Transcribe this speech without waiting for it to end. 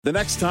The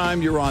next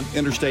time you're on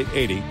Interstate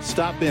 80,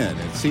 stop in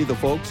and see the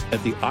folks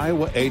at the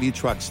Iowa 80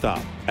 truck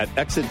stop at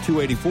exit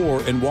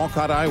 284 in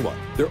Walcott, Iowa.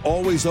 They're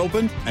always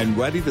open and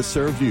ready to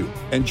serve you.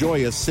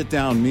 Enjoy a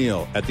sit-down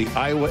meal at the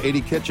Iowa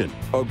 80 kitchen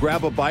or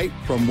grab a bite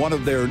from one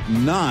of their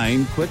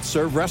 9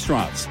 quick-serve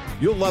restaurants.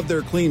 You'll love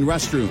their clean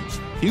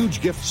restrooms,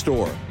 huge gift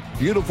store,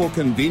 beautiful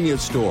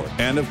convenience store,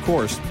 and of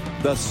course,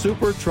 the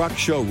Super Truck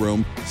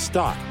Showroom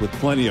stocked with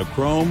plenty of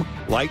chrome,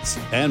 lights,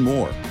 and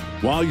more.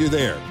 While you're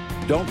there,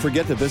 don't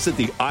forget to visit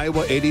the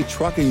Iowa 80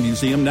 Trucking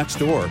Museum next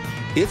door.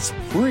 It's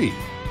free.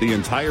 The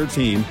entire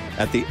team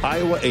at the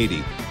Iowa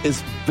 80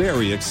 is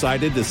very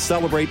excited to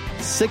celebrate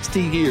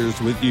 60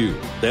 years with you.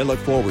 They look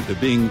forward to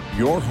being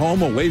your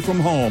home away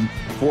from home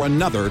for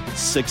another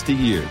 60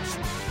 years.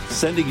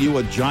 Sending you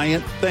a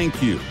giant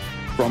thank you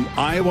from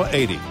Iowa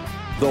 80,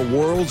 the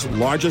world's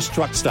largest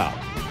truck stop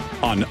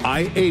on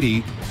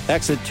I-80,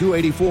 exit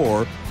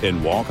 284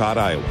 in Walcott,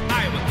 Iowa.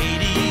 Iowa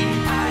 80.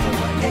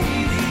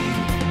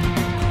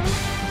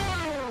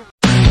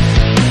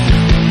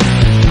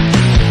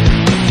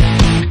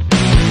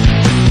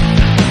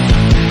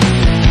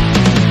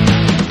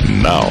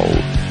 Now,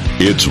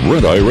 it's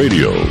Red Eye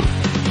Radio.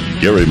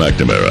 Gary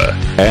McNamara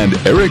and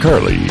Eric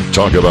Harley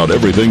talk about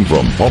everything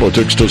from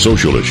politics to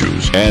social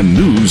issues and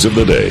news of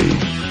the day.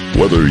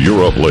 Whether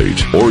you're up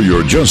late or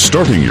you're just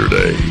starting your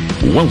day,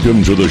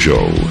 welcome to the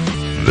show.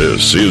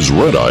 This is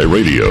Red Eye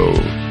Radio.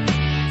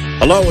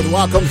 Hello and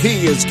welcome.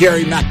 He is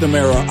Gary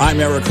McNamara. I'm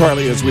Eric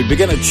Harley as we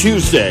begin a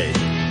Tuesday.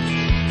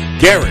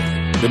 Gary,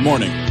 good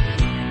morning.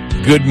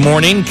 Good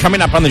morning.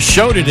 Coming up on the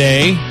show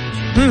today,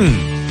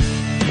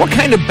 what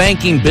kind of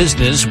banking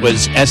business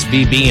was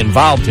SVB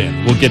involved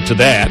in? We'll get to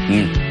that.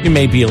 You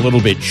may be a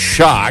little bit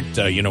shocked.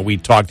 We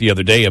talked the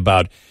other day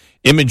about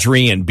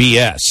imagery and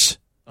BS,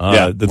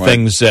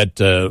 things that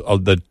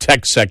the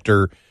tech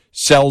sector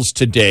sells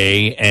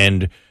today,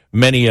 and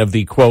many of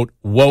the, quote,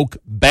 woke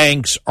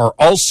banks are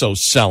also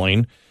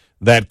selling.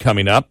 That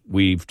coming up.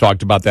 We've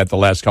talked about that the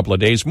last couple of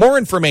days. More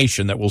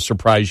information that will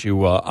surprise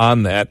you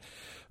on that.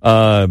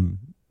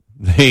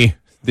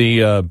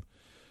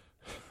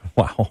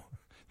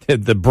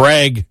 The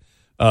Bragg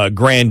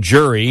grand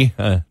jury,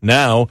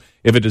 now,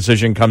 if a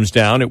decision comes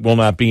down, it will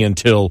not be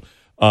until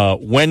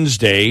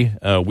Wednesday.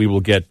 We will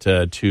get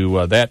to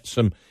that.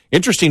 Some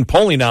interesting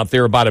polling out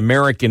there about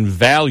American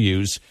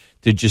values.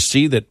 Did you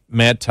see that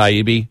Matt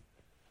Taibbi,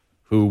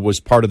 who was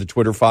part of the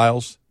Twitter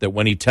files, that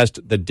when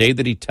the day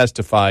that he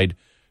testified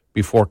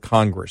before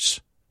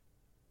Congress,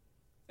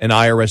 an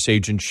IRS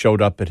agent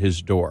showed up at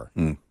his door?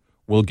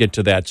 We'll get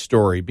to that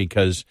story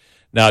because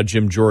now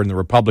Jim Jordan, the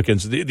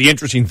Republicans, the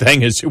interesting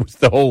thing is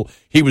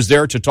he was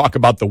there to talk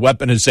about the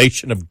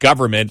weaponization of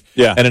government,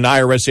 and an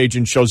IRS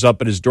agent shows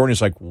up at his door and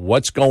he's like,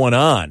 what's going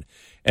on?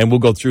 And we'll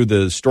go through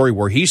the story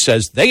where he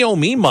says, they owe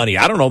me money.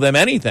 I don't owe them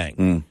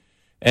anything.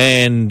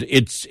 And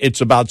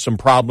it's about some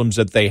problems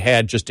that they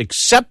had just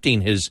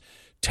accepting his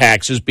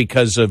taxes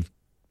because of,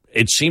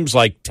 it seems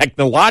like,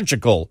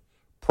 technological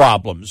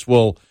problems.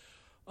 Well,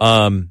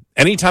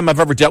 anytime I've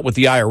ever dealt with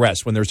the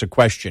IRS, when there's a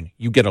question,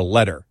 you get a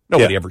letter.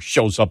 Nobody ever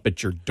shows up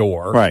at your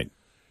door. Right.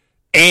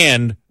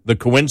 And the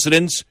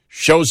coincidence,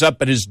 shows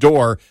up at his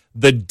door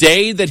the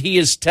day that he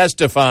is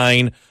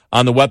testifying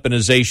on the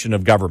weaponization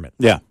of government.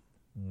 Yeah.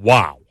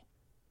 Wow.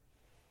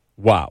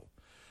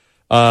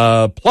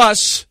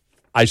 Plus,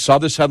 I saw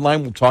this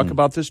headline. We'll talk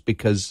about this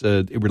because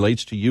it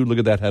relates to you. Look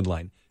at that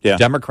headline. Yeah.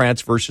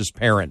 Democrats versus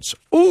parents.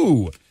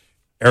 Ooh,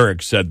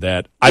 Eric said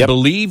that. I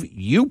believe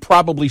you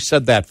probably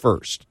said that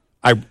first.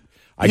 I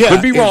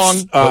could be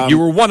wrong, but you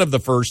were one of the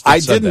first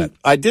that said that.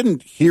 I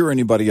didn't hear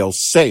anybody else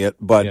say it,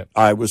 but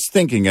I was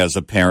thinking as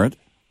a parent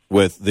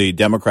with the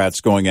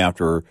Democrats going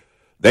after,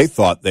 they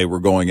thought they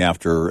were going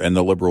after, and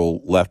the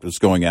liberal left was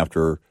going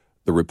after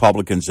the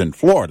Republicans in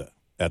Florida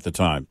at the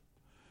time.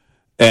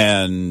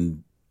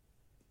 And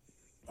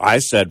I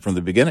said from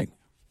the beginning,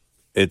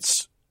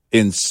 it's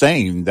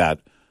insane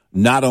that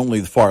not only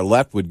the far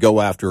left would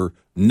go after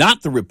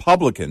not the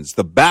Republicans,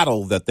 the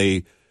battle that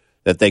they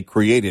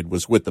created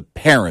was with the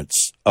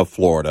parents of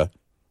Florida.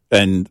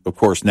 And, of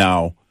course,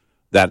 now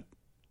that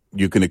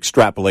you can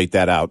extrapolate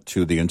that out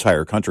to the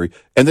entire country.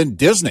 And then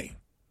Disney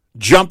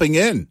jumping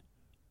in.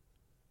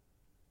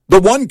 The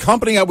one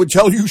company I would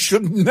tell you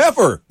should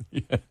never,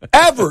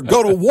 ever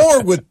go to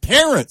war with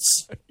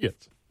parents. Yes.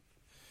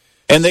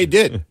 And they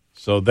did.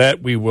 So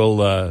that we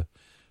will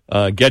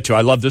get to.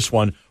 I love this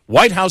one.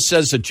 White House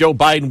says that Joe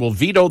Biden will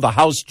veto the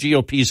House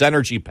GOP's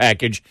energy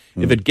package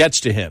if it gets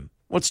to him.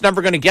 Well, it's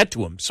never going to get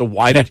to him. So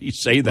why did he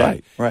say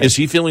that? Right. Is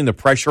he feeling the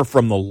pressure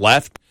from the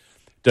left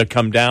to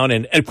come down?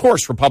 And of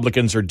course,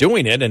 Republicans are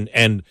doing it,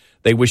 and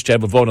they wish to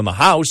have a vote in the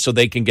House so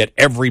they can get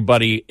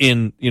everybody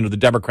in, the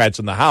Democrats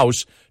in the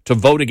House to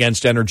vote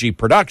against energy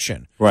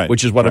production,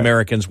 which is what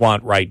Americans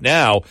want right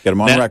now. Get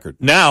them on record.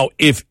 Now,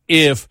 if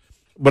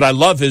what I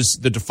love is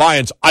the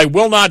defiance. I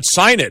will not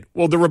sign it.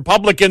 Well, the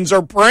Republicans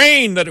are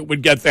praying that it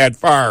would get that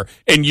far,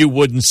 and you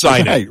wouldn't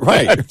sign it.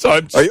 Right.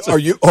 So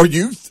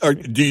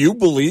do you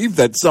believe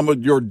that some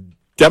of your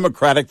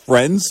Democratic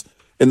friends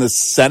in the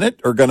Senate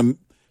are going to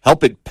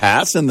help it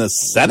pass in the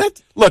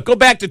Senate? Look, go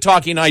back to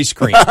talking ice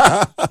cream.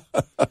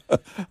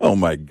 Oh,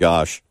 my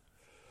gosh.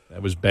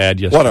 That was bad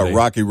yesterday. What a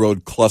rocky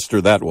road cluster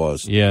that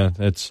was. Yeah,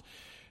 that's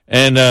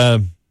and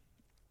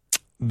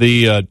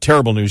the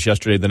terrible news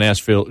yesterday, the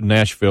Nashville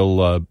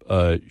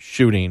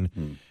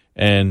shooting,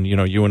 and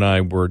you and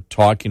I were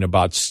talking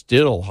about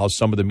still how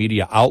some of the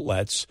media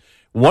outlets.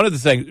 One of the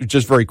things,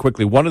 just very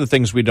quickly, one of the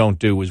things we don't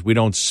do is we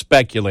don't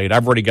speculate.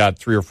 I've already got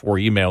 3 or 4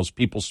 emails,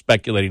 people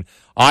speculating.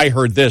 I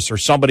heard this, or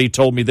somebody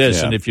told me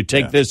this, and if you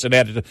take this and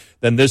add it,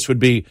 then this would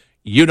be.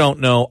 You don't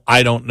know.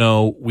 I don't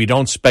know. We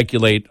don't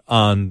speculate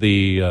on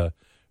the.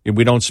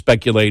 We don't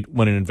speculate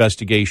when an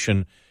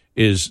investigation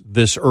is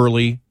this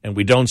early, and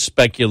we don't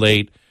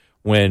speculate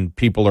when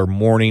people are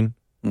mourning,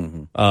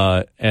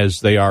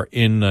 as they are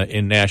in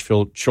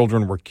Nashville.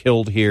 Children were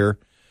killed here.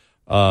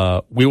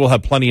 We will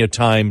have plenty of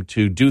time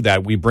to do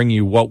that. We bring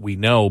you what we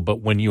know, but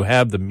when you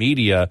have the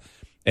media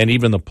and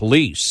even the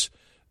police,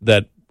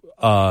 that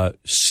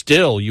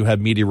still you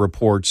have media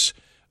reports.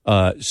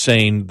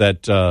 Saying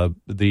that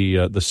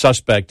the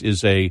suspect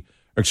is the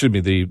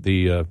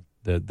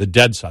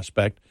dead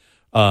suspect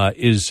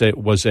was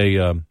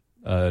a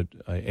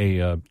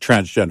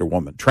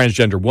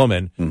transgender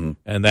woman,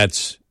 and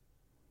that's,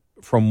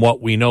 from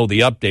what we know,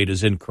 the update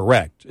is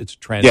incorrect. It's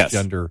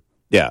transgender.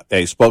 Yes. Yeah,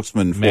 a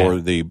spokesman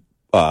for the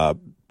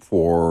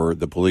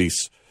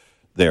police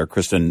there,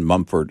 Kristen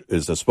Mumford,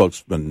 is a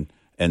spokesman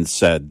and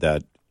said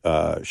that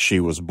she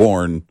was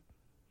born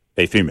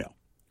a female.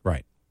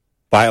 Right.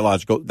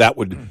 Biological, that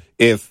would,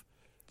 if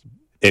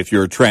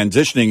you're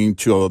transitioning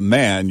to a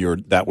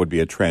man, that would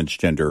be a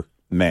transgender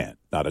man,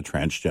 not a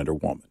transgender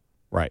woman.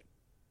 Right.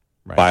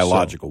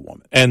 Biological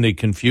woman. And the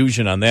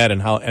confusion on that,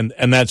 and how, and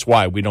that's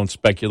why we don't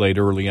speculate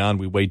early on.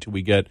 We wait till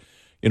we get,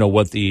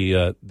 what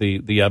the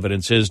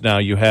evidence is. Now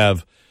you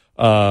have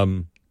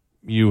some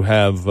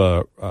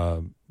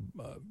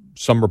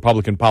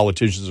Republican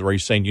politicians are already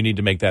saying you need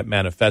to make that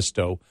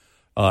manifesto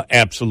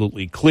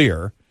absolutely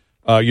clear.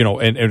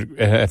 And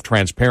have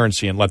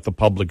transparency and let the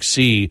public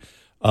see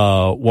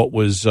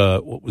what's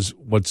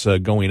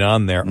going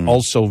on there.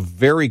 Also,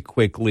 very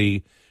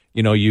quickly,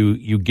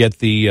 you get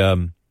the.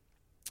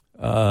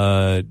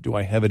 Do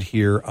I have it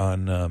here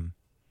on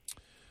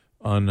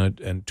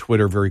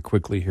Twitter? Very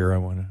quickly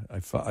here,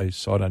 I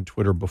saw it on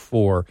Twitter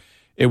before.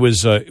 It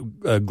was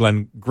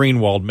Glenn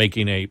Greenwald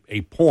making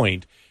a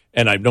point,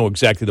 and I know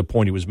exactly the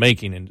point he was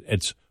making. And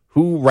it's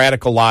who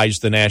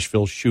radicalized the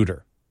Nashville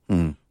shooter.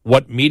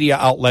 What media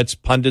outlets,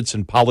 pundits,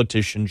 and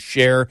politicians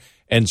share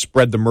and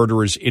spread the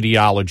murderer's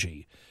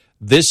ideology.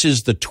 This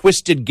is the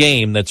twisted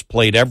game that's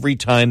played every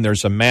time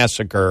there's a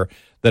massacre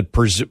that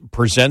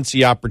presents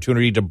the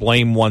opportunity to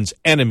blame one's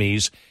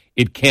enemies.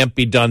 It can't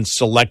be done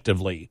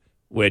selectively,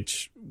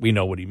 which we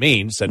know what he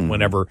means, that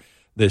whenever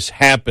this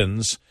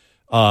happens,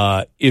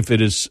 if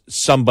it is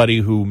somebody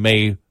who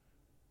may,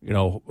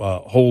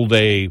 hold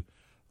a,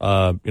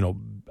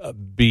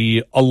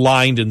 be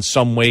aligned in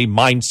some way,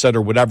 mindset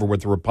or whatever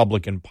with the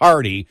Republican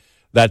Party,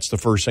 that's the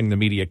first thing the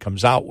media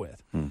comes out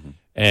with.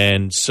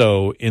 And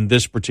so in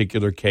this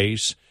particular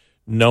case,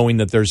 knowing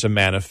that there's a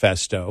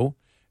manifesto,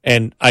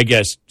 and I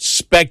guess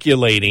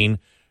speculating,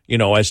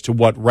 as to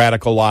what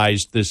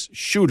radicalized this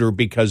shooter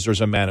because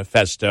there's a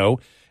manifesto,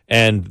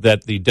 and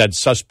that the dead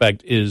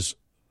suspect is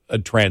a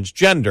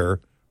transgender,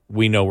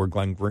 we know where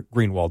Glenn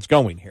Greenwald's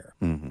going here.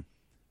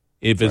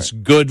 If it's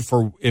good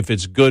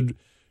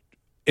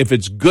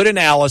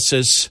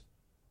analysis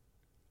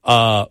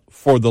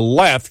for the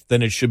left,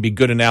 then it should be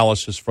good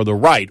analysis for the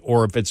right.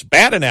 Or if it's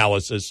bad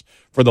analysis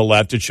for the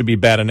left, it should be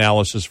bad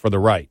analysis for the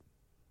right.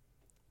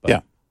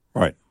 Yeah,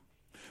 right.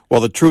 Well,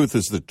 the truth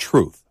is the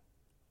truth.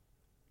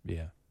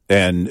 Yeah.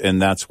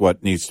 And that's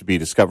what needs to be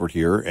discovered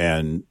here.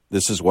 And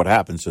this is what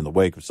happens in the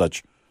wake of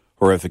such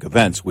horrific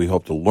events. We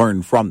hope to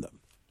learn from them.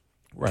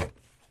 Right.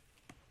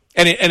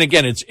 And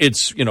again,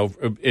 it's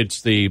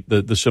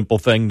the simple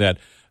thing that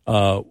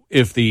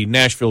if the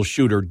Nashville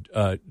shooter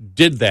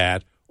did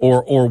that,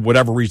 or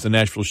whatever reason the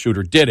Nashville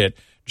shooter did it,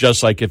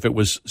 just like if it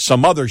was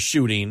some other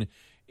shooting,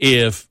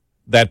 if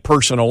that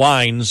person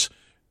aligns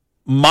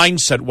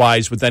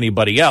mindset-wise with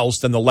anybody else,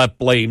 then the left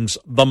blames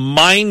the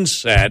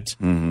mindset,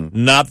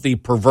 not the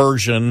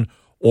perversion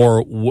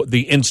or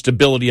the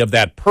instability of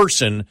that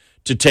person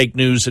to take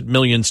news that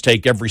millions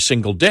take every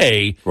single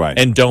day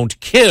and don't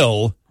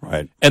kill,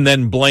 and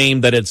then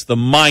blame that it's the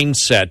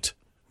mindset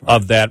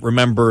of that.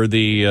 Remember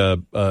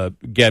the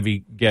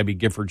Gabby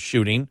Gifford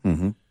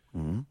shooting?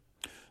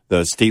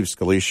 The Steve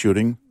Scalise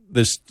shooting?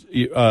 This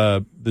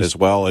as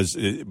well as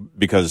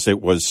because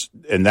it was,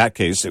 in that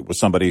case, it was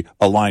somebody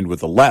aligned with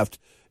the left,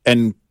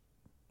 and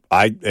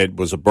it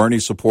was a Bernie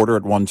supporter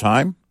at one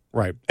time,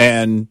 right?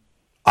 And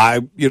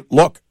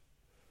look,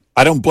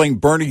 I don't blame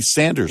Bernie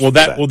Sanders. Well,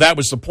 that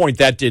was the point.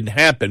 That didn't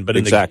happen, but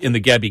in the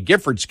Gabby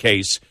Gifford's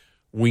case,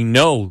 we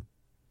know,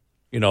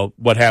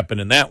 what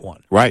happened in that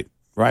one. Right.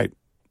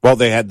 Well,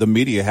 the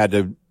media had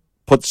to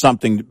put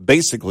something,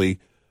 basically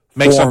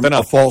make something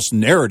up, a false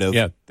narrative.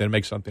 Yeah, then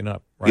make something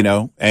up,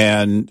 right.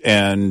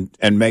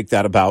 And make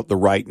that about the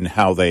right and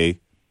how they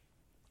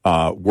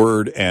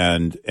word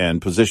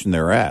and position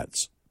their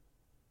ads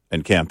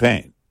and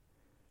campaign.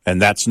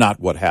 And that's not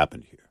what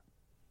happened here.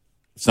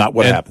 It's not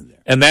what happened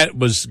there. And that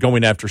was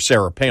going after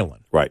Sarah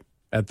Palin. Right.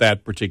 At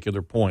that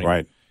particular point.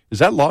 Right. Is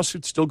that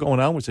lawsuit still going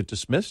on? Was it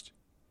dismissed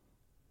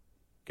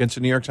against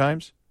the New York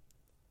Times?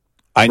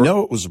 I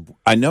know it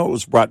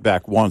was brought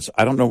back once.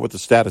 I don't know what the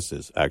status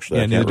is, actually.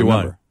 Yeah, I can't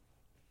remember.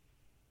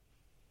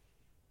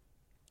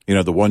 You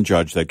know, the one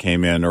judge that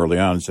came in early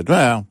on and said,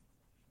 well,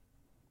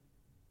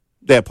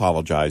 they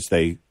apologized.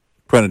 They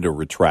printed a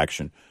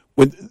retraction.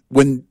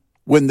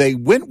 When they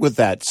went with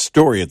that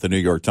story at the New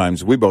York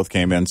Times, we both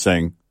came in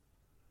saying,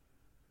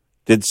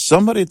 did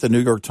somebody at the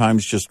New York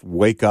Times just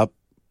wake up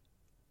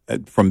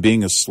from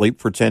being asleep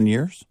for 10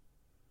 years?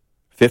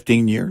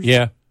 15 years?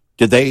 Yeah.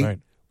 Did they? Right.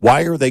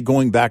 Why are they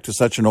going back to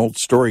such an old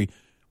story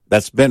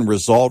that's been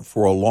resolved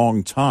for a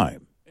long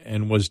time?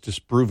 And was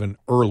disproven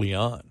early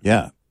on.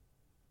 Yeah.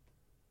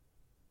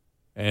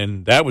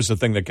 And that was the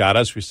thing that got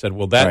us. We said,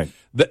 well,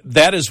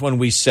 that is when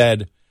we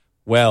said,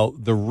 well,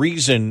 the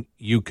reason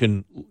you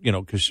can,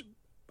 because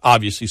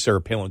obviously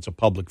Sarah Palin's a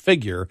public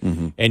figure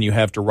and you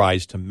have to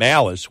rise to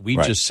malice. We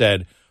just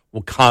said,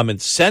 well, common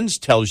sense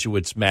tells you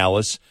it's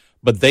malice,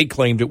 but they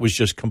claimed it was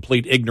just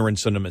complete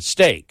ignorance and a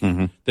mistake,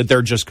 that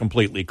they're just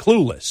completely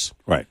clueless.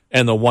 Right.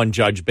 And the one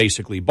judge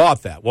basically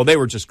bought that. Well, they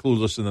were just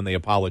clueless, and then they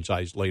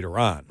apologized later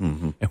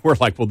on. And we're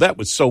like, well, that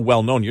was so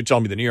well known. You're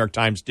telling me the New York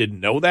Times didn't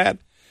know that?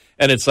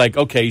 And it's like,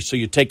 okay, so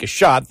you take a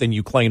shot, then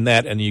you claim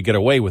that, and you get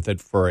away with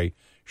it for a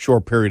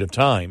short period of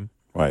time.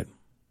 Right.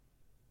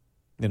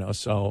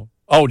 So,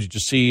 did you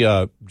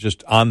see,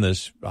 just on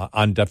this,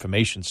 on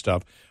defamation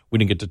stuff, we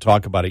didn't get to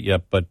talk about it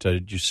yet, but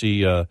did you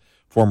see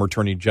former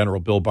Attorney General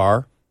Bill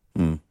Barr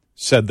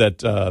said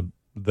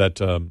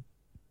that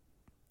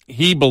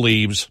he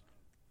believes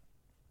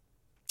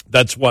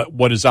that's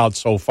what is out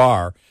so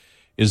far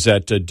is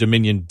that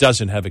Dominion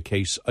doesn't have a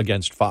case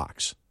against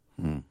Fox.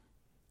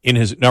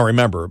 Now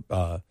remember,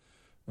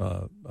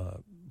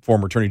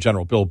 former Attorney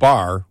General Bill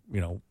Barr,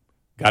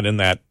 got in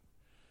that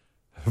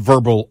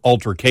verbal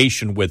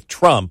altercation with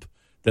Trump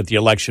that the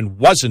election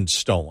wasn't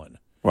stolen.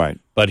 Right.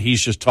 But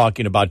he's just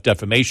talking about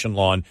defamation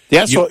law. And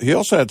he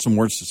also had some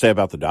words to say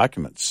about the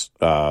documents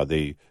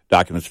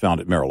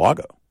found at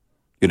Mar-a-Lago.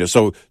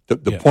 So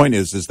the point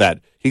is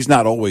that he's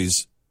not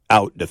always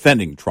out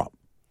defending Trump.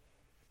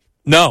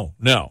 No.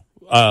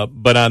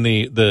 But on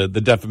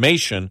the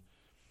defamation,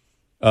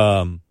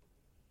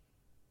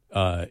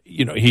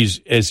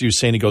 he's, as he was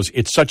saying, he goes,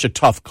 it's such a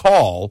tough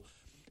call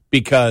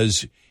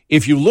because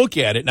if you look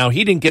at it now,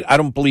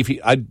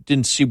 I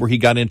didn't see where he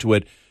got into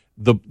it.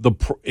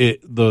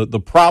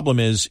 The problem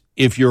is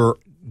if you're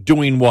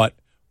doing what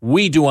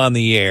we do on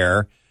the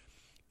air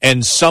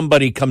and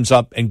somebody comes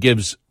up and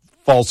gives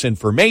false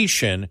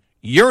information,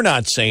 you're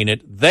not saying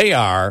it, they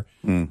are.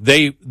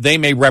 They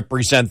may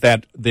represent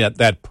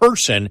that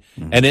person,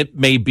 and it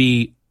may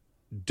be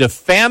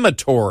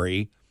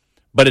defamatory,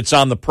 but it's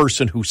on the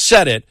person who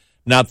said it,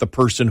 not the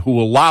person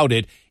who allowed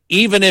it,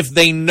 even if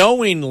they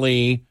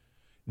knowingly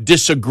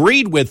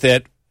disagreed with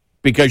it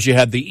because you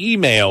had the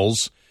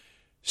emails.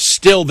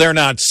 Still, they're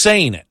not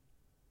saying it.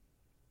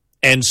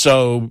 And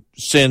so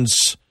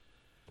since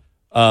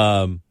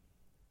they're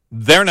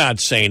not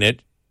saying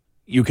it,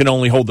 you can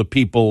only hold the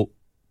people,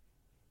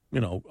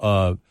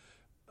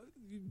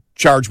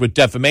 charged with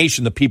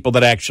defamation, the people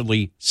that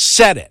actually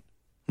said it.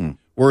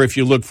 Where if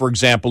you look, for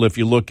example,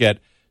 at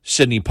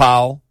Sidney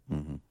Powell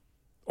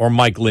or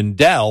Mike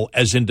Lindell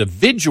as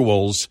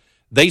individuals,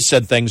 they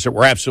said things that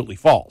were absolutely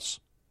false.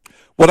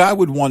 What I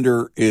would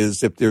wonder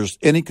is if there's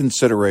any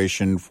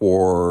consideration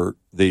for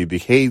the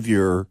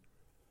behavior.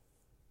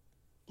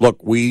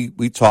 Look, we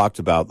talked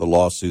about the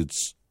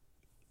lawsuits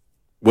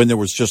when there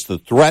was just the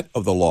threat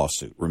of the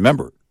lawsuit.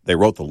 Remember, they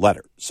wrote the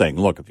letter saying,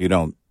 look, if you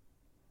don't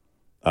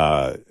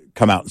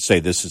come out and say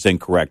this is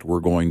incorrect, we're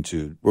going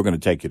to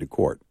take you to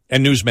court.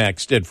 And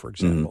Newsmax did, for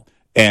example.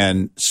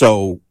 And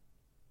so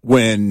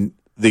when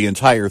the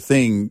entire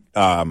thing,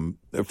 from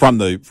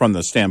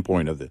the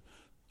standpoint of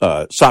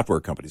the software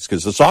companies,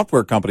 because the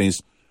software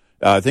companies,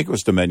 I think it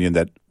was Dominion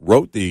that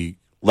wrote the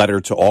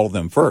letter to all of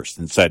them first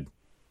and said,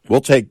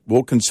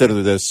 we'll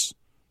consider this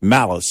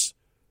malice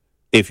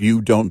if you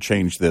don't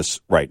change this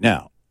right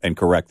now and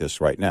correct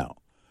this right now.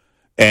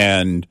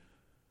 And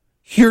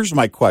here's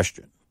my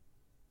question.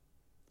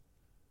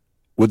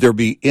 Would there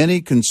be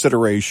any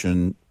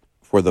consideration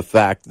for the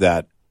fact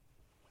that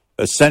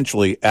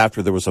essentially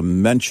after there was a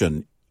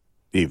mention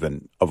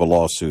even of a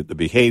lawsuit, the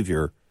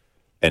behavior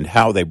and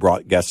how they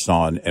brought guests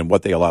on and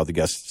what they allowed the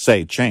guests to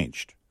say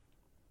changed?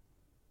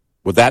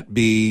 Would that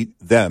be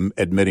them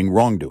admitting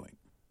wrongdoing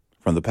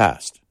from the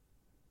past?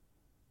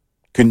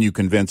 Can you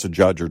convince a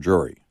judge or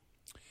jury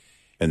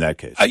in that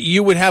case?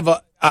 You would have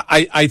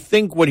I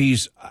think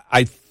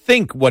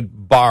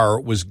what Barr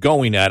was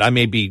going at, I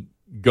may be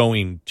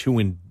going too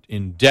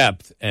in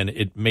depth and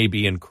it may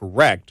be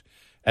incorrect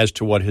as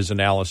to what his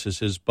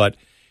analysis is, but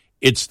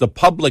it's the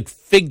public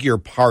figure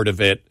part of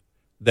it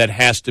that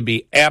has to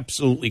be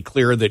absolutely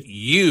clear that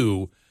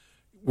you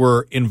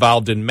were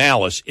involved in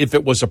malice. If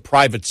it was a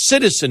private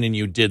citizen and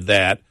you did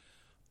that,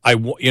 I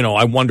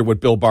wonder what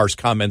Bill Barr's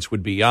comments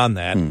would be on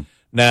that.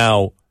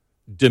 Now,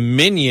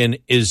 Dominion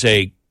is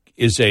a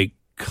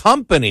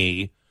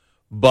company,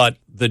 but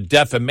the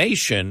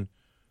defamation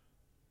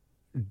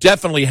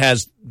definitely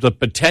has the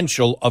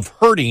potential of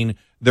hurting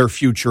their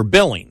future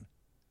billing.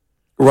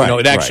 Right.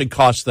 It actually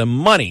costs them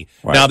money.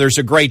 Right. Now, there's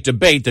a great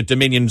debate that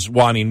Dominion's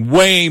wanting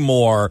way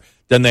more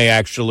than they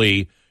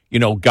actually,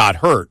 got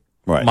hurt,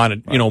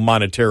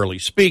 monetarily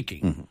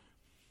speaking. Mm-hmm.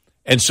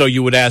 And so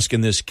you would ask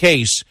in this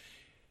case,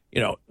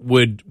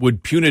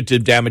 would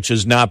punitive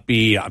damages not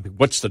be?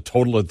 What's the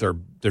total that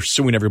they're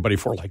suing everybody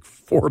for? Like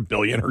 $4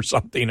 billion or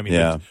something. I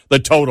mean, the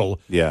total.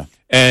 Yeah.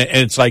 And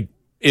it's like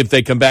if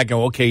they come back and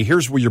go, okay,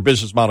 here's where your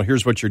business model.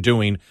 Here's what you're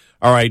doing.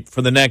 All right,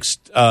 for the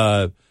next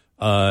 10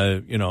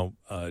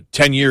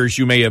 years,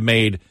 you may have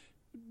made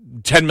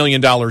 $10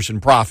 million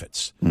in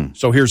profits.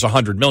 So here's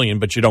 $100 million,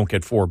 but you don't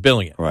get $4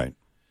 billion. Right.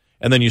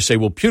 And then you say,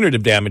 well,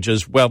 punitive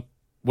damages. Well,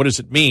 what does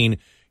it mean?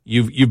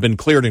 You've been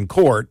cleared in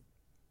court.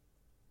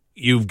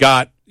 You've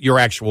got your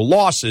actual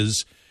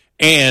losses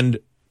and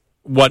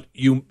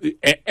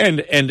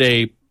and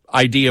a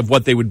idea of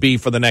what they would be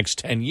for the next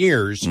 10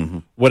 years. Mm-hmm.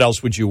 What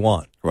else would you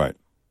want? Right.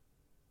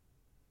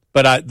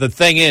 But the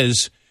thing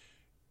is,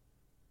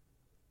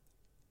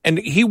 and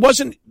he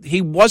wasn't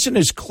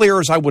as clear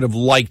as I would have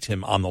liked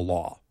him on the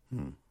law.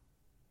 And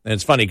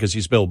it's funny because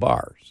he's Bill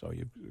Barr. So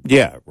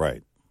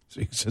right.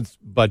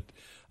 But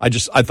I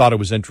thought it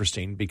was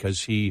interesting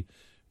because he,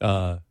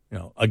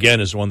 again,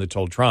 is the one that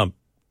told Trump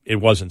it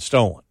wasn't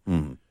stolen.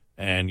 Mm-hmm.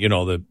 And,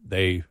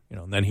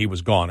 then he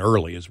was gone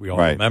early, as we all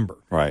remember.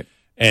 Right.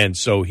 And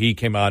so he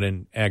came out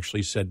and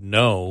actually said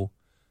no,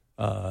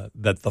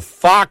 that the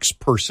Fox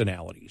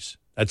personalities,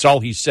 that's all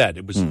he said.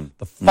 It was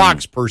the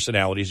Fox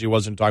personalities. He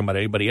wasn't talking about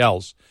anybody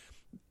else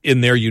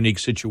in their unique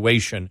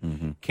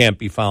situation can't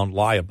be found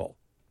liable.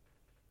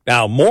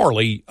 Now,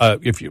 morally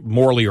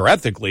or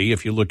ethically,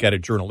 if you look at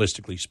it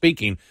journalistically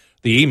speaking,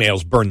 the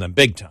emails burn them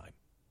big time.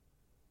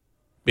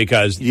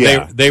 Because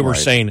they were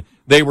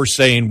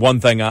saying one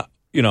thing, on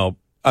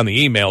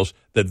the emails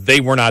that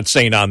they were not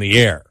saying on the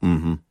air.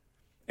 Mm-hmm.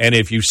 And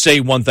if you say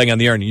one thing on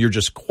the air and you're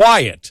just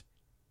quiet,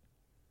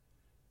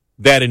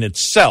 that in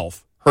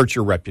itself hurts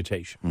your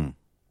reputation.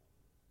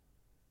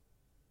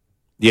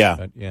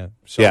 Yeah.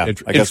 So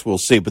I guess we'll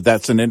see. But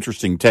that's an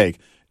interesting take.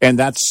 And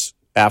that's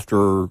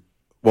after,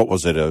 what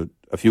was it,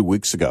 a few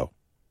weeks ago?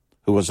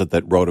 Who was it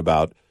that wrote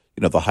about,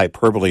 the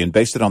hyperbole and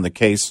based it on the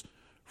case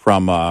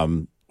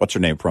from, what's her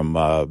name, from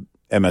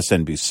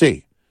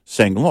MSNBC,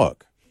 saying,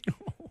 look,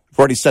 we've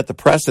already set the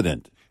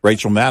precedent,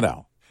 Rachel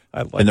Maddow,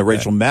 in the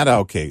Rachel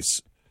Maddow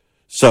case.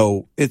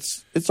 So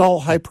it's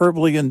all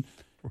hyperbole, and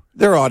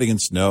their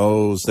audience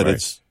knows that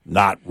it's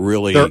not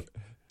really.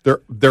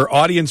 Their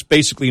audience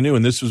basically knew,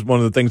 and this was one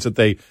of the things that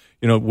they,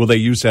 will they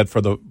use that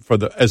for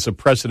the as a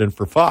precedent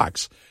for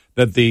Fox,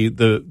 that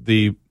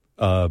the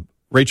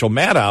Rachel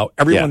Maddow,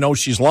 everyone knows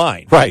she's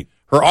lying. Right.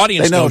 Her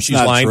audience knows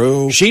she's lying.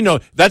 True. She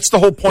knows. That's the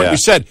whole point. We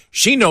said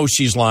she knows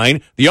she's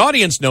lying. The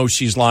audience knows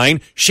she's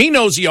lying. She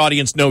knows the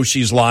audience knows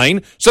she's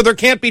lying. So there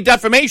can't be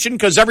defamation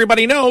because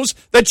everybody knows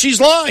that she's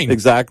lying.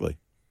 Exactly.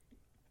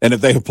 And if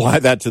they apply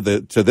that to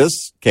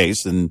this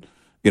case, and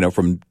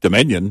from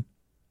Dominion,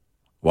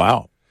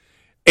 wow.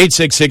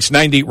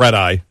 866-90 Red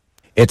Eye.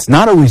 It's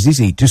not always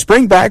easy to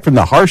spring back from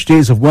the harsh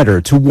days of winter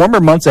to warmer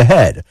months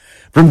ahead.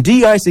 From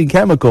de-icing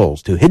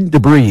chemicals to hidden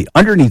debris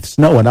underneath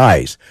snow and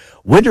ice,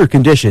 winter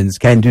conditions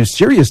can do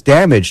serious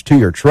damage to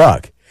your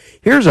truck.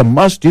 Here's a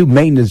must-do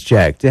maintenance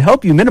check to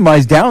help you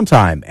minimize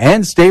downtime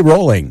and stay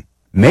rolling.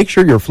 Make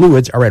sure your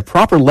fluids are at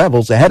proper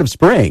levels ahead of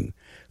spring.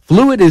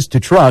 Fluid is to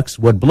trucks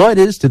what blood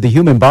is to the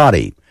human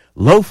body.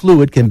 Low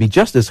fluid can be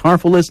just as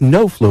harmful as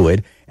no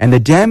fluid, and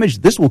the damage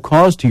this will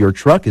cause to your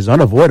truck is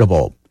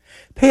unavoidable.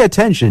 Pay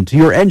attention to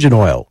your engine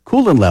oil,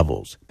 coolant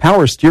levels,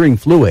 power steering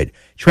fluid,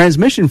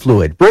 transmission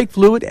fluid, brake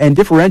fluid, and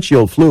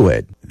differential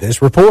fluid. This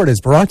report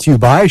is brought to you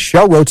by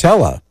Shell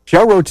Rotella.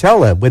 Shell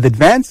Rotella, with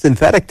advanced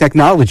synthetic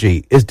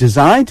technology, is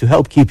designed to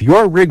help keep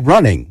your rig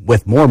running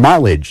with more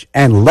mileage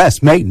and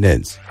less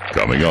maintenance.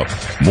 Coming up,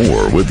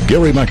 more with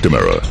Gary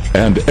McNamara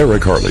and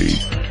Eric Harley.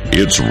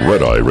 It's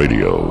Red Eye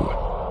Radio.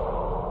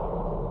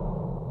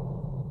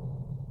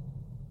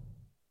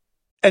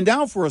 And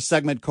now for a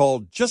segment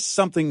called Just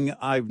Something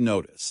I've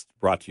Noticed,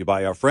 brought to you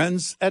by our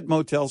friends at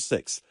Motel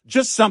 6.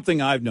 Just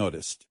something I've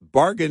noticed.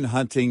 Bargain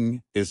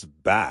hunting is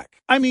back.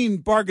 I mean,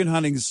 bargain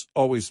hunting's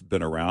always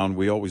been around.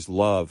 We always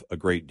love a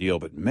great deal.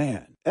 But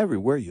man,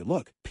 everywhere you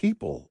look,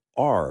 people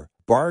are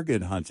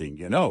bargain hunting.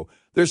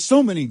 There's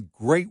so many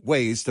great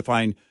ways to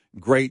find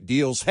great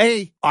deals.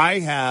 Hey, I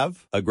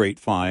have a great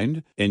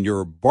find in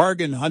your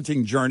bargain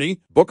hunting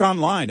journey. Book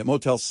online at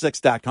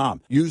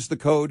Motel6.com. Use the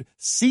code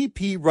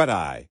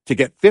CPRedEye to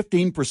get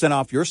 15%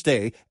 off your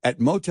stay at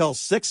Motel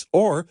 6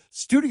 or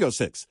Studio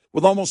 6.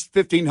 With almost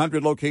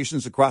 1,500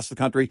 locations across the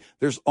country,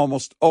 there's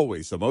almost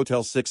always a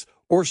Motel 6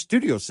 or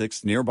Studio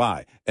 6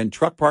 nearby, and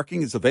truck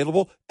parking is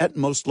available at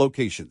most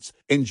locations.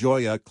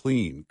 Enjoy a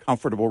clean,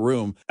 comfortable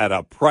room at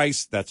a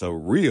price that's a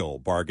real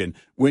bargain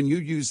when you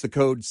use the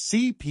code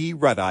CP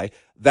Red-Eye.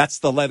 That's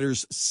the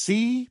letters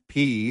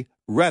CP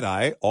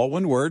Red-Eye, all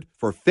one word,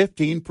 for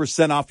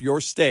 15% off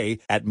your stay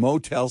at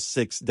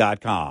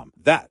Motel6.com.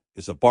 That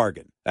is a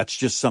bargain. That's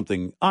just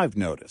something I've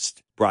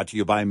noticed. Brought to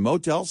you by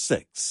Motel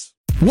 6.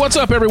 What's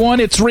up, everyone?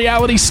 It's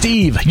Reality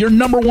Steve, your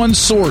number one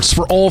source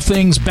for all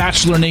things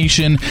Bachelor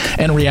Nation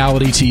and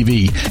reality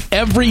TV.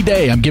 Every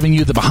day, I'm giving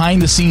you the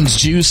behind-the-scenes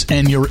juice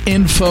and your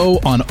info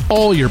on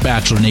all your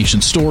Bachelor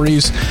Nation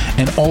stories,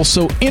 and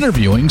also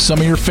interviewing some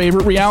of your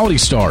favorite reality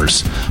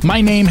stars.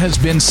 My name has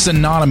been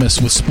synonymous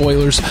with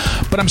spoilers,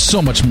 but I'm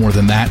so much more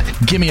than that.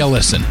 Give me a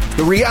listen.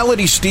 The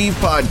Reality Steve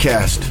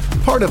Podcast,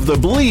 part of the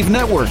Believe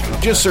Network.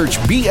 Just search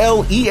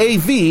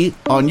BLEAV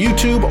on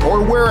YouTube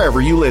or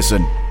wherever you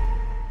listen.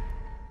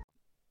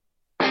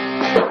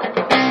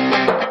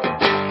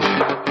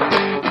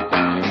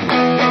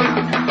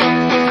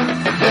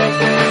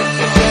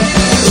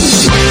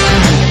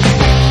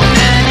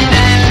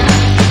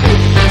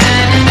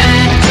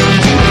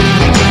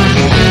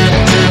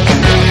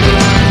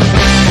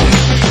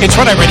 It's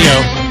Red Eye Radio.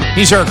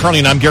 He's Eric Carly,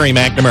 and I'm Gary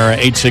McNamara,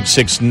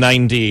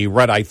 86690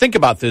 Red Eye. Think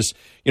about this,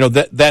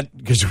 that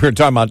because we were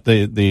talking about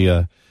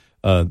the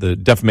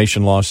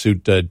defamation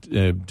lawsuit,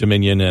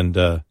 Dominion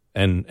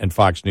and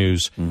Fox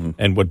News,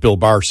 and what Bill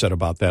Barr said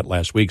about that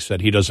last week.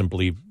 Said he doesn't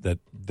believe that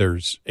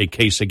there's a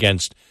case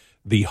against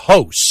the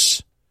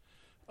hosts.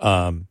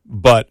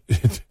 But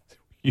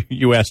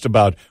you asked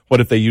about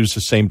what if they use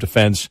the same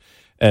defense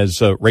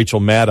as Rachel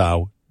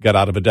Maddow got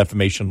out of a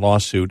defamation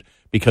lawsuit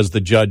because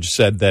the judge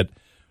said that,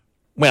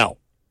 well,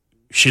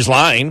 she's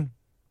lying.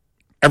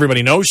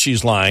 Everybody knows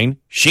she's lying.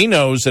 She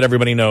knows that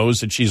everybody knows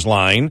that she's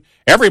lying.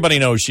 Everybody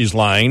knows she's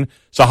lying.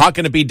 So how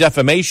can it be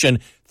defamation?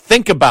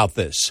 Think about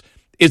this.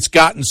 It's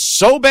gotten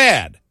so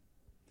bad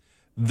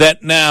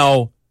that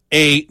now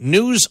a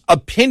news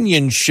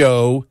opinion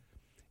show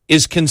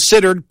is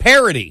considered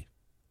parody.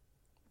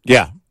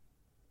 Yeah.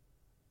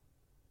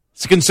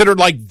 It's considered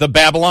like the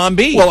Babylon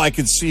Bee. Well, I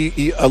could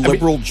see a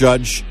liberal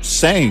judge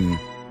saying,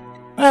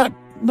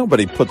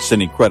 nobody puts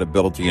any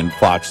credibility in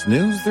Fox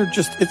News.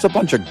 It's a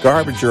bunch of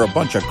garbage or a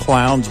bunch of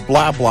clowns,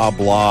 blah, blah,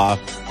 blah.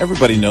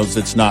 Everybody knows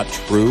it's not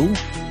true.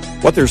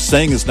 What they're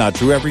saying is not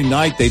true. Every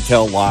night they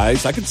tell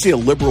lies. I could see a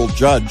liberal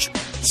judge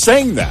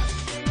saying that.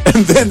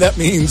 And then that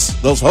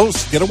means those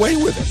hosts get away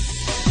with it.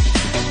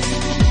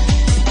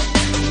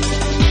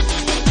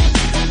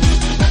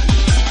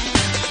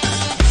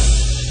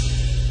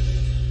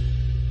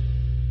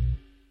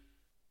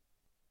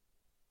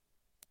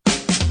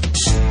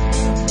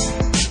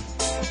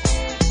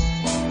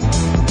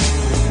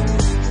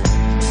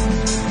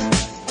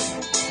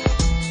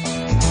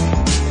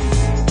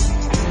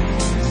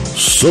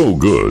 So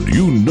good,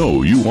 you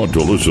know you want to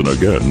listen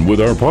again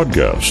with our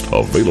podcast,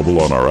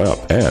 available on our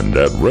app and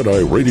at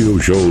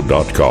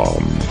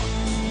RedEyeRadio.com.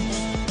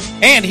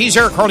 And he's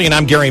Eric Harley, and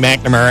I'm Gary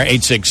McNamara,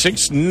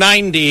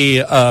 86690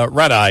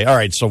 Red Eye. All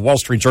right, so Wall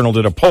Street Journal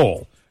did a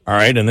poll, all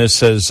right, and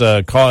this has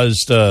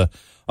caused a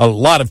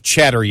lot of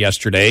chatter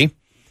yesterday.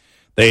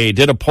 They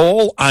did a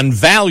poll on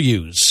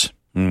values.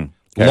 Okay.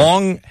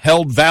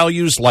 Long-held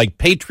values like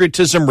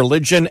patriotism,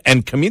 religion,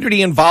 and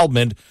community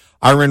involvement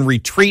are in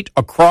retreat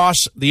across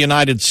the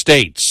United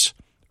States,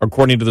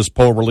 according to this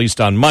poll released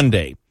on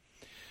Monday.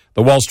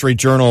 The Wall Street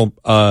Journal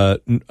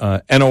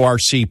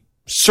NORC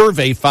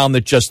survey found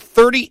that just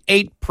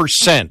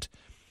 38%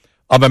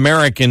 of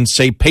Americans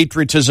say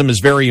patriotism is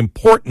very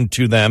important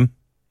to them,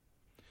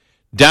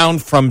 down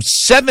from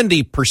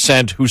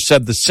 70% who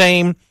said the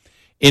same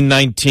in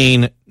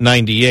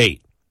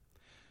 1998.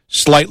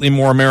 Slightly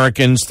more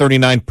Americans,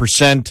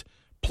 39%,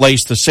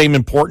 placed the same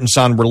importance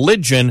on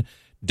religion,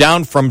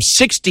 down from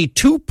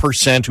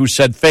 62% who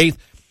said faith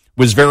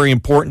was very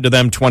important to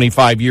them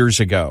 25 years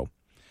ago.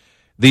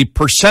 The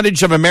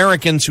percentage of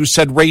Americans who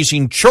said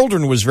raising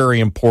children was very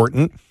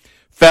important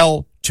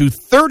fell to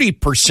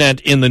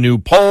 30% in the new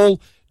poll,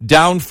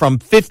 down from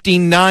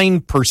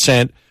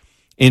 59%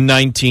 in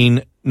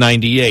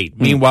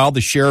 1998. Meanwhile, the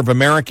share of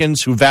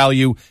Americans who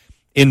value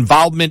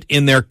involvement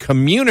in their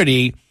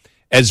community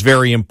as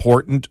very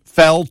important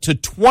fell to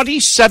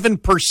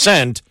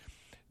 27%,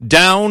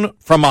 down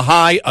from a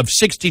high of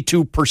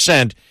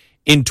 62%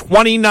 in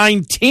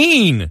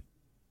 2019.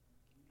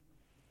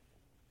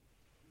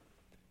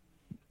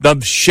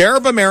 The share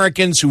of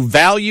Americans who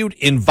valued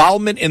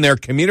involvement in their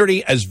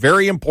community as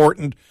very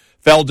important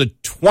fell to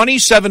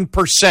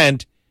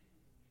 27%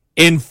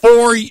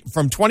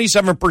 from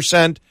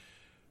 27%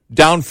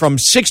 down from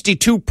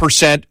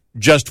 62%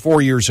 just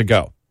 4 years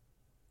ago.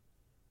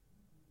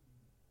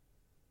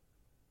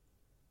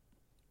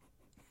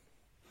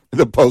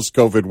 The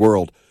post-COVID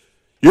world.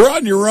 You're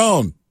on your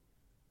own.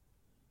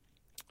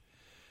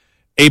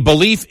 A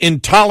belief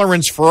in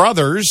tolerance for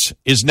others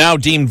is now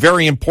deemed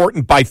very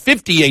important by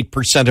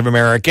 58% of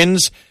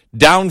Americans,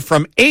 down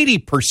from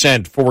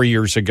 80% 4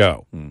 years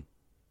ago.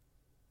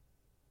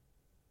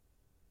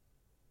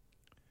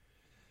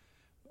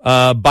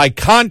 By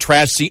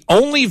contrast, the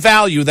only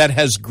value that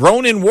has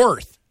grown in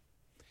worth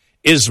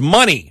is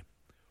money.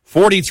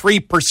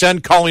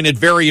 43% calling it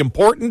very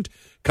important,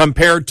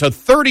 compared to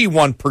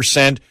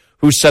 31%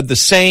 who said the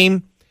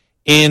same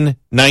in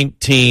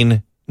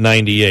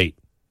 1998.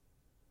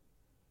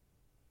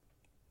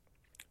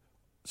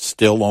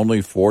 Still only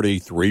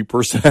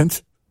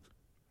 43%?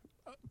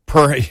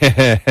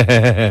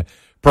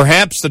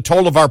 Perhaps the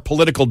toll of our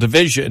political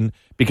division,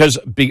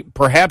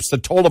 perhaps the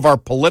toll of our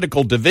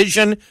political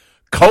division,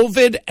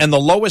 COVID, and the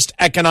lowest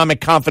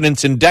economic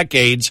confidence in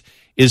decades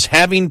is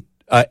having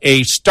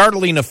a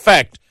startling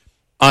effect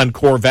on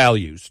core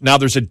values. Now,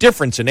 there's a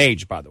difference in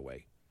age, by the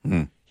way.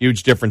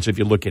 Huge difference if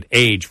you look at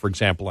age, for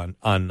example,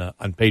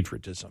 on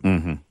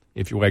patriotism.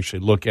 If you actually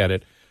look at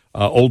it,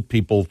 old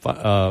people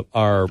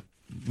are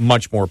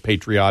much more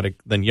patriotic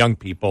than young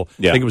people.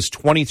 Yeah. I think it was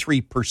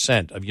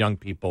 23% of young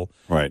people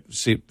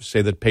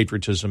say that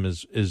patriotism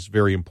is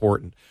very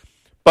important.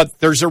 But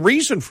there's a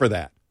reason for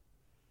that.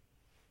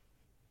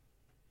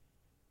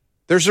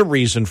 There's a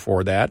reason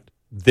for that.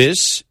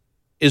 This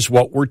is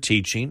what we're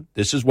teaching.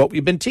 This is what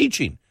we've been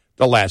teaching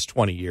the last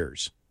 20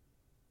 years.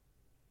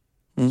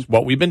 It's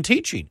what we've been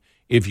teaching.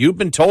 If you've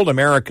been told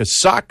America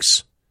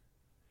sucks,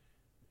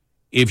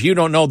 if you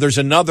don't know, there's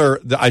another,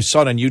 I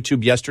saw it on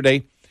YouTube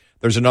yesterday,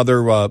 there's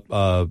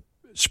another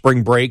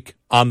spring break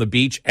on the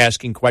beach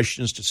asking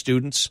questions to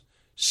students,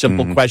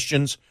 simple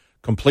questions,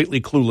 completely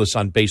clueless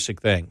on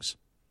basic things.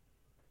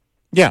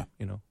 Yeah.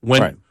 You know,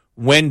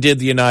 when did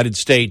the United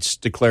States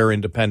declare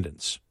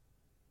independence?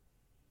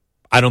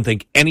 I don't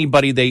think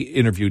anybody they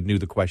interviewed knew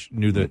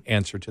the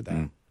answer to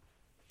that.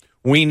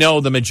 We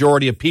know the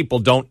majority of people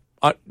don't.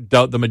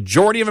 The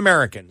majority of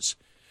Americans,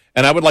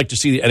 and I would like to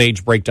see an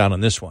age breakdown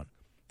on this one.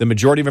 The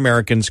majority of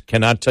Americans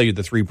cannot tell you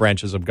the three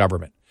branches of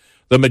government.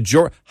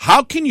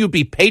 How can you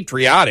be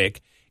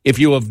patriotic if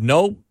you have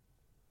no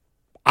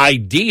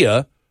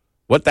idea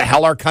what the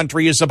hell our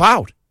country is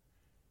about?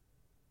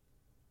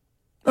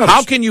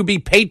 How can you be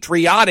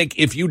patriotic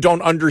if you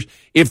don't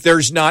if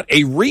there's not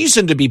a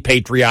reason to be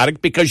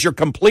patriotic because you're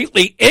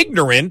completely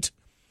ignorant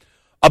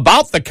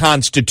about the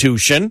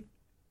Constitution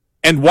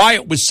and why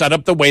it was set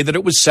up the way that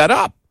it was set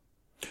up?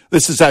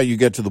 This is how you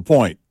get to the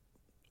point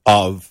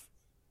of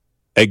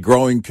a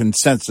growing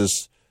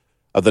consensus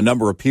of the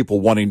number of people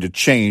wanting to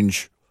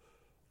change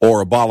or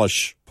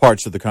abolish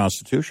parts of the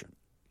Constitution.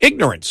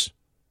 Ignorance.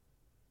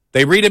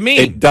 They read it mean.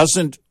 It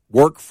doesn't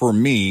work for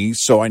me,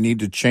 so I need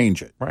to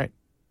change it. Right.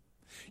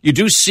 You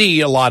do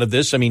see a lot of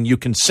this. I mean, you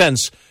can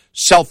sense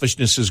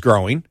selfishness is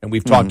growing, and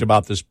we've talked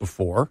about this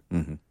before.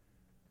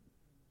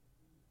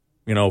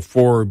 You know,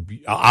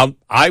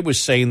 I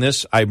was saying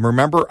this. I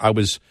remember I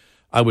was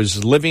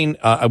working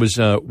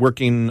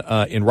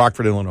in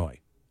Rockford, Illinois,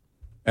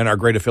 and our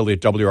great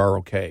affiliate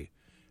WROK,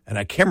 and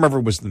I can't remember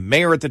if it was the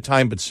mayor at the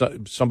time, but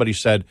somebody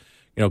said,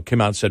 came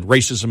out and said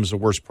racism is the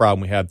worst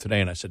problem we have today,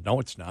 and I said no,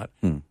 it's not.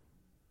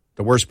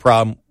 The worst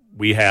problem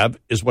we have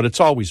is what it's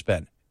always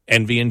been: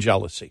 envy and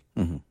jealousy.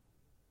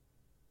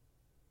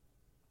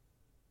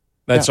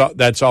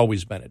 That's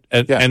always been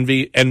it.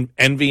 Envy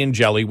and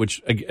jelly,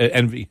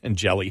 envy and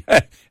jelly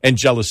and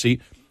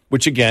jealousy,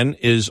 which again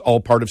is all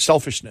part of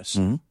selfishness.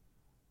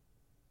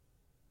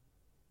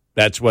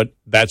 That's what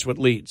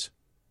leads.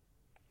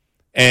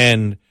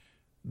 And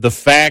the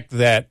fact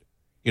that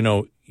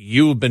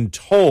you've been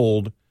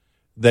told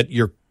that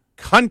your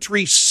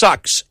country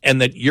sucks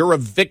and that you're a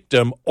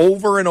victim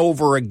over and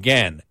over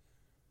again.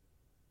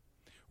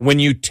 When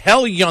you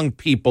tell young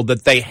people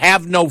that they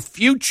have no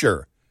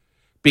future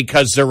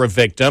because they're a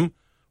victim,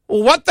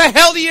 what the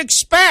hell do you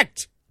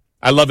expect?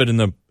 I love it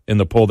in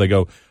the poll. They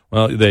go,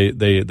 well,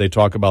 they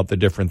talk about the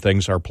different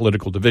things: our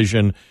political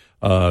division,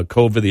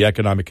 COVID, the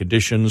economic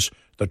conditions,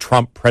 the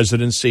Trump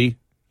presidency,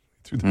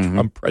 through the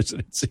Trump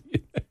presidency.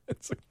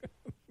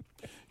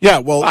 Yeah,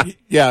 well,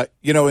 yeah,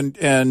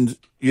 and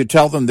you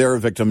tell them they're a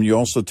victim. You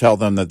also tell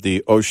them that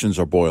the oceans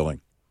are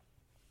boiling.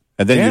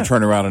 And then you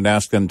turn around and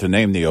ask them to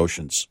name the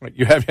oceans.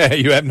 You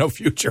have no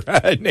future.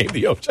 Name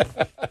the ocean.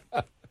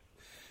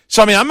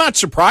 So, I mean, I'm not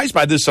surprised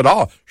by this at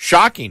all.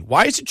 Shocking.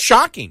 Why is it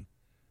shocking?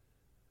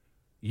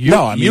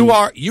 You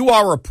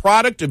are a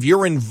product of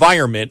your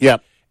environment.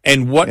 Yep.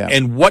 And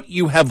what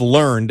you have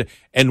learned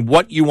and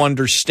what you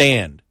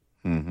understand.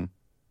 And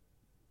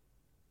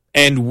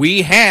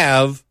we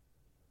have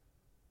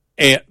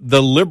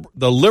the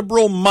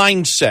liberal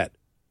mindset,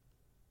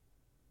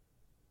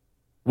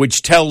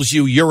 which tells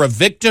you you're a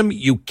victim,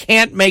 you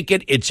can't make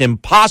it, it's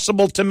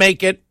impossible to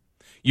make it,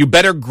 you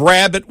better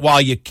grab it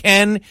while you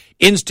can,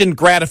 instant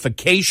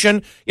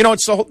gratification.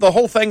 It's the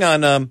whole thing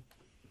on, and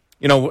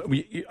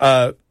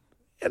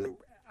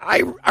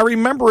I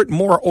remember it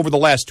more over the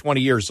last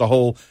 20 years, the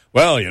whole,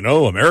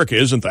 America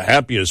isn't the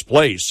happiest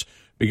place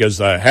because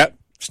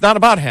it's not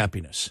about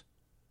happiness.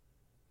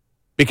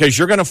 Because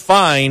you're going to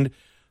find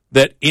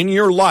that in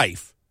your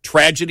life,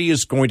 tragedy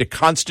is going to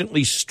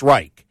constantly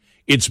strike.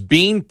 It's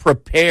being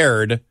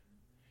prepared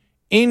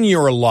in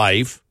your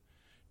life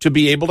to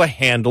be able to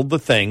handle the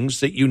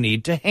things that you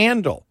need to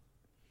handle.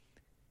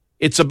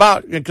 It's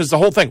about, because the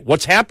whole thing,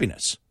 what's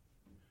happiness?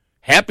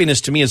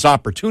 Happiness to me is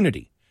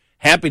opportunity.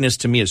 Happiness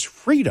to me is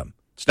freedom.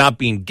 It's not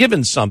being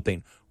given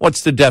something.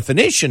 What's the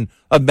definition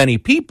of many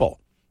people?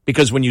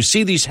 Because when you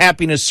see these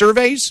happiness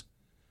surveys,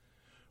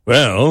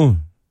 well,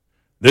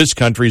 this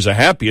country's the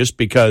happiest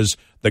because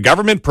the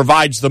government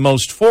provides the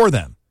most for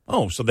them.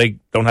 Oh, so they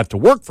don't have to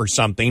work for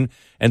something,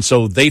 and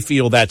so they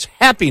feel that's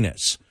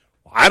happiness.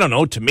 I don't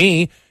know. To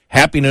me,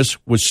 happiness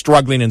was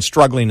struggling and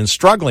struggling and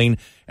struggling,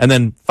 and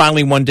then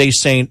finally one day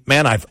saying,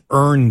 man, I've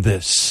earned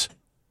this.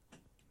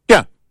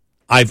 Yeah,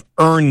 I've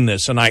earned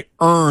this, and I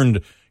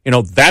earned,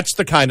 that's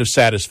the kind of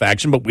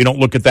satisfaction, but we don't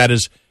look at that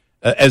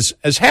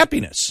as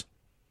happiness.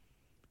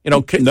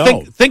 No.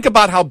 Think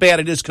about how bad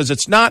it is, because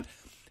it's not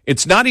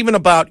even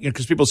about,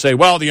 because people say,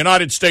 well, the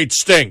United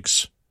States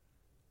stinks,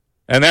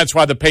 and that's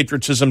why the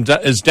patriotism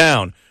is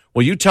down.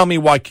 Well, you tell me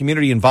why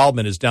community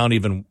involvement is down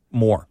even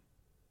more.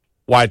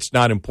 Why it's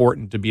not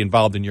important to be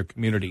involved in your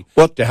community,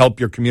 to help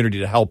your community,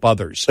 to help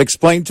others.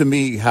 Explain to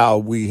me how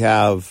we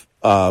have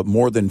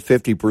more than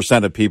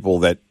 50% of people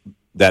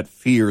that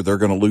fear they're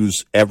going to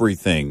lose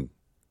everything.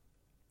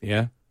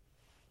 Yeah.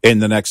 In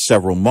the next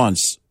several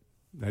months.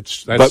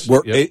 But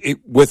we're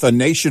with a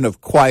nation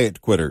of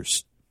quiet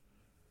quitters.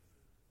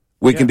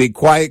 We can be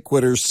quiet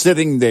quitters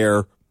sitting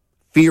there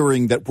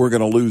fearing that we're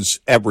going to lose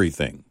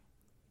everything.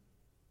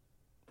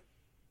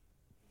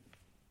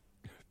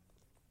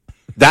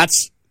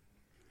 That's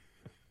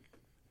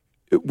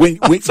when you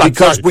make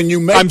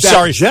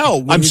that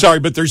gel. I'm sorry,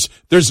 but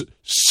there's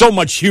so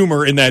much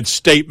humor in that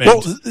statement.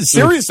 Well,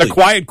 seriously, the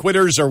quiet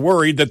quitters are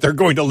worried that they're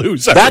going to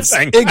lose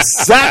everything. That's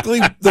exactly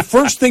the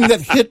first thing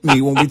that hit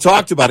me when we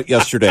talked about it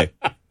yesterday.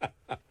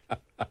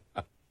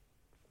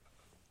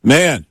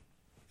 Man,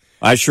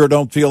 I sure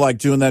don't feel like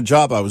doing that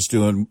job I was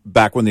doing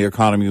back when the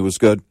economy was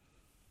good.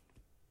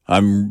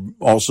 I'm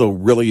also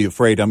really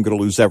afraid I'm going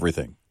to lose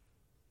everything.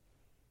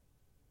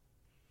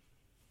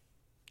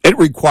 It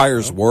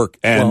requires work,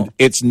 and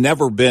it's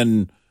never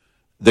been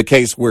the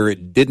case where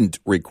it didn't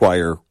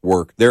require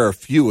work. There are a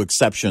few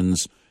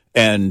exceptions,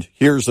 and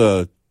here's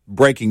a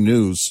breaking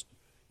news.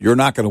 You're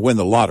not going to win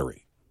the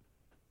lottery.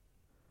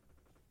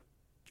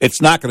 It's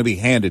not going to be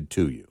handed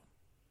to you.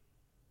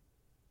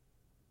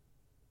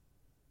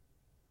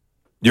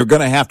 You're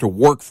going to have to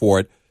work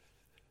for it.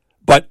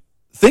 But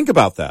think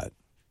about that.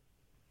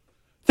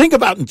 Think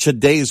about in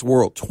today's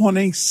world,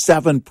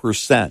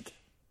 27%.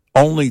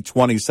 Only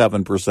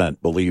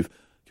 27% believe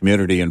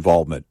community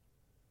involvement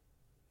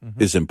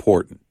is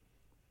important.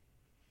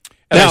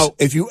 Now,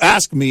 if you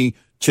ask me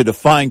to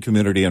define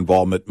community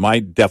involvement, my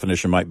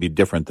definition might be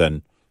different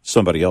than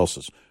somebody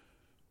else's.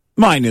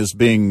 Mine is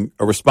being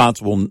a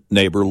responsible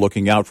neighbor,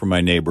 looking out for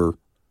my neighbor,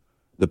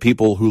 the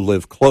people who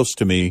live close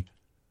to me,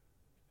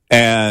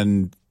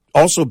 and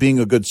also being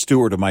a good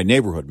steward of my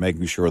neighborhood,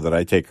 making sure that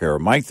I take care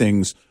of my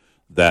things,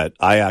 that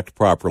I act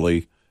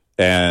properly,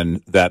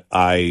 and that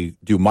I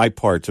do my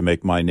part to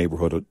make my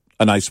neighborhood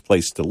a nice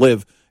place to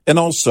live, and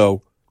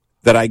also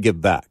that I give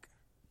back.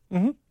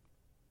 Mm-hmm.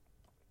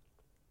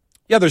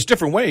 Yeah, there's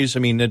different ways. I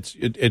mean, it's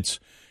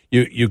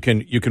you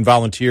can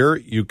volunteer,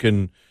 you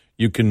can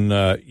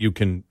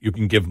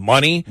give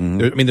money.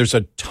 Mm-hmm. I mean, there's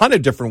a ton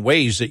of different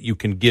ways that you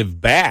can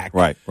give back.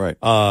 Right.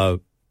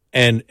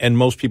 And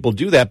most people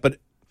do that, but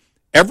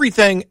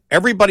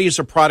everybody is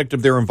a product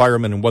of their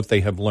environment and what they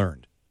have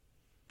learned.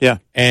 Yeah,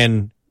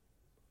 and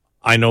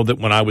I know that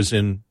when I was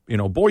in,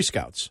 Boy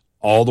Scouts,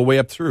 all the way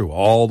up through,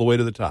 all the way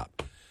to the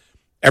top,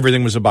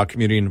 everything was about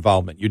community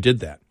involvement. You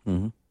did that.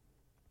 Mm-hmm.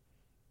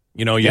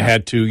 You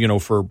had to,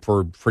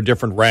 for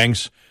different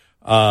ranks.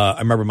 I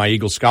remember my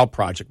Eagle Scout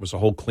project was a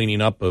whole cleaning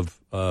up of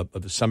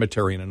the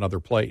cemetery in another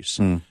place,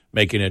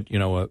 making it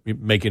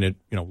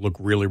look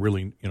really,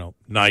 really,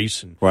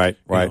 nice and right.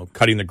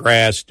 Cutting the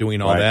grass,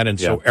 doing all that, and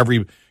so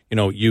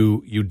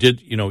you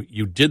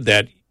did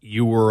that.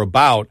 You were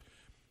about.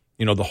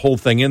 The whole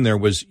thing in there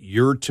was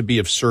you're to be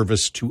of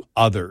service to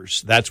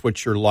others. That's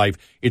what your life.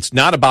 It's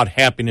not about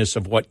happiness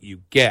of what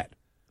you get.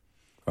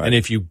 Right. And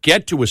if you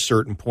get to a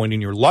certain point,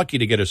 and you're lucky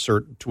to get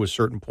to a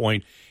certain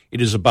point,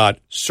 it is about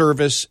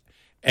service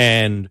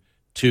and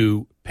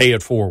to pay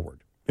it forward.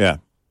 Yeah,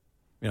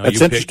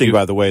 that's interesting.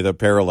 By the way, the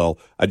parallel.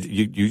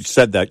 You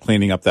said that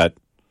cleaning up that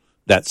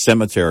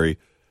cemetery.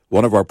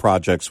 One of our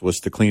projects was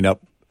to clean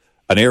up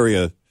an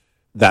area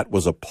that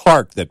was a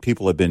park that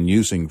people had been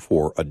using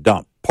for a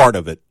dump. Part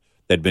of it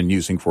had been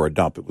using for a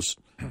dump. It was,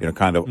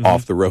 kind of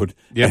off the road,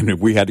 and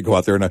we had to go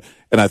out there. And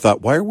I thought,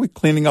 why are we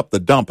cleaning up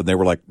the dump? And they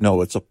were like, no,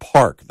 it's a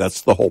park.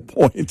 That's the whole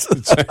point.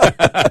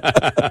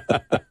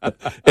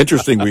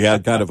 Interesting. We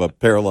had kind of a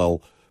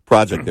parallel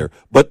project there,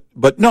 but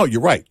no, you're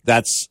right.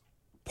 That's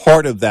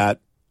part of that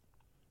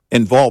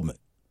involvement.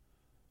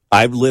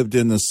 I've lived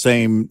in the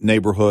same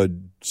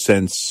neighborhood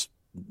since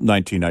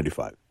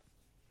 1995,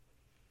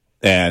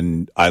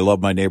 and I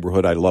love my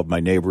neighborhood. I love my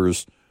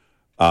neighbors.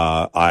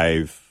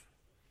 I've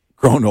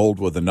grown old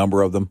with a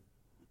number of them,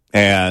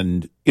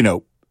 and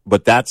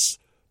but that's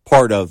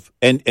part of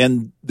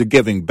and the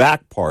giving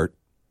back part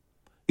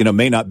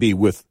may not be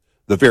with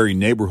the very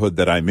neighborhood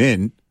that I'm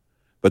in,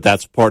 but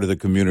that's part of the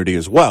community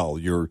as well.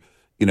 You're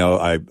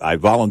I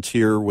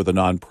volunteer with a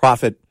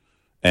nonprofit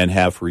and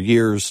have for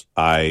years.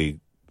 I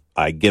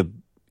give,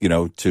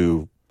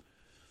 to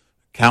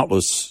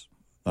countless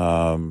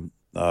nonprofits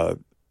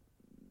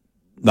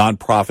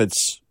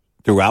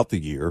throughout the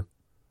year.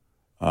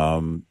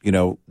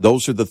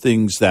 Those are the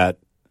things that,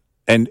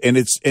 and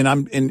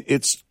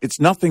it's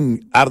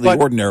nothing out of the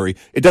ordinary.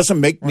 It doesn't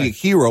make me a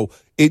hero.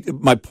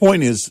 My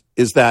point is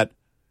that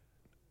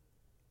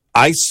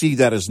I see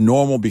that as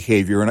normal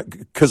behavior, and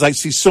because I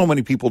see so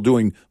many people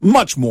doing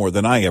much more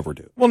than I ever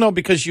do. Well, no,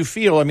 because you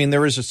feel,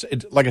 there is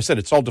like I said,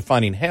 it's all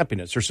defining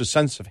happiness. There's a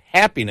sense of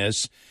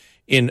happiness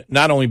in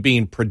not only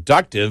being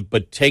productive,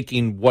 but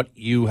taking what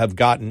you have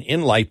gotten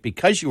in life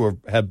because you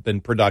have been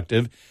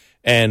productive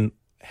and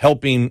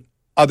helping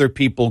other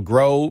people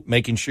grow,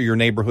 making sure your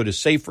neighborhood is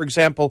safe. For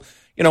example,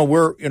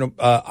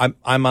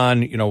 I'm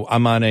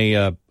on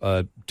a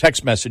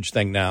text message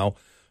thing now,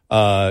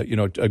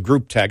 a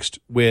group text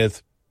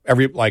with I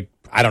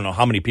don't know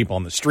how many people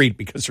on the street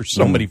because there's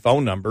so many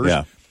phone numbers.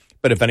 Yeah.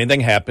 But if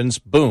anything happens,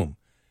 boom,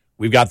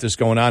 we've got this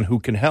going on. Who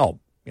can help?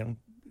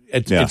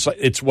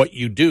 It's what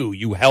you do.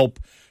 You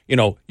help.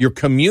 Your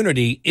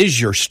community is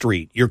your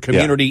street. Your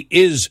community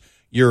is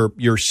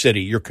your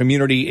city. Your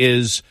community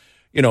is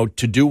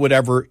to do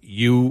whatever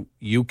you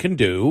can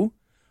do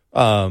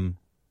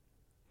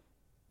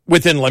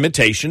within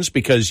limitations,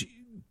 because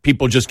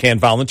people just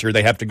can't volunteer.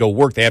 They have to go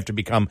work. They have to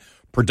become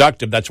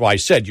productive. That's why I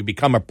said you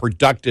become a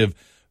productive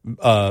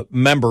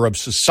member of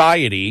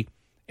society,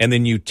 and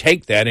then you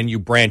take that and you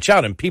branch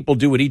out, and people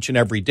do it each and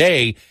every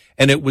day,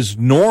 and it was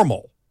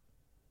normal.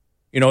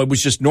 It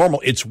was just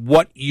normal. It's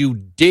what you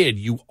did.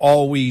 You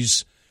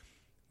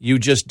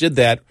just did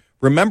that.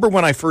 Remember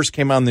when I first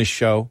came on this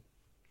show?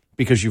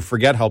 Because you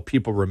forget how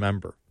people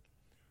remember.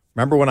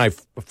 Remember when I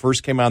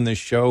first came on this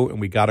show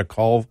and we got a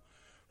call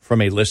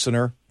from a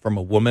listener, from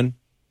a woman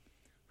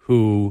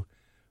who,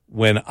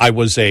 when I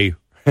was a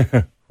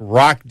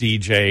rock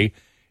DJ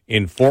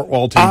in Fort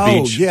Walton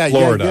Beach,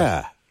 Florida.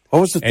 Yeah.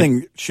 What was the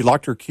thing? She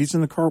locked her keys in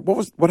the car.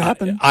 What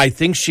happened? I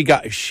think she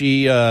got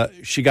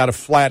a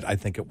flat, I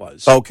think it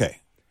was. Okay.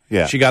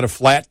 Yeah. She got a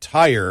flat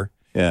tire.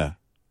 Yeah.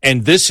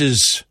 And this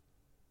is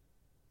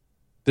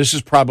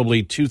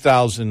probably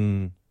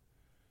 2000.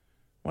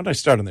 When did I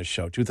start on this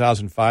show?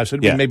 2005. So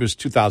maybe it was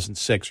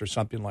 2006 or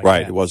something like that.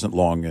 Right. It wasn't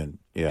long in.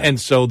 Yeah. And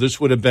so this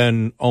would have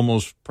been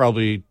almost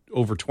probably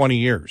over 20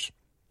 years.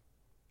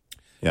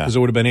 Yeah. Because it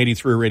would have been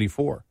 83 or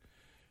 84.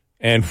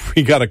 And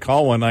we got a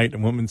call one night,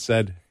 and a woman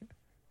said,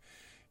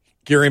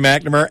 Gary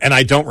McNamara, and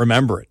I don't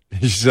remember it.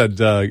 She said,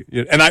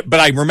 but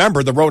I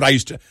remember the road. I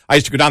used to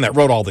go down that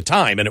road all the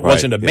time, and it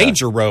wasn't a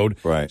major road.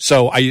 Right.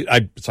 So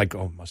it's like,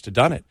 must have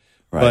done it.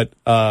 Right.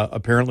 But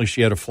apparently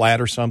she had a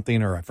flat or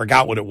something, or I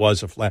forgot what it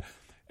was, a flat.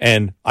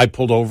 And I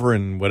pulled over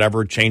and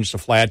whatever, changed the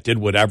flat, did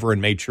whatever,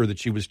 and made sure that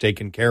she was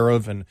taken care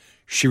of. And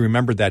she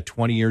remembered that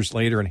 20 years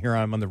later, and here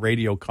I'm on the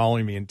radio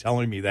calling me and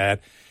telling me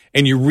that.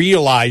 And you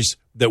realize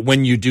that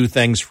when you do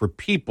things for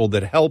people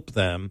that help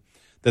them,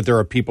 that there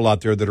are people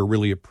out there that are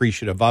really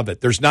appreciative of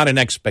it. There's not an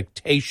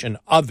expectation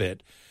of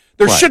it.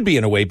 There should be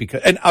in a way,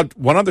 because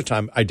one other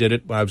time I did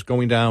it when I was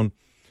going down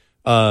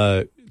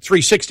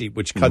 360,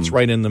 which cuts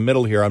right in the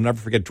middle here. I'll never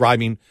forget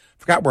driving.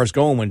 Forgot where I was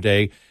going one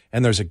day,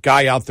 and there's a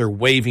guy out there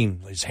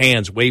waving his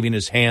hands.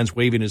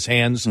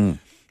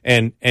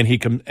 And he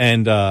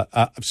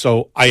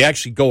so I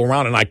actually go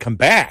around and I come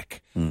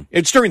back.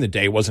 It's during the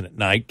day, wasn't at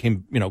night.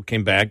 Came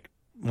back.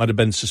 Might have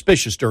been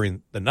suspicious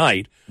during the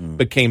night,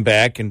 but came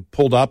back and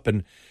pulled up,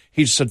 and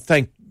he said,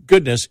 "Thank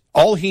goodness."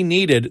 All they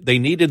needed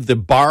the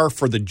bar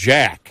for the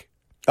jack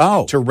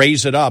to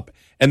raise it up,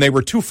 and they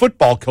were two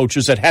football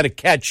coaches that had to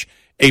catch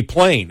a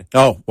plane.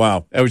 Oh,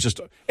 wow. It was just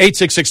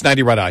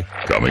 866-90 Red Eye.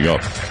 Coming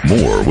up,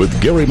 more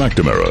with Gary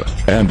McNamara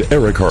and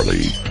Eric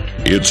Harley.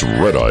 It's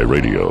Red Eye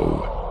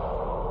Radio.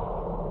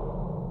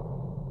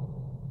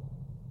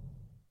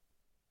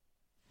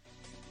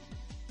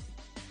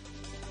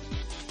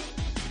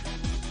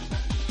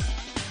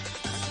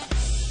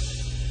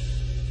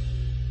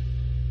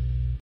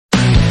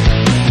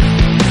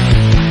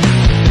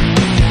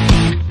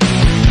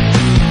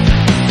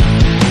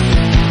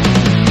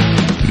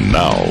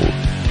 Now,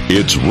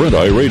 it's Red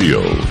Eye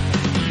Radio.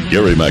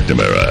 Gary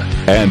McNamara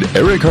and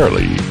Eric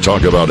Harley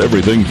talk about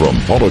everything from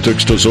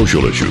politics to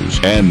social issues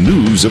and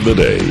news of the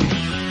day.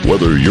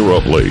 Whether you're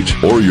up late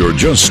or you're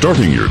just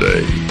starting your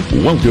day,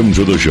 welcome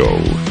to the show.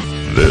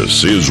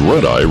 This is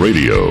Red Eye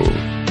Radio.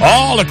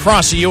 All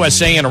across the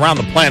USA and around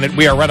the planet,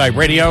 we are Red Eye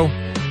Radio.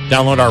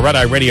 Download our Red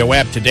Eye Radio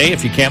app today.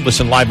 If you can't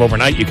listen live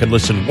overnight, you can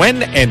listen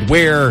when and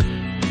where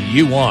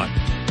you want.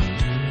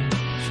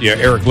 Yeah,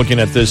 Eric, looking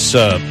at this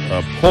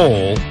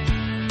poll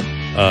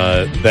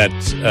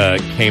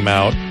that came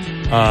out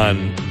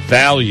on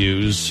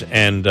values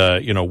and,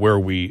 where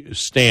we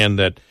stand,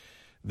 that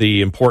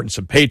the importance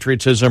of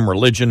patriotism,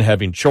 religion,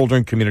 having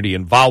children, community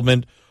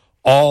involvement,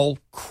 all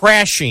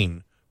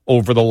crashing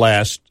over the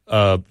last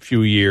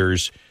few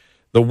years.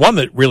 The one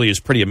that really is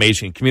pretty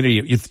amazing,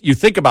 community. You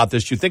think about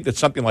this, you think that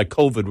something like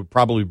COVID would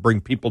probably bring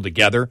people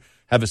together,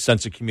 have a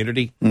sense of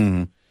community.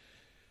 Mm-hmm.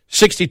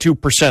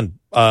 62%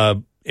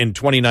 in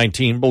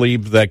 2019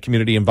 believed that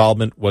community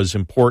involvement was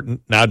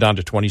important, now down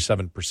to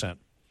 27%.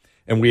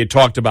 And we had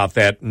talked about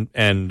that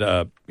and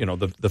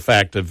the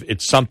fact of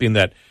it's something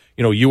that,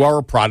 you are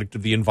a product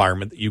of the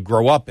environment that you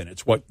grow up in.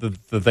 It's what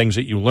the things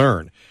that you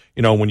learn.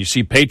 When you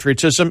see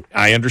patriotism,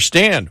 I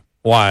understand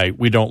why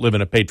we don't live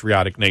in a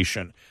patriotic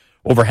nation.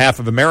 Over half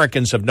of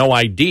Americans have no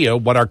idea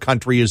what our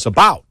country is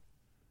about.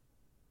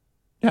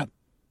 Yeah.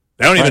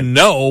 They don't even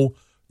know.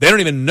 They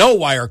don't even know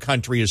why our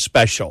country is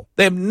special.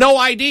 They have no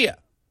idea.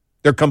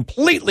 They're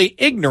completely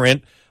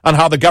ignorant on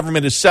how the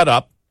government is set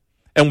up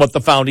and what the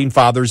Founding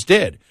Fathers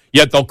did.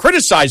 Yet they'll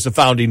criticize the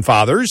Founding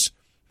Fathers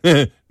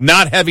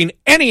not having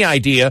any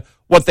idea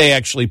what they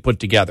actually put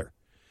together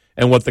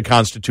and what the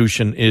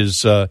Constitution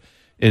is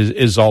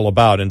all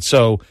about. And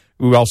so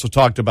we also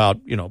talked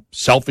about,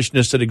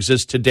 selfishness that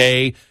exists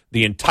today,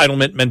 the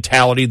entitlement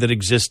mentality that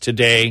exists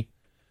today,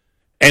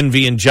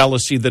 envy and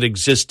jealousy that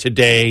exists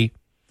today,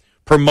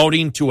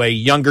 promoting to a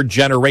younger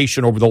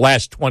generation over the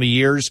last 20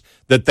 years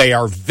that they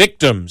are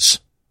victims.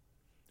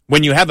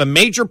 When you have a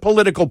major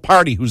political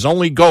party whose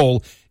only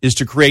goal is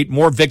to create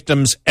more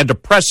victims and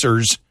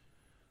oppressors,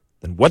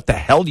 then what the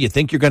hell do you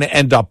think you're going to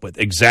end up with?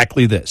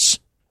 Exactly this.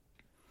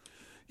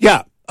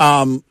 Yeah.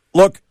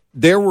 Look,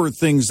 there were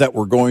things that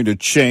were going to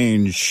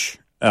change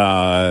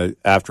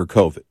after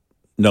COVID,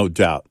 no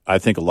doubt. I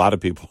think a lot of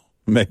people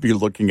may be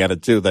looking at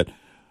it too, that,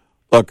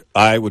 look,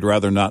 I would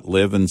rather not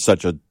live in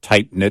such a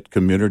tight-knit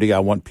community. I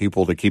want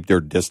people to keep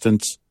their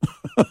distance.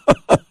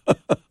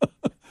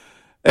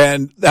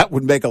 And that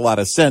would make a lot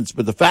of sense.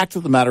 But the fact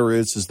of the matter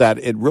is that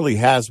it really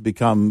has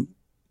become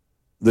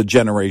the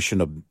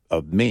generation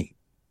of me.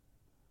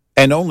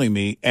 And only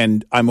me,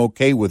 and I'm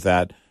okay with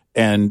that,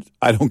 and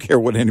I don't care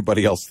what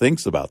anybody else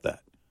thinks about that.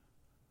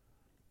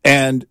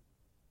 And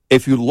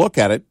if you look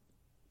at it,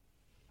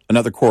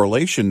 another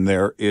correlation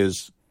there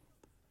is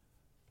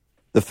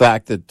the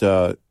fact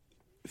that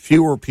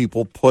fewer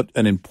people put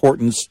an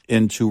importance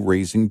into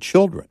raising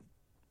children.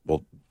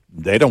 Well,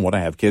 they don't want to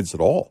have kids at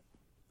all.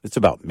 It's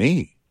about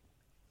me.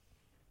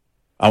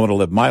 I want to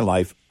live my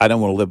life. I don't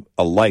want to live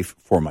a life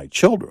for my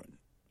children.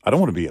 I don't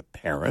want to be a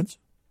parent.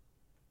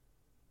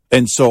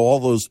 And so all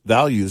those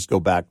values go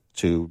back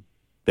to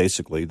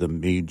basically the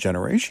me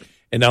generation.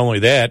 And not only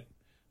that,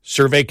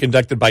 survey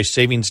conducted by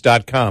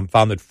Savings.com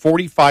found that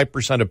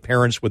 45% of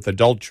parents with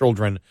adult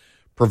children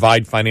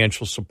provide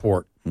financial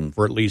support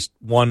for at least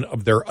one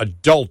of their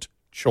adult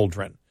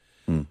children.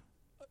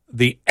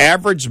 The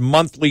average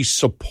monthly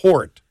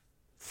support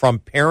from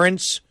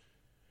parents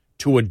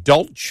to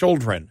adult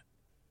children,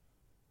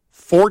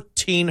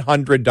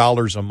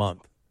 $1,400 a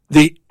month.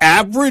 The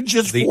average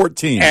is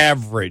 14.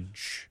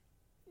 Average.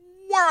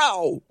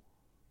 Wow.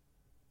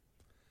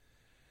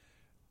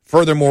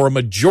 Furthermore, a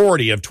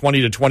majority of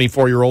 20 to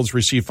 24-year-olds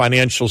receive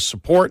financial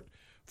support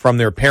from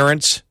their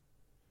parents.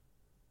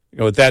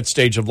 At that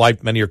stage of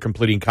life, many are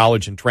completing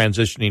college and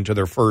transitioning to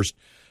their first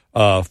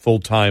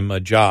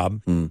full-time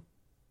job.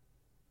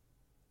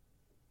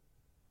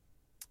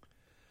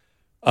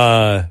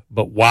 But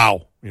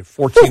wow,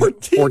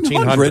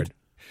 1,400.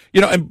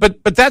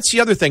 But that's the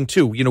other thing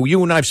too.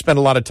 You and I've spent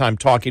a lot of time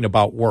talking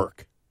about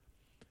work.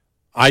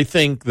 I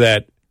think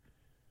that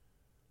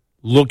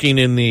looking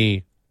in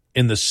the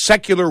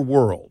secular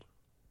world,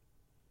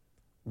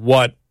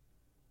 what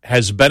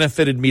has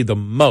benefited me the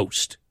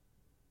most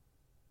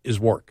is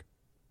work.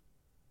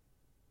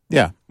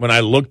 Yeah. When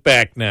I look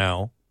back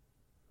now,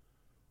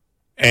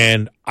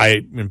 and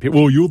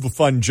people, you have a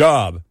fun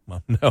job.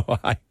 Well, no,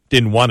 I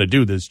didn't want to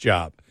do this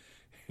job.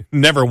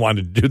 Never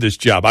wanted to do this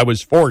job. I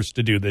was forced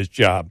to do this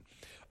job.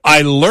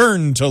 I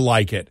learned to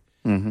like it,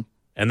 and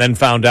then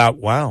found out,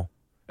 wow.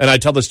 And I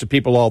tell this to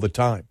people all the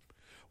time.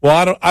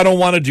 Well, I don't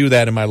want to do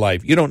that in my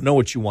life. You don't know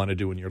what you want to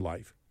do in your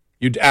life.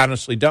 You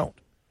honestly don't.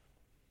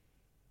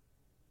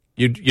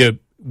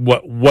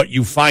 What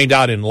you find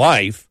out in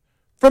life,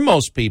 for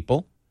most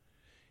people,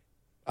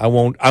 I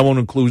won't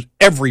include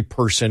every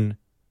person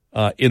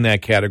in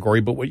that category,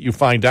 but what you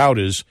find out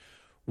is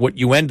what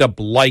you end up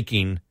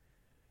liking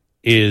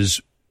is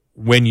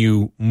when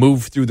you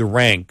move through the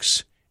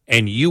ranks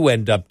and you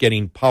end up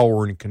getting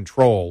power and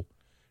control,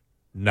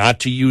 not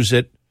to use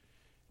it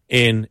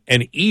in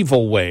an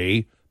evil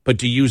way, but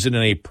to use it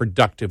in a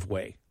productive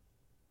way.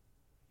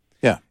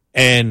 Yeah.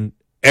 And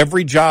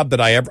every job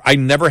that I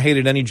never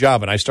hated any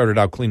job, and I started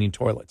out cleaning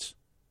toilets.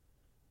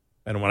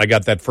 And when I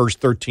got that first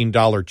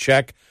 $13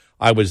 check,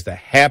 I was the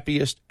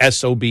happiest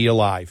SOB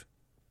alive.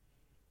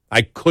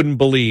 I couldn't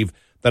believe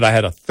that I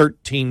had a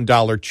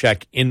 $13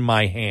 check in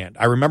my hand.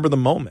 I remember the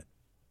moment.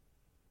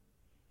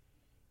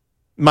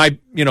 My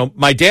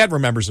dad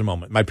remembers the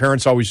moment. My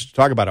parents always used to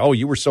talk about, oh,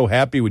 you were so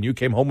happy when you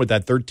came home with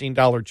that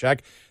 $13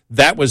 check.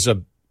 That was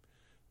a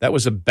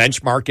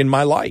benchmark in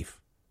my life.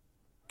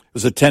 It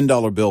was a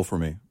 $10 bill for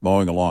me,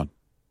 mowing a lawn.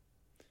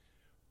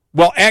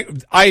 Well,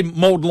 I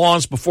mowed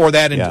lawns before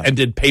that and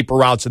did paper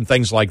routes and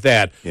things like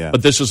that. Yeah.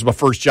 But this was my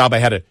first job. I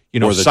had to,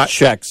 or the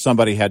check.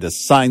 Somebody had to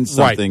sign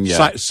something. Right.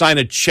 Yeah. Sign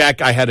a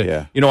check. I had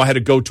to, I had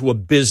to go to a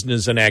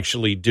business and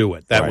actually do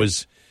it. That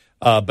was,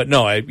 But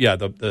no,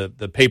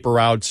 the paper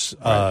routes,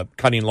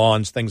 cutting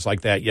lawns, things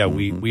like that. Yeah,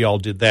 we all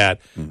did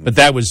that. But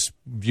that was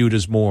viewed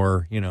as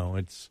more,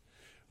 it's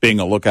being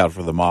a lookout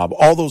for the mob.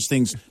 All those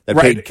things that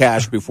paid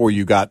cash before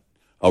you got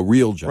a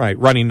real job. Right,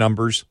 running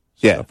numbers.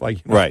 Stuff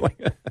like, right.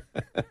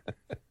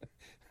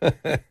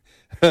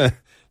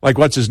 Like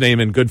what's his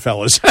name in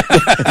Goodfellas?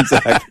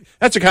 Exactly.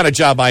 That's the kind of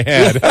job I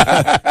had.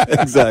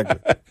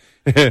 Exactly.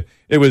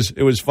 It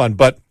was fun,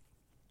 but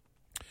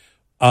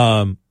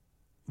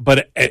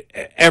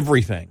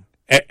everything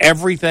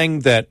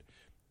that,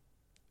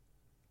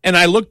 and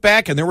I look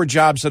back and there were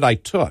jobs that I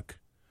took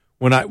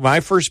when I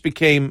first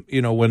became,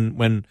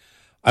 when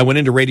I went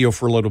into radio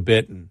for a little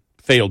bit and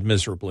failed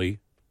miserably.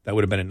 That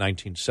would have been in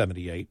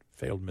 1978.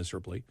 Failed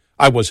miserably.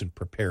 I wasn't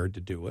prepared to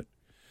do it,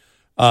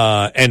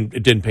 and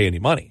it didn't pay any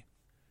money,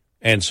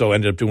 and so I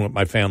ended up doing what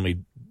my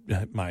family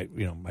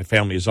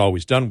has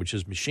always done, which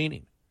is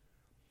machining.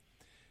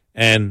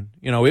 And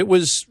it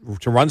was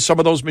to run some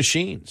of those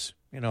machines.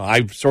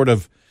 I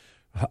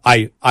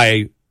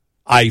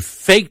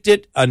faked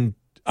it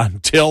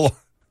until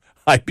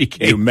I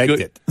became. You made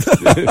good. it.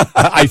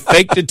 I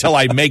faked it till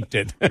I maked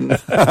it.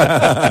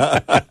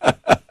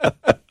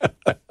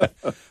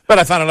 But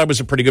I found out I was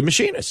a pretty good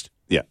machinist.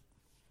 Yeah,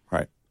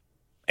 right.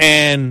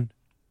 And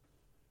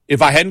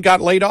if I hadn't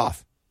got laid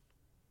off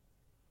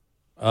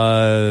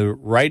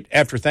right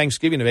after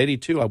Thanksgiving of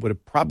 '82, I would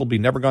have probably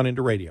never gone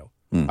into radio.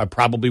 I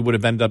probably would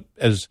have ended up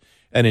as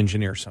an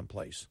engineer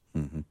someplace.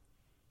 Mm-hmm.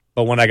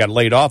 But when I got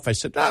laid off, I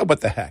said,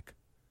 what the heck?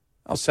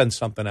 I'll send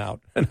something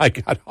out. And I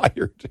got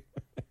hired.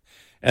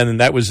 And then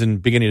that was in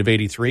beginning of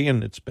 '83,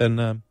 and it's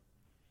been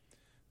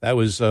that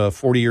was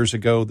 40 years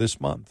ago this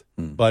month.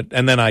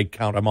 And then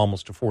I'm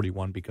almost to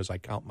 41 because I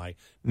count my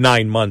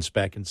 9 months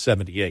back in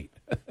 '78.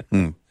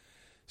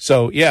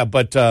 So yeah,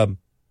 but and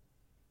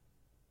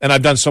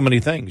I've done so many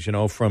things,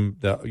 from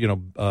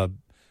the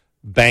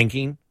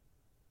banking.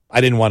 I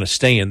didn't want to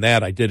stay in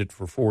that. I did it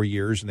for 4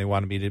 years, and they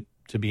wanted me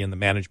to be in the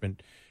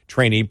management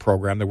trainee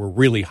program. They were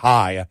really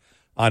high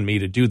on me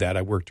to do that.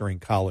 I worked during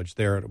college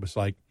there, and it was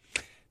like,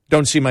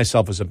 don't see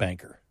myself as a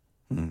banker.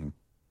 Mm-hmm.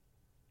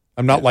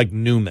 I'm not like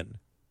Newman,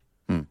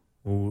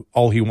 who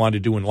all he wanted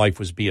to do in life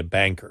was be a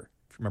banker.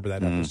 If you remember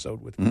that episode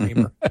with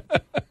Kramer.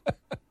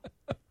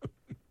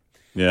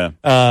 Yeah.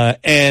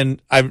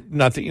 And I've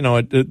not,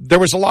 there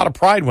was a lot of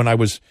pride when I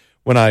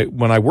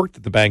worked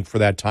at the bank for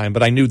that time,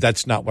 but I knew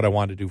that's not what I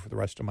wanted to do for the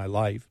rest of my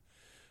life.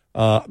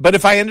 But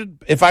if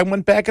I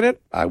went back at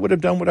it, I would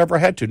have done whatever I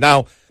had to.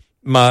 Now,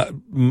 my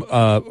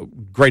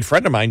great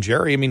friend of mine,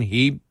 Jerry,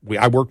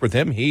 I worked with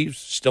him. He's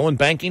still in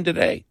banking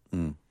today.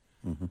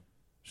 Mm-hmm.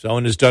 So,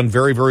 and has done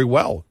very, very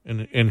well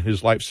in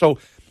his life. So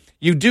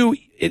you do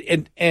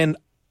it, and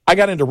I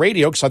got into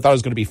radio because I thought it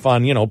was going to be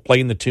fun,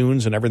 playing the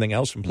tunes and everything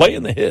else and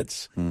playing the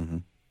hits. Mm-hmm.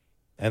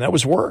 And that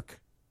was work.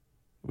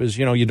 It was,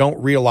 you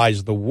don't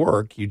realize the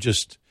work. You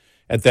just,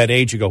 at that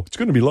age, you go, it's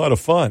going to be a lot of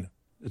fun.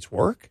 It's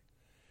work.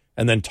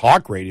 And then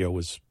talk radio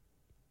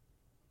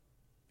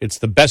it's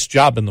the best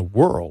job in the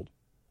world.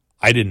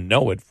 I didn't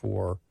know it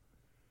for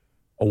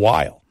a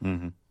while.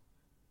 Mm-hmm.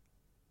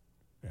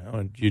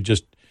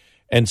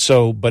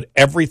 But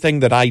everything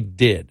that I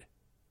did,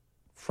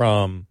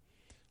 from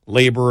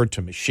laborer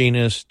to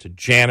machinist to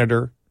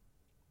janitor,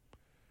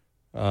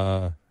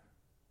 all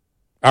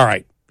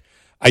right.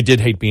 I did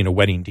hate being a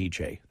wedding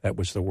DJ. That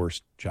was the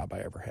worst job I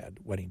ever had,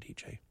 wedding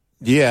DJ.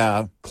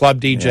 Yeah.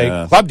 Club DJ.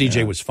 Yeah. Club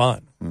DJ was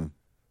fun.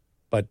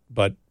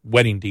 But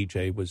wedding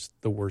DJ was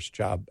the worst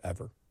job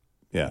ever.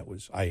 Yeah.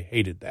 I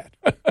hated that.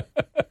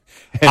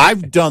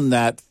 I've done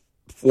that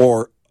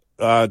for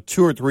 2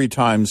 or 3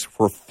 times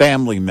for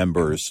family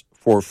members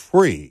for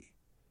free.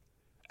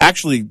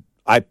 Actually,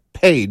 I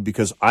paid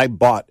because I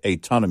bought a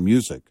ton of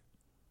music,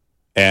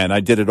 and I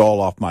did it all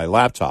off my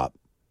laptop,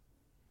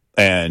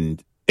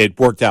 and it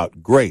worked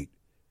out great.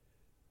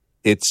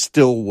 It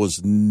still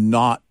was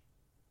not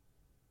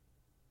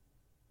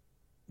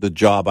the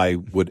job I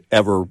would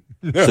ever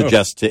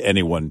suggest to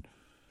anyone,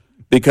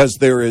 because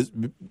there's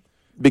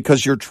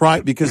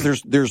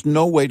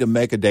no way to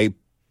make a day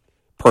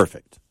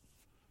perfect.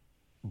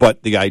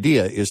 But the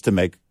idea is to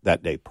make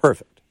that day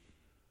perfect.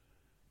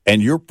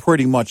 And you're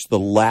pretty much the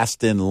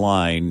last in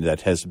line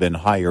that has been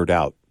hired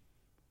out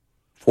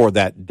for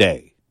that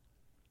day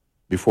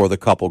before the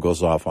couple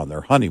goes off on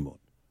their honeymoon.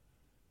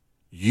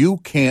 You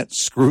can't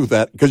screw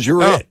that, because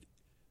you're it.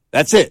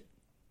 That's it.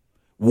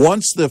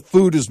 Once the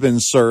food has been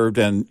served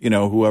and,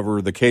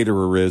 whoever the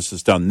caterer is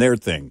has done their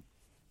thing,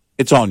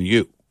 it's on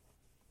you.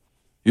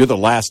 You're the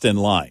last in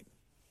line.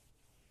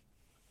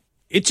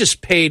 It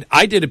just paid.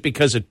 I did it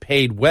because it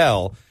paid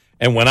well.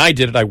 And when I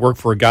did it, I worked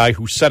for a guy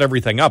who set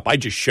everything up. I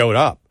just showed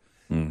up.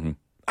 Mm-hmm.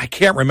 I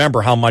can't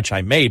remember how much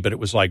I made, but it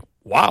was like,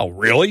 wow,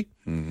 really?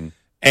 Mm-hmm.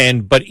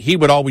 But he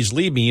would always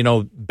leave me.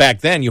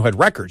 Back then you had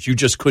records. You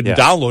just couldn't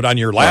download on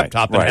your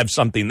laptop and have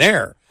something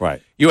there.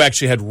 Right. You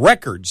actually had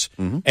records.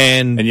 Mm-hmm.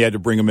 And you had to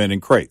bring them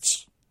in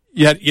crates.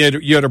 You had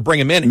to bring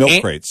them in.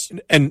 Milk crates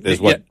is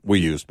what we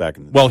used back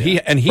in the day. Well,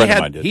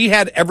 he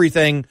had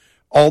everything,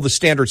 all the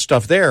standard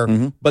stuff there.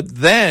 Mm-hmm. But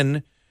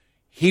then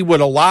he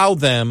would allow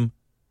them,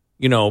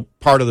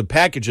 part of the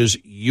packages,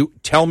 you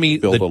tell me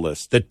Build a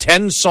list. the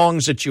 10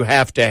 songs that you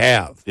have to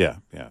have. Yeah,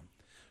 yeah.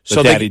 The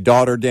So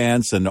daddy-daughter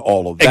dance and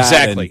all of that.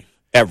 Exactly. And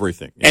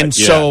everything. And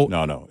yeah, so-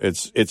 No,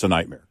 it's a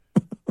nightmare.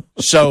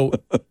 So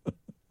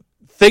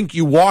think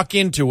you walk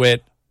into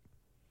it,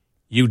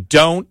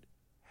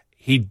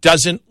 he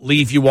doesn't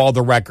leave you all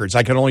the records.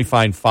 I can only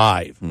find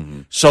 5.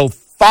 Mm-hmm. So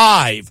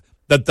 5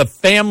 that the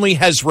family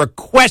has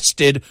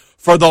requested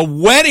for the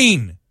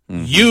wedding,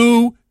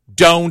 you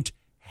don't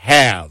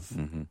have.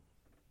 Mm-hmm.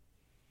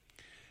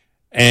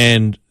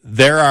 And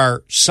there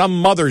are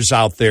some mothers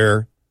out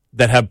there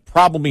that have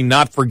probably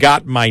not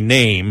forgotten my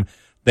name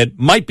that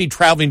might be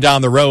traveling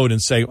down the road and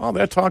say, oh,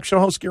 that talk show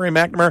host, Gary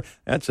McNamara,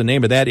 that's the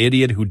name of that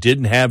idiot who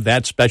didn't have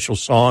that special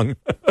song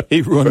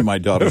He ruined my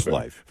daughter's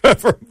life.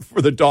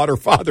 for the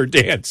daughter-father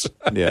dance.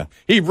 Yeah.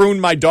 He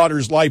ruined my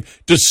daughter's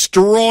life,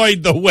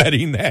 destroyed the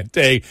wedding that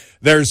day.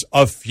 There's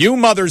a few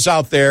mothers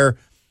out there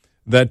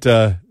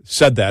that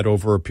said that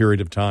over a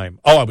period of time.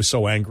 Oh, I was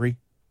so angry.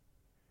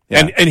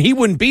 Yeah. And he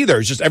wouldn't be there.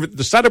 It's just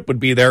the setup would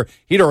be there.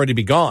 He'd already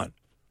be gone.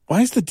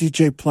 Why is the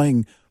DJ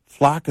playing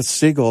Flock of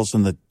Seagulls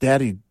and the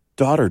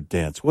daddy-daughter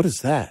dance? What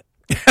is that?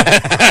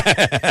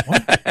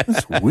 What?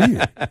 That's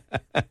weird.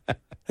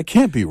 That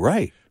can't be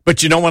right.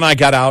 But when I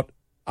got out,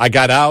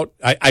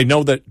 I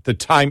know that the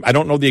time, I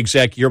don't know the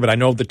exact year, but I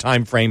know the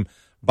time frame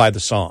by the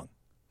song.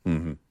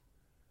 Mm-hmm.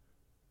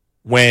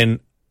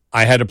 When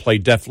I had to play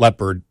Def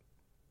Leppard,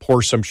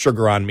 Pour Some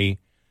Sugar on Me,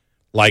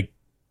 like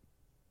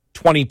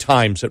 20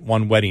 times at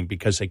one wedding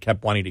because they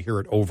kept wanting to hear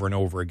it over and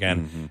over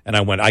again. Mm-hmm. And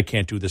I went, I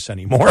can't do this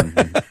anymore.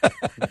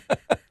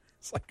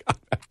 It's like,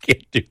 I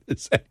can't do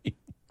this anymore.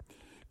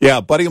 Yeah,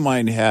 a buddy of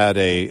mine had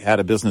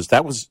a business.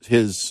 That was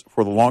his,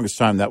 for the longest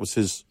time, that was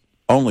his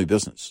only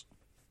business.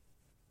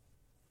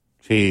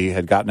 He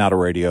had gotten out of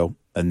radio,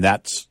 and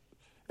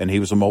he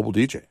was a mobile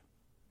DJ.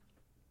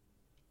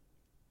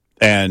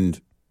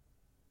 And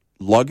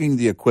lugging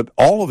the equipment,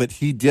 all of it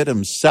he did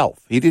himself.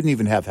 He didn't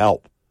even have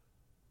help.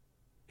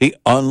 He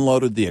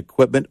unloaded the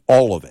equipment,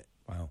 all of it.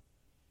 Wow.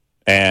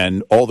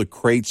 And all the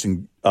crates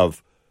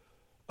of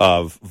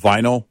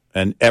vinyl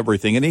and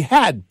everything. And he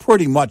had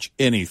pretty much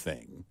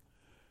anything.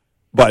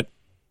 But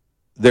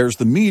there's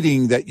the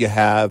meeting that you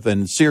have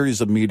and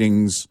series of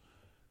meetings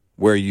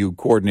where you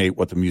coordinate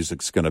what the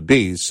music's going to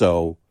be.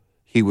 So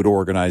he would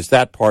organize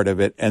that part of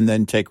it and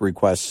then take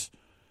requests.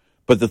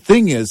 But the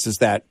thing is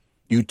that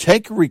you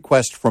take a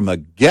request from a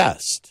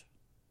guest,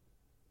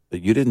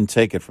 that you didn't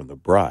take it from the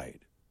bride.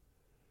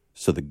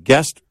 So the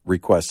guest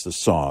requests a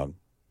song,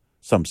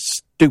 some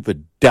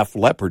stupid Def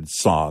Leppard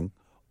song,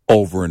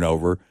 over and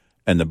over,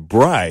 and the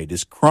bride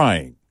is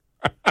crying.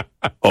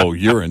 Oh,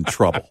 you're in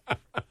trouble.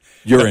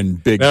 You're in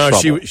big trouble.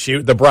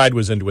 The bride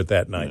was into it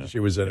that night. Yeah. She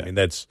was in. I mean,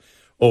 that's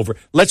over.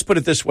 Let's put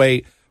it this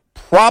way: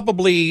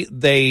 probably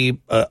they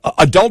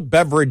adult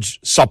beverage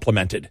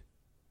supplemented.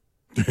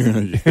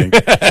 You think?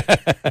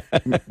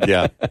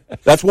 Yeah,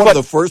 that's one of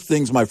the first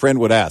things my friend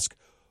would ask.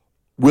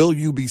 Will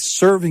you be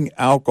serving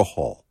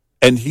alcohol?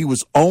 And he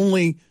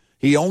only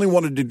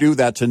wanted to do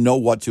that to know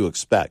what to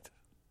expect.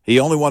 He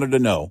only wanted to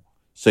know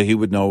so he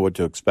would know what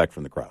to expect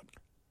from the crowd.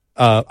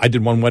 I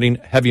did one wedding,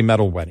 heavy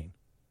metal wedding.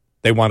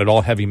 They wanted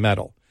all heavy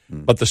metal.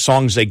 But the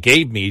songs they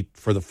gave me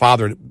for the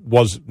father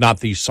was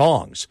not these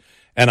songs.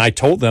 And I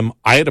told them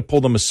I had to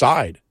pull them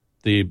aside,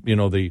 the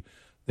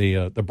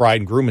bride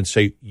and groom, and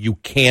say, you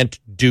can't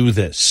do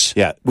this.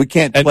 Yeah, we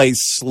can't play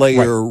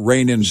Slayer, right.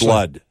 Rain in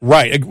Blood.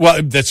 Right.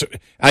 Well,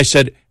 I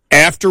said,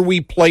 after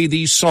we play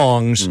these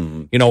songs,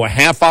 a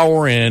half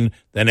hour in,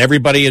 then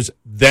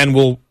then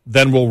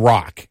we'll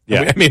rock.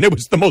 Yeah. I mean, it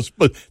was the most.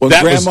 When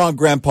Grandma and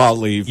Grandpa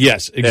leave.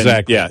 Yes,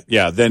 exactly.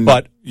 Yeah. Then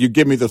but you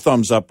give me the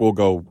thumbs up, we'll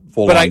go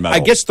full on metal. But I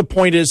guess the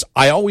point is,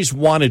 I always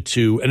wanted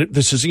to, and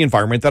this is the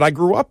environment that I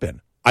grew up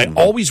in. I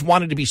always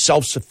wanted to be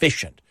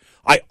self-sufficient.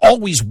 I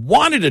always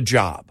wanted a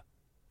job.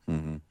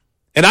 Mm-hmm.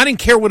 And I didn't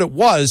care what it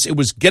was. It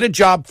was get a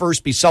job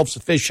first, be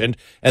self-sufficient,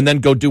 and then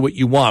go do what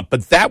you want.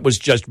 But that was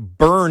just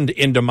burned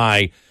into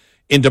my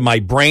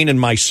brain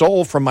and my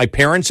soul from my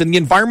parents and the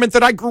environment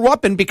that I grew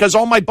up in, because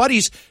all my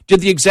buddies did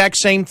the exact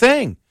same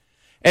thing.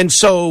 And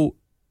so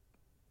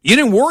you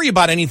didn't worry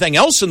about anything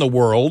else in the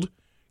world.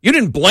 You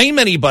didn't blame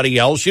anybody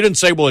else. You didn't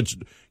say, well, it's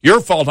your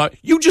fault.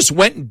 You just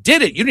went and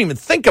did it. You didn't even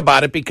think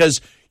about it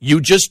because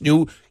you just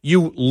knew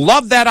you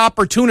loved that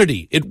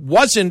opportunity. It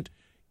wasn't,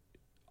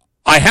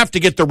 I have to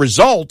get the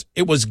result.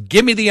 It was,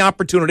 give me the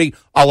opportunity.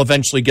 I'll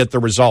eventually get the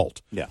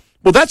result. Yeah.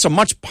 Well, that's a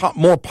much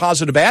more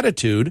positive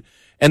attitude.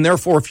 And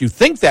therefore, if you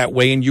think that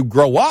way and you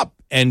grow up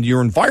and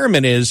your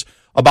environment is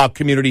about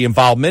community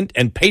involvement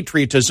and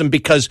patriotism,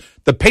 because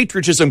the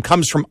patriotism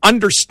comes from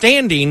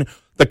understanding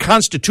the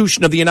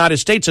Constitution of the United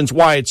States and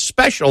why it's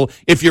special.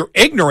 If you're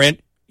ignorant,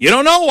 you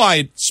don't know why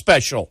it's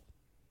special.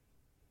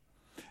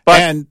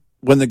 And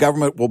when the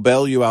government will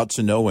bail you out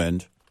to no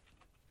end,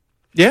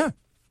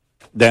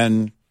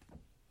 then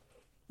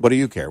what do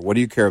you care? What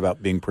do you care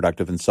about being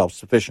productive and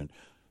self-sufficient?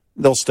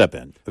 They'll step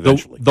in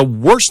eventually. The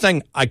worst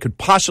thing I could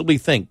possibly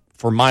think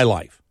for my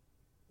life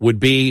would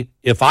be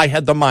if I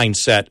had the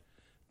mindset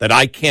that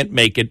I can't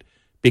make it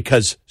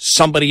because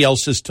somebody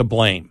else is to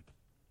blame.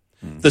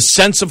 The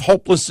sense of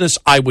hopelessness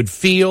I would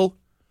feel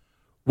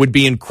would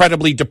be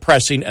incredibly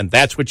depressing, and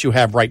that's what you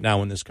have right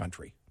now in this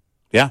country.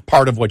 Yeah.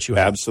 Part of what you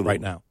have Absolutely.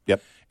 right now.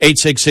 Yep.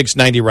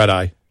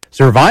 866-90-RED-I.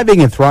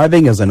 Surviving and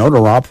thriving as an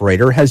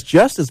owner-operator has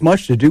just as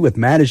much to do with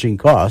managing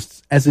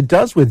costs as it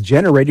does with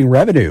generating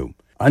revenue.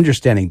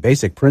 Understanding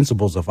basic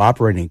principles of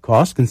operating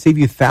costs can save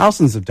you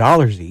thousands of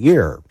dollars a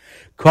year.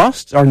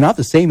 Costs are not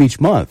the same each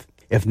month.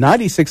 If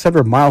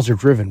 9,600 miles are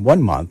driven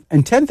one month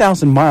and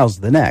 10,000 miles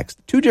the next,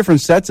 two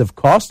different sets of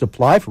costs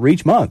apply for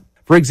each month.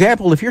 For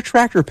example, if your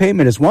tractor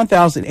payment is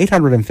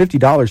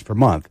 $1,850 per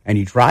month and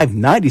you drive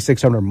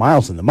 9,600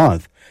 miles in the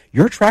month,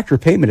 your tractor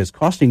payment is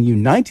costing you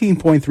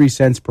 19.3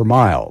 cents per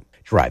mile.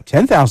 Drive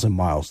 10,000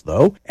 miles,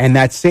 though, and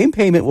that same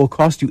payment will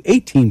cost you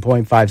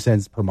 18.5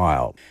 cents per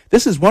mile.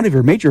 This is one of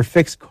your major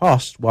fixed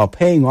costs while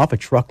paying off a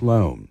truck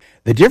loan.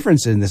 The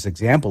difference in this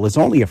example is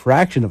only a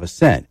fraction of a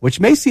cent,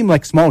 which may seem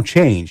like small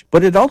change,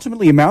 but it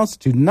ultimately amounts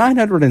to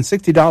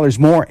 $960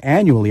 more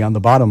annually on the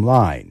bottom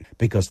line.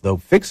 Because though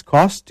fixed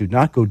costs do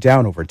not go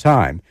down over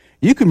time,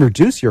 you can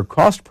reduce your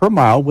cost per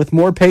mile with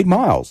more paid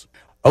miles.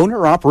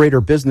 Owner-Operator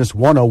Business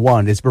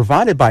 101 is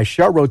provided by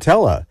Shell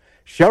Rotella.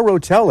 Shell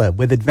Rotella,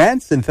 with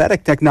advanced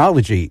synthetic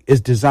technology, is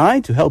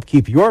designed to help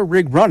keep your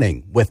rig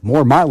running with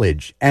more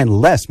mileage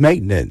and less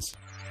maintenance.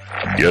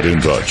 Get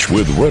in touch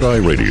with Red Eye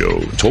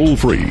Radio, toll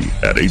free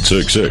at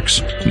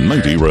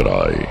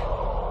 866-90-RED-I.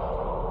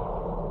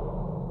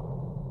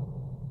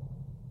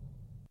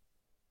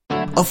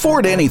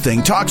 Afford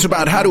Anything talks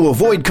about how to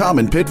avoid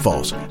common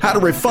pitfalls, how to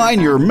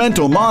refine your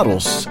mental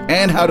models,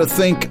 and how to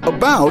think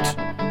about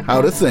how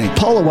to think.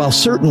 Paula, while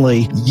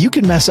certainly you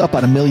can mess up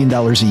on $1 million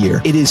a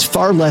year, it is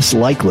far less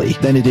likely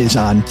than it is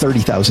on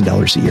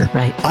 $30,000 a year.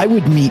 Right. I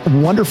would meet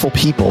wonderful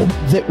people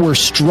that were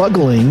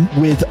struggling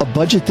with a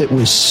budget that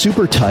was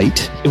super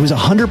tight. It was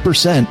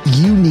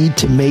 100% you need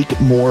to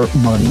make more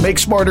money. Make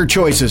smarter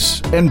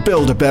choices and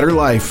build a better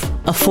life.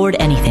 Afford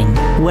Anything,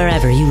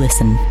 wherever you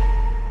listen.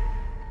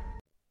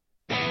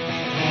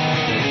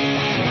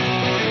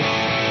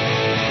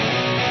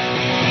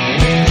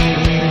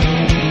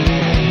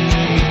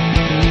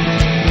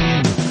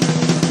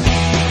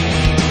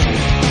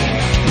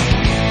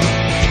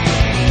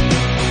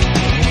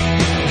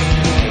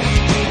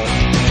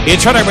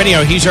 It's Red Eye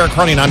Radio. He's Eric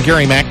Carney, and I'm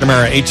Gary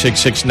McNamara,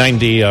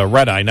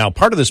 866-90-RED-I. Now,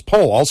 part of this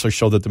poll also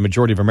showed that the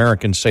majority of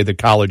Americans say that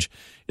college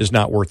is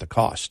not worth the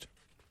cost.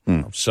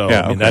 So,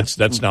 Yeah, I mean, okay.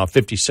 that's now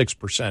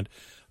 56%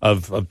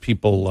 of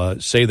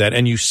people say that.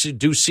 And you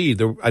do see,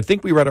 I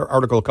think we read an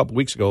article a couple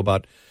weeks ago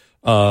about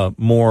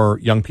more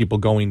young people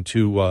going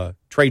to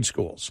trade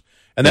schools.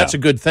 And that's Yeah.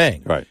 a good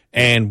thing. Right.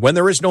 And when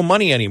there is no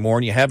money anymore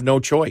and you have no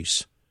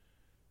choice,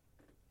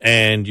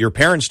 and your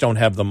parents don't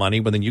have the money,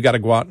 well, then you got to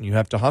go out and you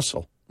have to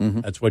hustle.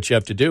 That's what you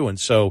have to do. And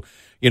so,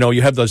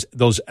 you have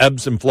those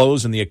ebbs and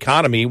flows in the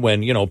economy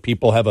when,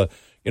 people have a,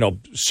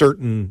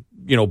 certain,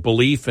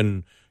 belief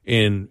in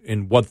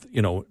what,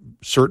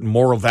 certain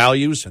moral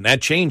values, and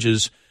that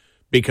changes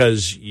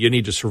because you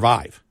need to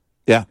survive.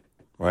 Yeah.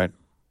 Right.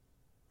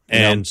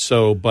 And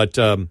so, but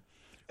those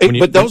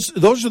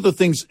are the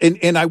things,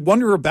 and I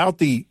wonder about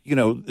the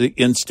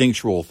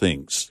instinctual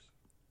things.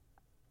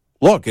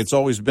 Look, it's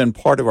always been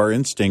part of our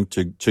instinct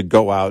to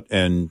go out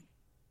and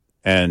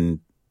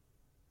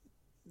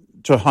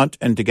to hunt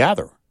and to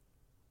gather.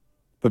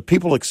 But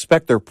people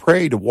expect their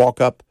prey to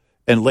walk up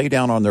and lay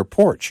down on their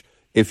porch.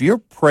 If your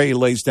prey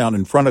lays down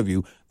in front of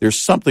you,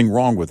 there's something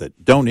wrong with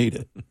it. Don't eat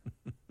it.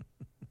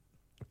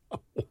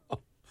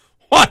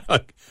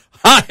 what?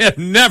 I have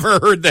never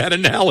heard that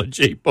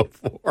analogy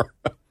before,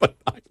 but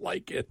I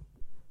like it.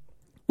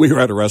 We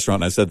were at a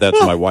restaurant, and I said that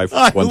to my wife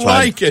one time. I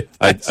like it.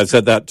 I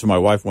said that to my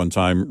wife one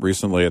time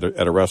recently at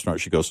a restaurant.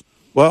 She goes,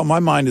 well, my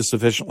mind is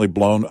sufficiently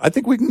blown. I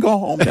think we can go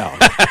home now.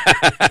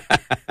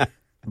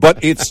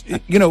 But it's,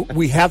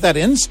 we have that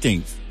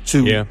instinct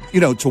to,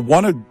 to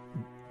want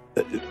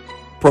to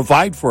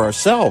provide for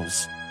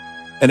ourselves,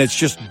 and it's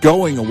just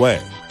going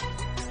away.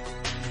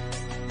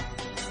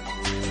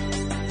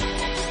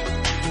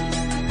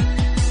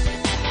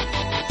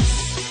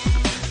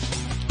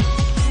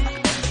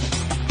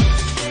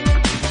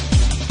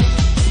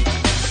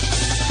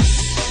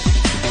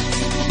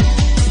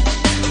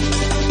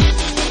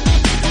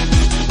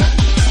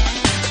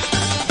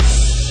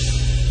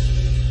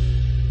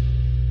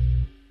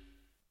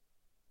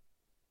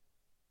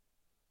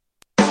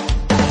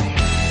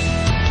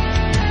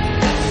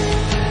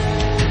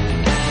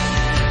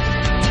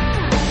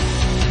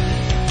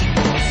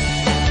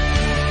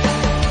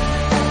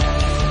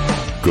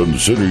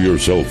 Consider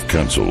yourself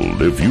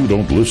canceled if you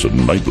don't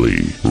listen nightly.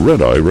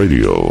 Red Eye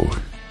Radio.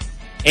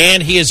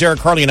 And he is Eric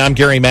Carney, and I'm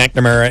Gary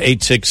McNamara,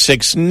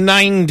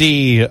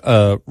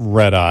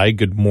 866-90-RED-I.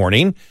 Good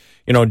morning.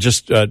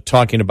 Just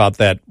talking about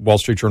that Wall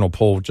Street Journal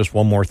poll, just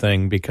one more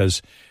thing,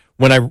 because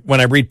when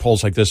I read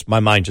polls like this, my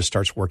mind just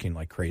starts working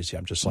like crazy.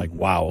 I'm just like,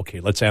 wow,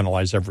 okay, let's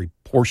analyze every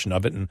portion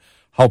of it and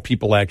how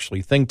people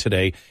actually think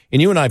today.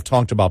 And you and I have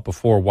talked about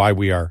before why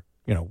we're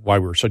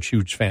such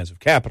huge fans of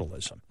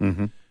capitalism.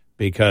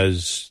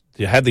 because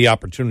you had the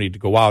opportunity to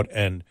go out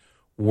and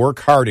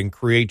work hard and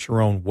create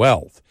your own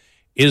wealth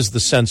is the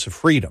sense of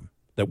freedom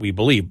that we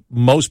believe.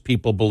 Most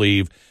people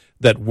believe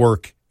that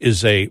work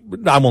is I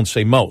won't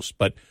say most,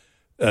 but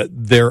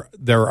there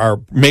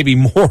are maybe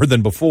more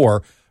than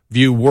before,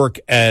 view work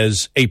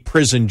as a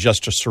prison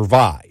just to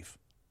survive.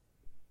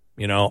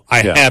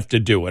 I have to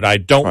do it. I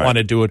don't want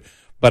to do it,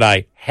 but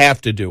I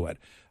have to do it.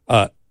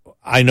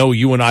 I know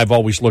you and I have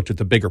always looked at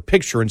the bigger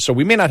picture, and so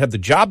we may not have the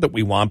job that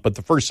we want, but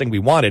the first thing we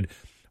wanted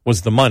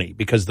was the money,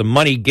 because the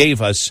money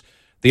gave us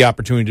the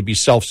opportunity to be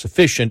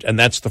self-sufficient, and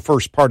that's the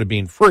first part of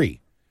being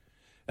free.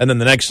 And then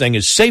the next thing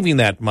is saving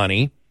that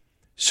money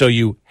so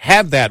you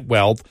have that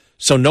wealth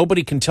so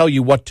nobody can tell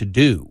you what to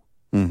do.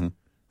 Mm-hmm.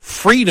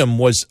 Freedom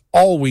was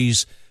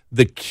always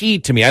the key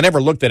to me. I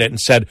never looked at it and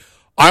said,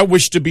 I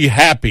wish to be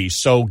happy,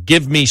 so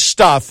give me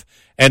stuff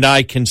and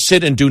I can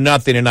sit and do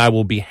nothing and I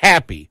will be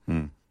happy.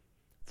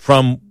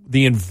 From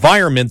the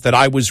environment that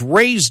I was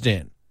raised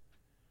in,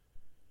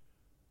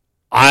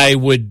 I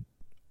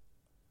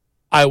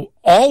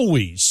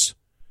always,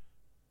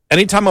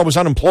 anytime I was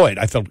unemployed,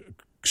 I felt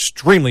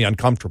extremely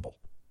uncomfortable.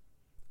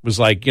 It was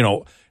like,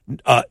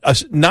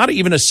 not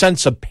even a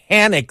sense of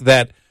panic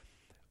that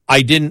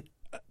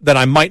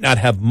I might not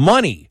have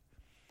money.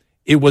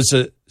 It was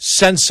a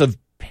sense of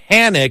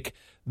panic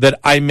that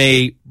I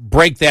may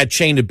break that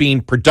chain of being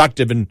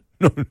productive and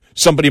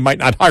somebody might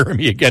not hire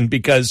me again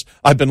because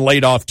I've been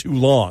laid off too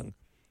long.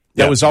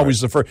 That was always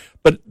the first.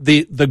 But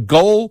the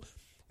goal,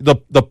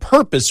 the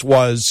purpose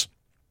was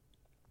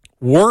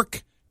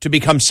work to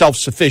become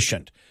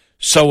self-sufficient.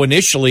 So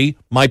initially,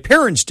 my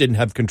parents didn't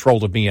have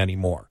control of me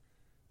anymore.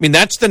 I mean,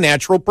 that's the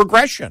natural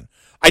progression.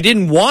 I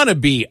didn't want to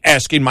be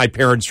asking my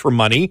parents for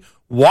money.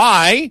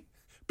 Why?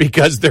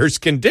 Because there's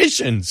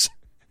conditions.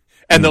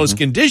 And those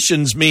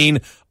conditions mean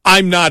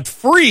I'm not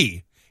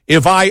free.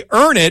 If I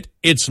earn it,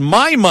 it's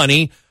my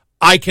money.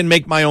 I can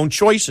make my own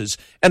choices.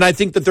 And I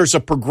think that there's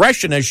a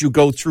progression as you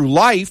go through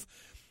life,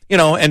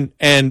 and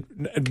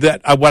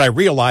that what I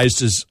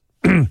realized is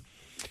and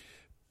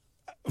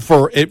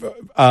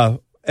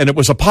it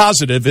was a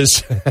positive,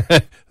 is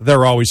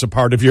they're always a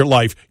part of your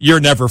life. You're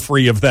never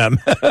free of them.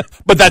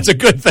 But that's a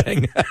good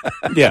thing.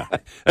 Yeah.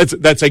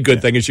 That's a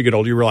good thing. As you get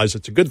older, you realize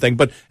it's a good thing.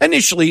 But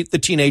initially, the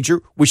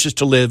teenager wishes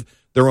to live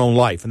their own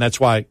life. And that's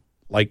why,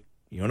 like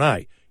you and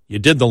I, you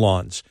did the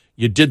lawns.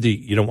 You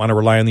don't want to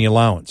rely on the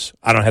allowance.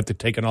 I don't have to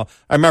take I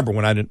remember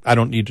when I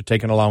don't need to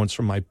take an allowance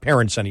from my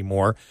parents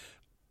anymore.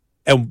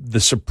 And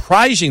the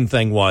surprising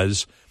thing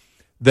was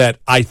that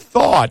I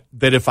thought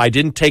that if I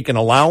didn't take an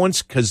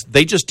allowance, because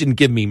they just didn't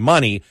give me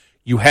money,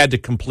 you had to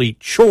complete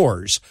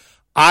chores.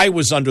 I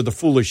was under the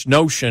foolish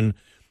notion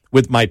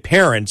with my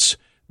parents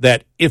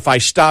that if I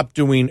stopped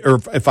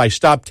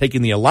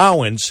taking the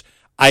allowance,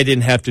 I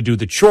didn't have to do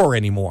the chore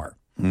anymore.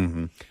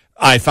 Mm-hmm.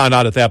 I found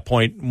out at that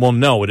point, well,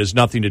 no, it has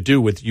nothing to do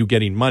with you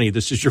getting money.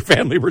 This is your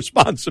family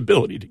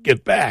responsibility to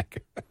give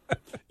back.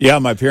 Yeah,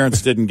 my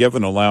parents didn't give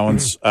an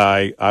allowance.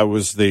 I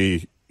was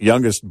the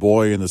youngest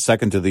boy and the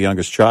second to the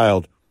youngest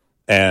child,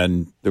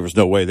 and there was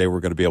no way they were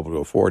going to be able to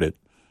afford it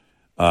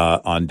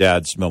on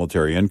Dad's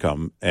military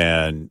income.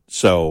 And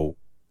so,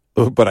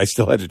 but I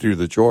still had to do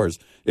the chores.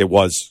 It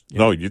was,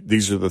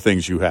 these are the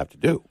things you have to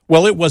do.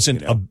 Well, it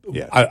wasn't,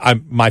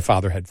 my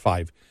father had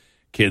 5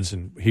 kids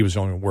and he was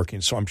only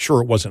working, so I'm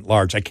sure it wasn't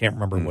large. I can't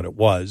remember what it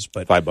was,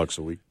 but $5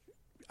 a week.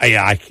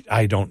 I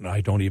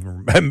don't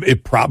even remember.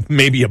 It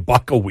maybe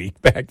 $1 a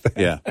week back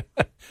then.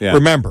 Yeah.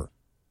 Remember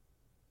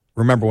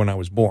when I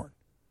was born.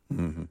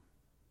 Mm-hmm.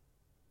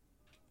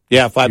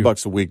 Yeah,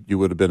 $5 a week, you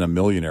would have been a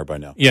millionaire by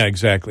now. Yeah,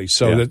 exactly.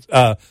 So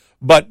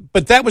but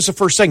that was the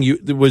first thing.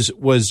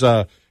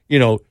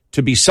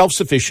 To be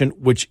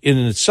self-sufficient, which in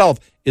itself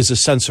is a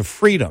sense of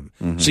freedom.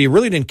 Mm-hmm. So you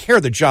really didn't care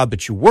the job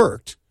that you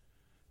worked.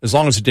 As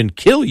long as it didn't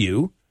kill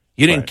you,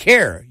 you didn't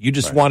care. You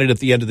just wanted at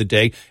the end of the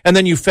day. And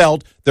then you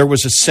felt there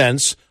was a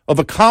sense of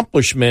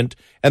accomplishment,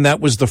 and that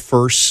was the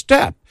first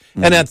step.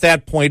 Mm-hmm. And at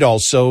that point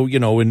also,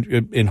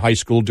 in high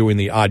school doing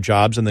the odd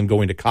jobs and then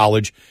going to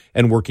college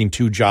and working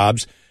 2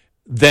 jobs.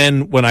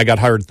 Then when I got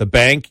hired at the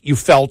bank, you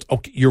felt,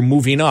 okay, you're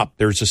moving up.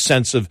 There's a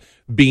sense of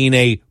being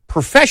a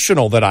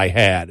professional that I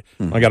had.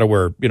 Mm-hmm. I got to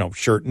wear,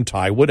 shirt and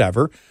tie,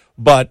 whatever.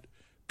 But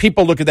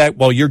people look at that,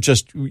 well, you're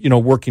just,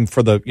 working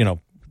for the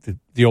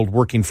old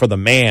working for the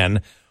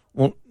man.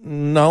 Well,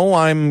 no,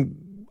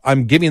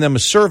 I'm giving them a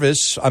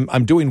service.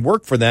 I'm doing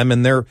work for them,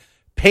 and they're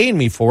paying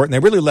me for it. And they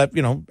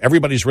really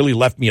everybody's really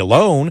left me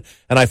alone.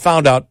 And I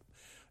found out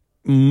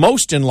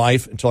most in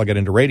life, until I got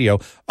into radio,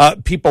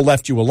 people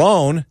left you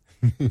alone.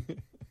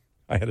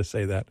 I had to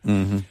say that.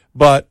 Mm-hmm.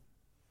 But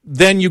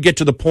then you get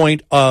to the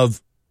point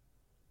of,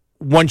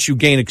 once you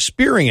gain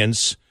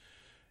experience,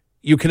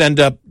 you can end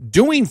up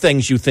doing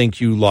things you think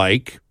you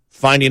like,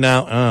 finding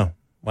out,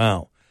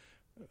 wow,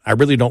 I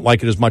really don't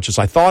like it as much as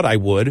I thought I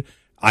would.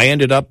 I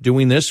ended up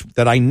doing this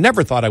that I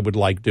never thought I would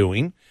like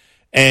doing.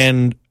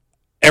 And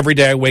every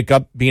day I wake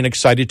up being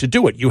excited to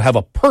do it. You have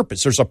a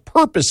purpose. There's a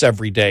purpose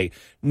every day.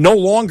 No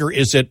longer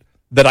is it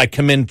that I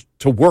come in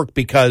to work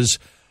because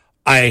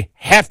I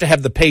have to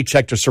have the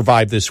paycheck to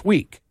survive this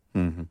week.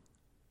 Mm-hmm.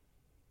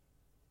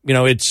 You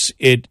know,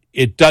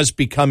 it does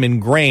become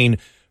ingrained.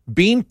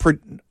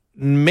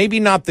 Maybe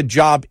not the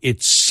job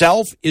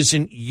itself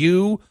isn't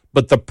you,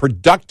 but the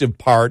productive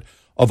part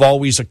of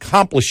always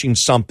accomplishing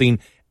something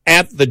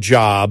at the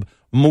job,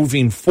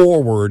 moving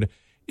forward,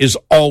 is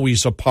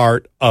always a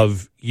part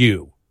of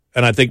you.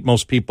 And I think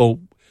most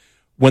people,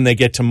 when they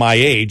get to my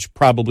age,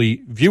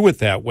 probably view it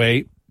that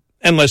way,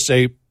 unless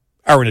they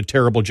are in a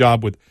terrible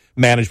job with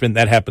management.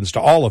 That happens to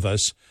all of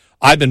us.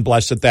 I've been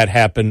blessed that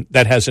happened.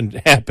 That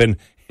hasn't happened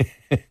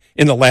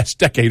in the last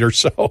decade or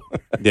so.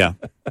 Yeah,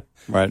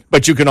 right.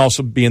 But you can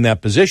also be in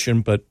that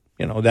position. But,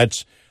 you know,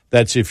 that's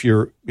if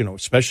you're, you know,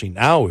 especially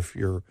now,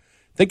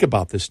 think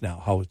about this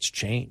now, how it's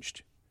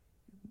changed.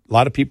 A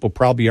lot of people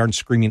probably aren't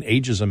screaming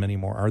ageism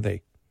anymore, are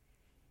they?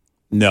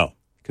 No.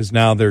 Because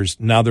now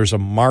there's a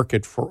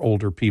market for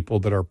older people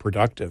that are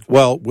productive.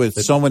 Well, with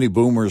so many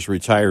boomers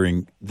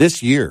retiring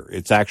this year,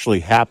 it's actually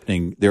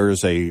happening.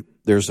 There's a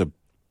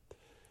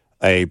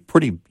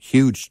pretty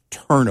huge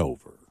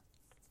turnover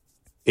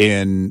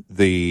in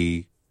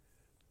the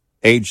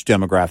age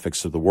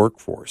demographics of the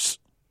workforce,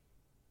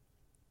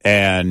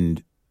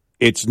 and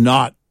it's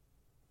not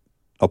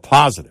a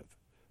positive.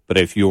 But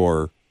if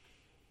you're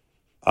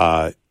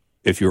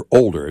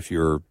older, if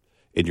you're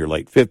in your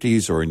late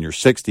 50s or in your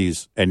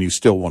 60s and you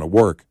still want to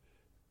work,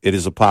 it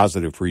is a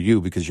positive for you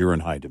because you're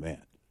in high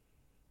demand.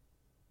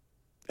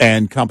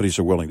 And companies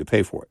are willing to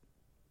pay for it.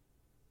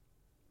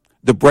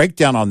 The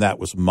breakdown on that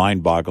was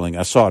mind-boggling.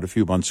 I saw it a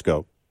few months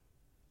ago,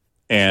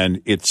 and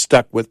it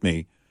stuck with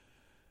me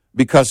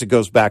because it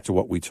goes back to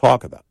what we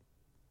talk about.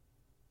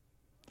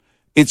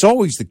 It's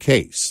always the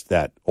case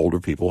that older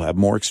people have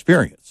more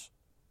experience.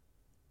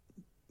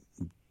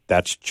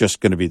 That's just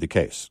going to be the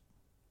case.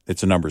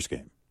 It's a numbers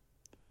game.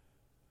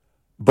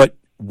 But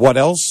what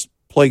else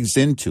plays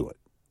into it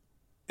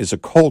is a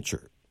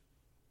culture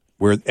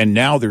and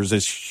now there's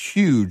this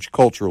huge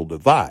cultural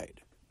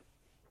divide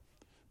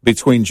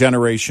between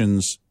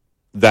generations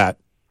that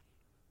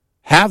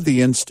have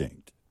the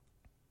instinct,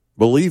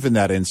 believe in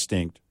that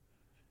instinct,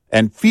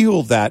 and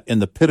feel that in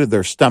the pit of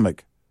their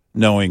stomach,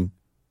 knowing,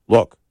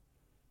 look,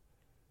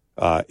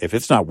 if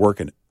it's not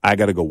working, I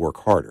got to go work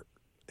harder.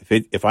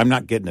 If I'm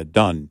not getting it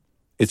done,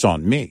 it's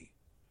on me.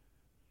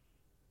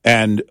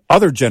 And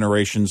other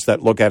generations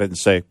that look at it and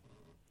say,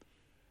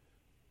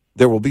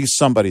 there will be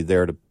somebody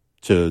there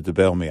to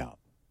bail me out,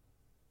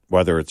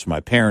 whether it's my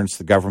parents,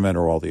 the government,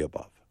 or all the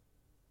above.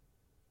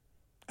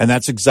 And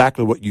that's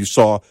exactly what you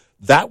saw.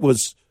 That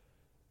was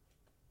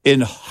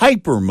in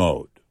hyper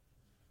mode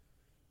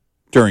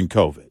during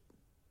COVID.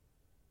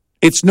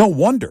 It's no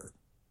wonder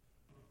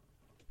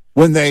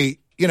when they,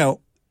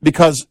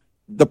 because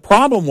the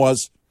problem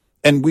was,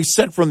 and we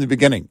said from the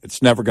beginning,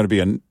 it's never going to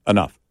be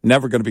enough,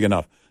 never going to be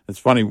enough. It's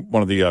funny,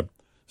 one of the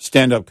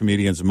stand-up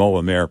comedians, Mo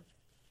Amer,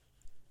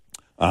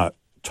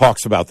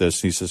 talks about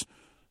this. He says,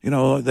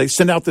 they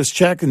send out this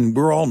check, and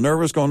we're all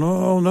nervous going,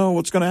 oh, no,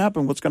 what's going to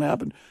happen? What's going to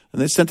happen?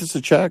 And they sent us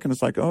a check, and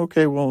it's like,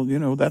 okay, well,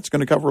 that's going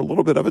to cover a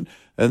little bit of it.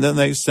 And then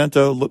they sent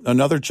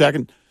another check,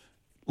 and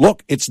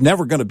look, it's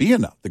never going to be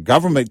enough. The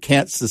government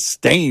can't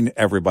sustain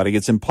everybody.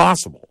 It's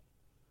impossible.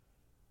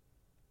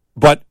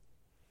 But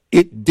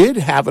it did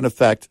have an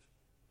effect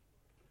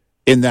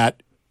in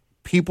that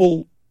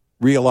people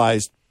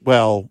realized,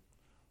 well,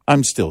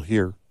 I'm still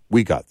here.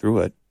 We got through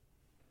it.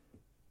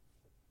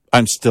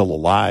 I'm still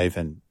alive,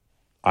 and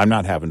I'm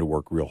not having to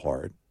work real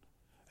hard.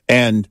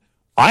 And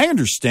I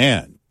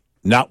understand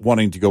not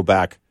wanting to go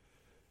back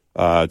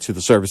to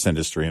the service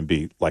industry and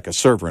be like a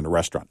server in a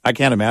restaurant. I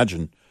can't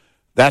imagine.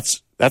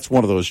 That's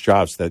one of those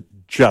jobs that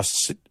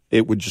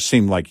it would just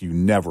seem like you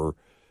never,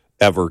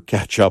 ever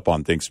catch up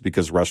on things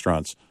because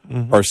restaurants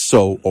are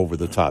so over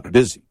the top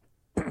busy.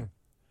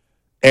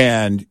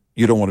 And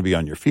you don't want to be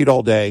on your feet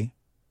all day.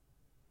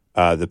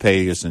 The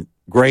pay isn't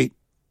great.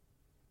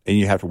 And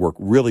you have to work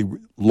really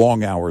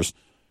long hours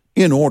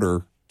in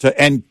order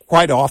to, and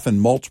quite often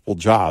multiple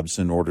jobs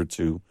in order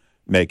to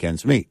make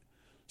ends meet.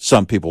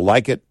 Some people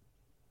like it,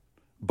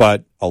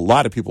 but a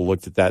lot of people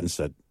looked at that and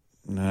said,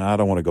 no, I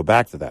don't want to go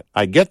back to that.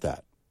 I get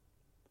that.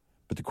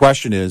 But the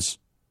question is,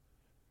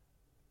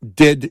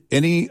 did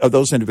any of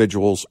those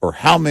individuals, or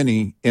how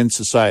many in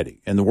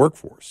society, in the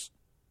workforce,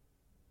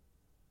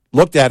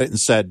 looked at it and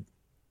said,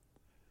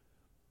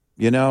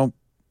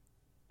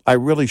 I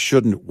really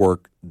shouldn't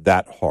work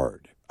that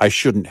hard. I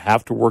shouldn't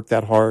have to work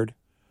that hard.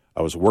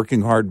 I was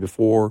working hard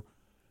before,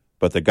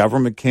 but the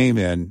government came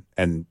in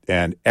and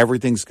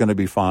everything's going to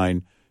be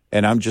fine,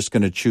 and I'm just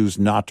going to choose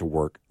not to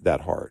work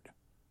that hard.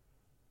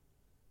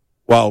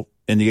 Well,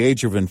 in the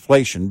age of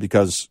inflation,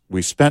 because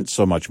we spent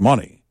so much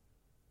money,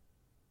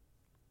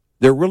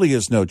 there really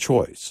is no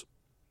choice.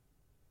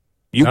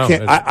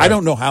 I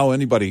don't know how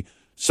anybody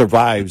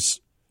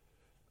survives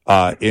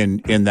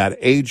in that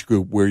age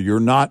group where you're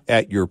not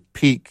at your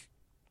peak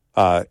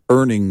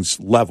earnings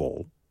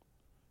level,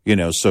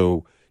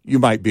 so you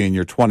might be in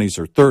your 20s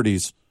or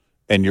 30s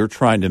and you're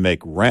trying to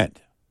make rent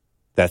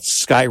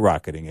that's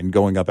skyrocketing and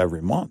going up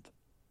every month.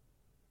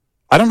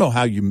 I don't know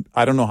how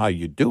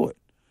you do it.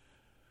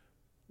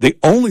 The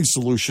only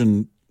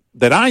solution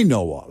that I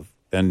know of,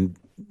 and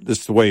this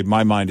is the way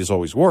my mind has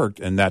always worked,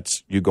 and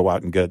that's you go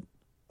out and get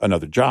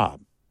another job.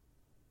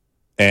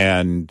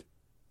 And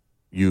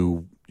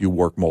you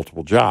work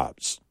multiple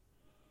jobs.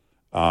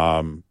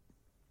 I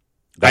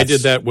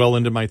did that well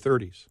into my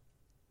 30s.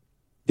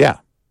 Yeah.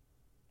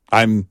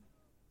 I'm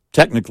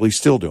technically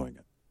still doing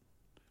it.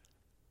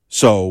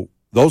 So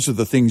those are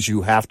the things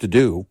you have to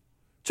do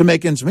to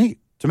make ends meet,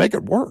 to make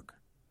it work.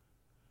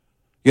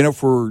 You know,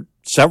 for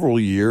several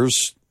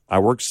years, I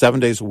worked 7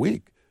 days a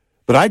week.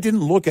 But I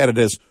didn't look at it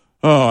as,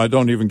 oh, I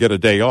don't even get a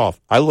day off.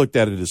 I looked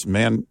at it as,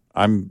 man,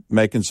 I'm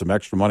making some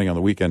extra money on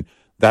the weekend.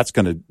 That's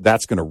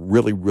gonna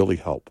really, really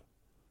help.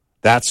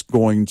 That's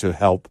going to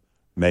help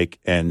make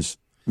ends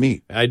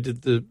meet. I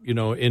did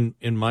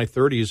in my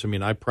 30s, I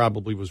mean, I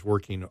probably was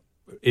working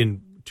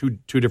in two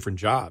different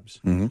jobs.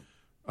 Mm-hmm.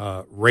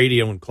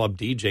 Radio and club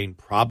DJing,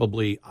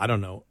 probably, I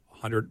don't know,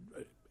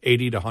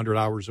 180 to 100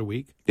 hours a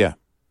week. Yeah.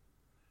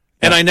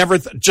 And I never,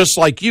 just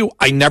like you,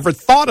 I never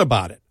thought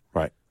about it.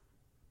 Right.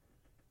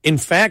 In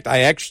fact,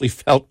 I actually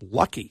felt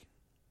lucky.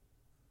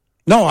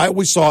 No, I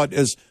always saw it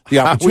as the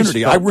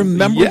opportunity. I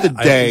remember the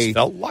day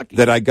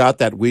that I got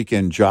that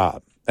weekend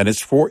job, and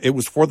it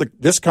was for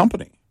this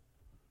company.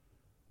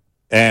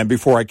 And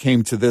before I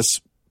came to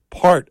this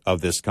part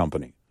of this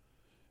company,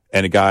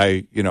 and a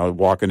guy,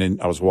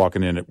 I was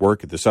walking in at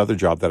work at this other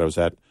job that I was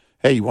at.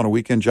 Hey, you want a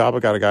weekend job? I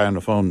got a guy on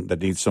the phone that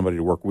needs somebody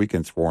to work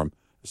weekends for him.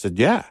 I said,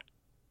 yeah.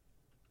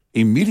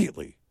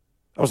 Immediately.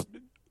 I was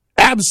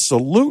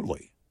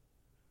absolutely.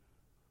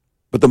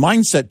 But the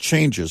mindset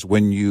changes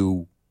when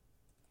you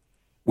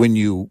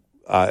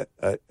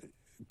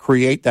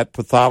create that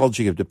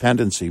pathology of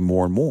dependency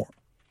more and more.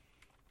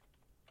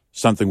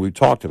 Something we've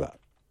talked about.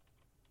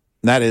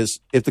 And that is,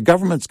 if the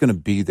government's going to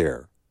be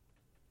there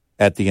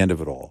at the end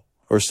of it all,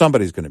 or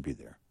somebody's going to be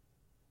there,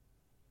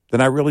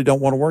 then I really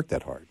don't want to work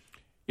that hard.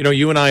 You know,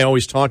 you and I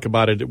always talk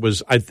about it. It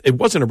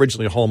wasn't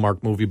originally a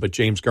Hallmark movie, but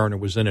James Garner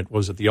was in it.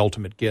 Was it The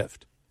Ultimate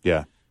Gift?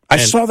 Yeah. I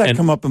saw that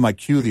come up in my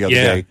queue the other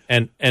day.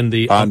 And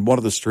on one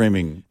of the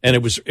streaming. And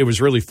it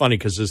was really funny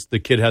because the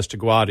kid has to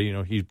go out.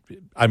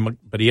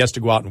 But he has to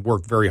go out and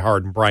work very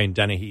hard. And Brian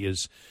Dennehy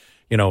is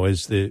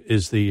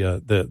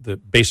the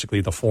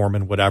basically the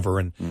foreman, whatever.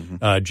 And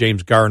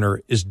James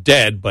Garner is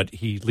dead, but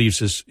he leaves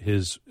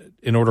his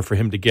in order for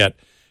him to get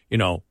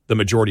the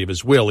majority of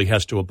his will, he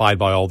has to abide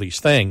by all these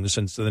things.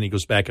 And so then he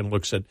goes back and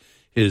looks at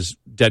his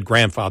dead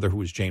grandfather, who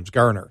was James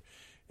Garner,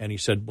 and he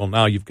said, "Well,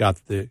 now you've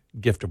got the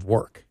gift of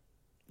work."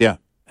 Yeah.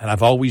 And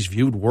I've always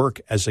viewed work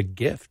as a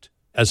gift,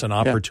 as an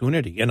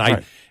opportunity.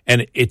 Yeah.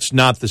 And it's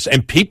not this.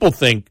 And people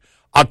think,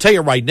 I'll tell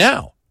you right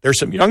now, there's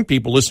some young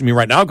people listening to me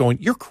right now going,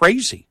 "You're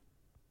crazy."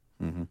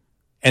 Mm-hmm.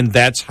 And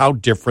that's how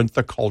different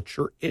the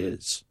culture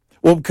is.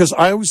 Well, because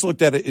I always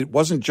looked at it, it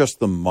wasn't just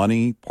the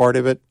money part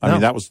of it. I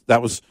mean, that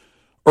was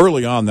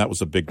early on, that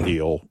was a big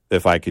deal.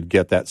 If I could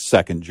get that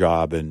second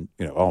job and,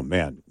 oh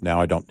man,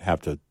 now I don't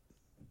have to,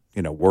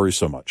 worry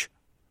so much.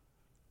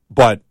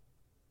 But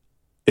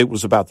it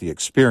was about the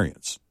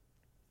experience.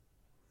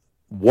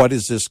 What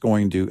is this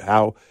going to,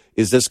 how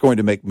is this going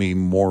to make me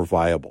more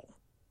viable?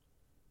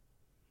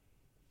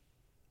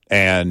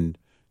 And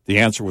the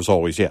answer was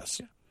always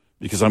yes,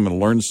 because I'm going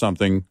to learn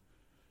something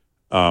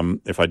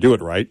if I do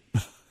it right.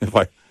 If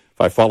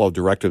I follow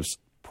directives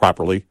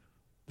properly,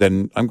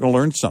 then I'm going to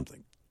learn something.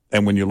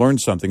 And when you learn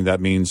something,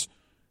 that means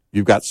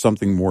you've got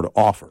something more to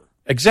offer.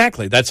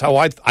 Exactly. That's how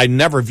I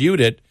never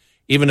viewed it.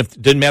 Even if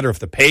it didn't matter if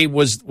the pay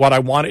was what I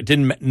wanted,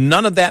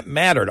 none of that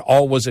mattered.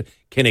 All was,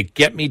 can it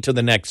get me to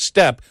the next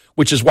step?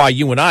 Which is why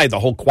you and I, the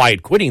whole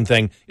quiet quitting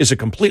thing, is a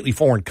completely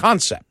foreign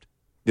concept.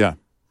 Yeah,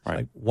 right.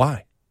 Like,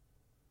 why?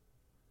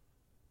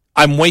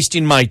 I'm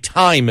wasting my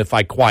time if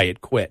I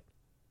quiet quit.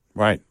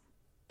 Right.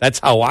 That's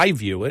how I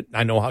view it.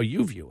 I know how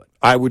you view it.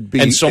 I would be,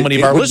 and so many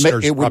of our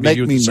listeners it would probably make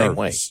view it me the same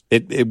nervous.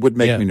 way. It would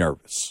make me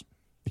nervous.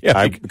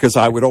 Yeah, because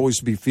I would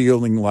always be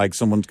feeling like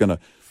someone's going to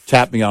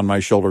tap me on my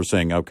shoulder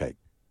saying, "Okay,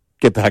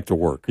 get back to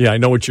work." Yeah, I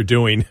know what you're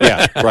doing.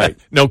 Yeah, right.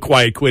 No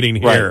quiet quitting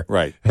here.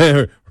 Right.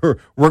 We're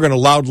going to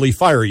loudly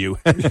fire you.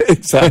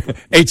 Exactly.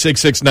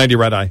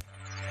 866-90-RED-EYE.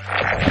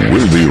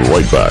 We'll be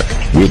right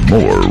back with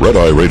more Red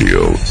Eye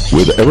Radio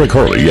with Eric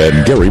Harley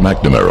and Gary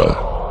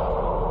McNamara.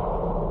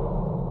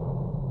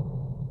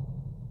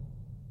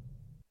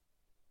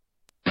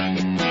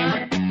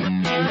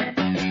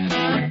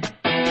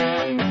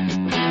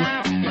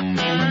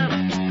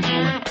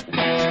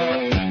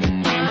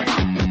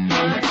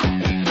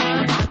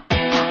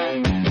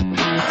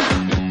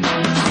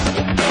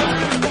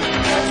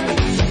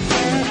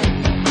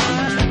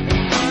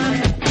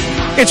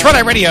 It's Red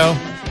Eye Radio.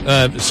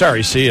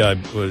 Sorry, see, I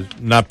was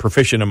not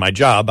proficient in my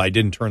job. I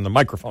didn't turn the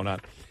microphone on.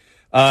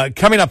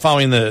 Coming up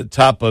following the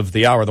top of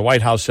the hour, the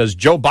White House says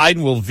Joe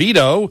Biden will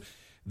veto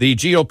the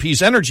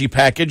GOP's energy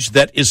package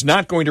that is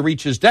not going to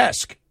reach his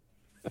desk.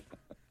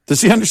 Does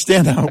he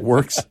understand how it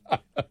works?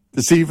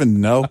 Does he even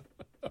know?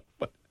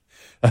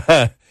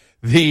 The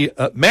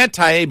Matt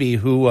Taibbi,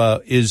 who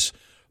is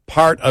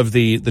part of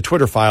the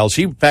Twitter files.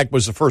 He, in fact,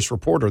 was the first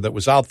reporter that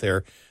was out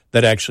there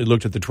that actually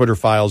looked at the Twitter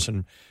files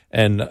and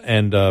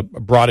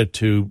brought it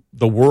to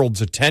the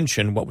world's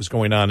attention, what was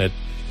going on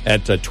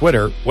at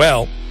Twitter.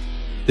 Well,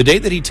 the day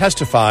that he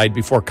testified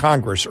before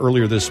Congress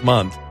earlier this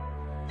month,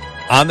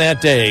 on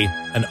that day,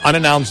 an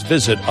unannounced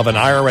visit of an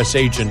IRS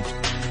agent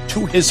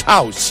to his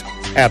house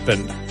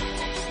happened.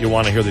 You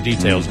want to hear the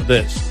details of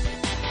this.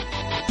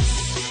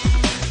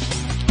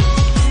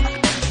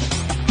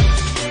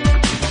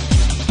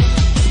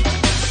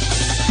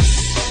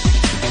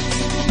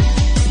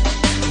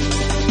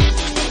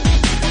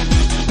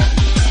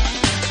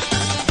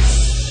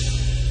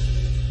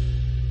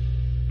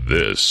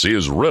 This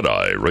is Red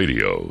Eye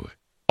Radio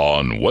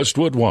on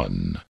Westwood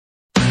One.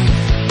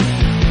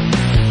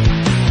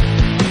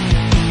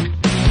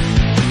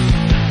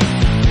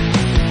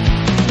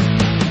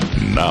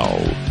 Now,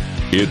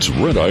 it's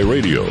Red Eye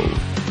Radio.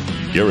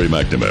 Gary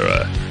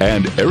McNamara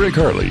and Eric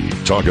Harley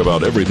talk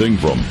about everything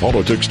from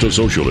politics to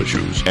social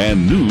issues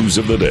and news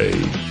of the day.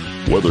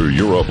 Whether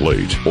you're up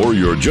late or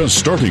you're just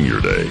starting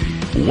your day,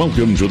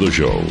 welcome to the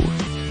show.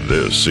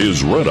 This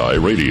is Red Eye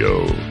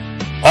Radio.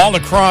 All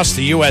across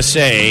the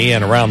USA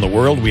and around the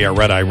world, we are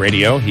Red Eye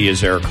Radio. He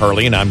is Eric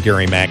Harley, and I'm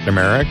Gary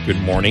McNamara. Good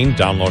morning.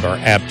 Download our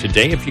app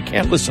today. If you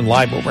can't listen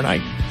live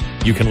overnight,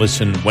 you can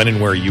listen when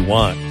and where you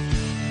want.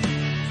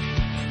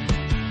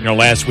 You know,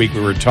 last week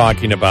we were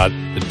talking about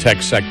the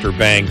tech sector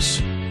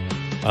banks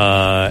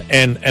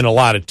and a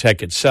lot of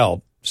tech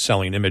itself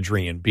selling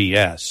imagery and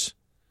BS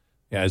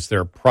as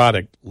their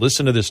product.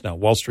 Listen to this now,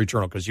 Wall Street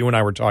Journal, because you and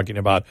I were talking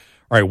about,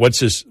 all right,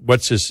 what's this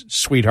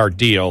sweetheart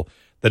deal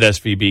that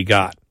SVB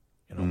got?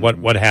 You know,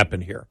 what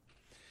happened here?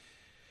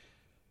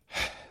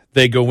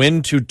 They go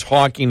into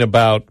talking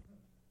about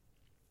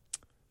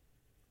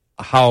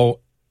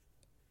how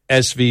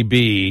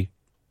SVB,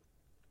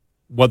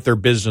 what their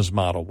business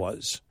model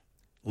was.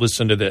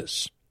 Listen to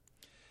this.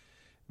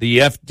 The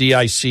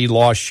FDIC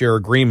loss share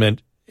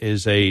agreement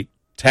is a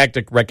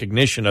tacit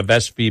recognition of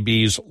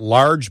SVB's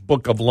large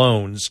book of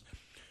loans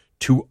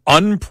to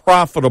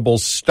unprofitable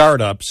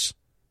startups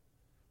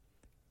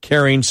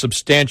carrying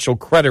substantial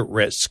credit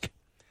risk.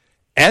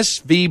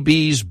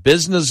 SVB's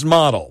business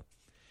model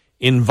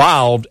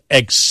involved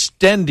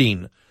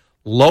extending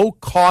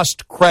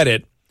low-cost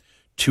credit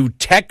to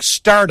tech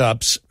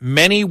startups,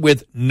 many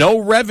with no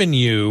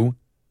revenue,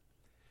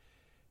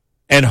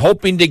 and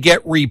hoping to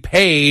get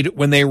repaid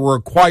when they were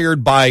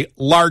acquired by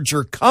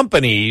larger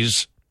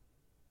companies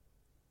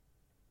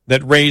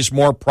that raised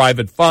more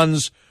private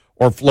funds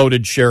or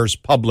floated shares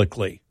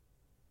publicly.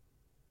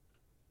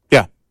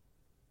 Yeah.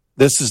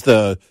 This is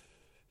the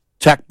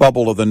tech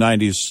bubble of the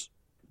 90s,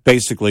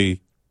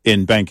 basically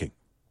in banking.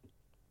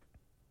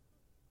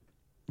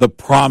 The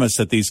promise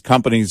that these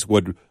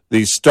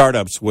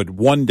startups would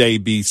one day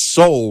be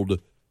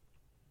sold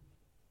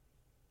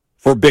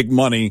for big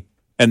money,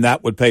 and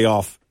that would pay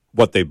off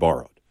what they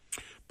borrowed.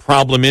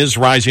 Problem is,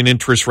 rising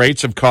interest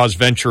rates have caused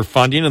venture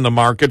funding in the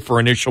market for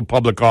initial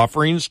public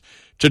offerings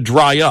to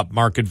dry up.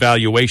 Market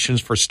valuations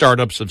for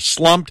startups have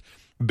slumped.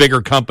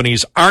 Bigger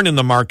companies aren't in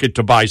the market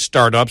to buy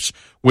startups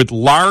with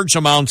large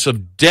amounts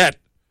of debt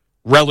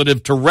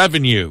relative to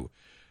revenue.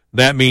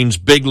 That means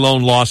big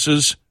loan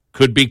losses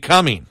could be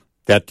coming.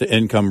 Debt to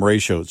income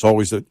ratio, it's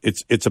always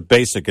it's a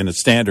basic and a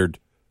standard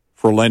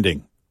for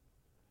lending.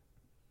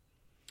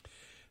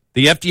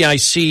 The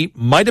FDIC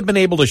might have been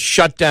able to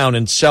shut down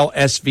and sell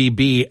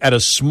SVB at a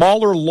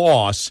smaller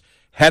loss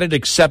had it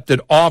accepted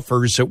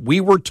offers that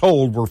we were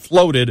told were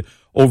floated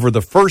over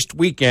the first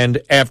weekend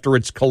after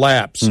its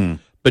collapse.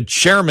 But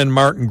Chairman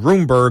Martin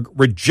Gruenberg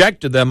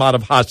rejected them out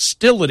of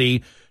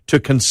hostility to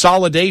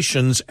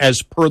consolidations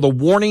as per the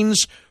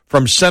warnings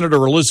from Senator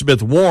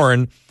Elizabeth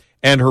Warren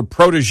and her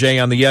protege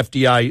on the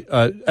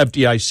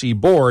FDIC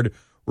board,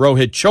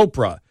 Rohit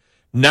Chopra.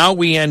 Now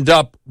we end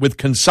up with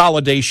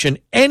consolidation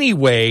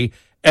anyway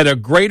at a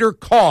greater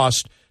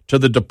cost to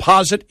the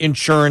Deposit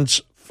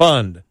Insurance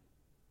Fund.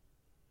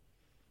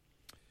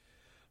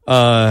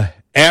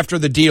 After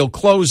the deal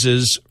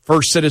closes,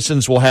 First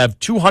Citizens will have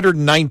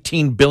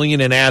 $219 billion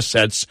in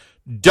assets,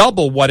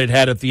 double what it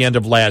had at the end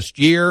of last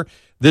year.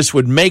 This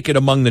would make it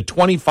among the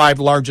 25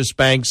 largest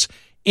banks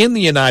in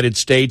the United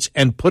States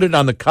and put it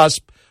on the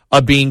cusp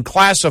of being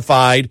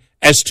classified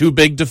as too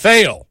big to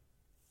fail.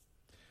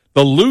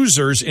 The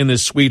losers in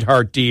this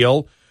sweetheart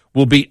deal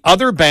will be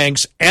other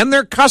banks and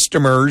their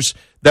customers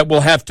that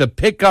will have to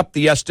pick up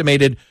the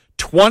estimated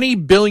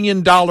 $20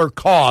 billion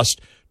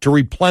cost to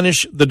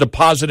replenish the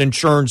Deposit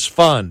Insurance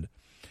Fund.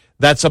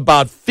 That's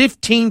about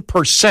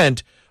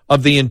 15%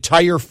 of the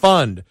entire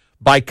fund.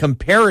 By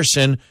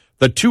comparison,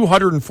 the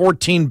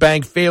 214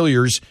 bank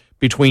failures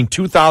between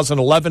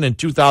 2011 and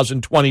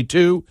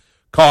 2022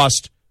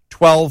 cost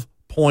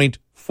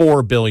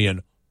 $12.4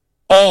 billion.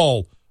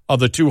 All of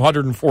the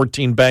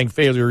 214 bank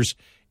failures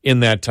in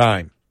that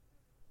time.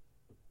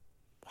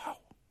 Wow.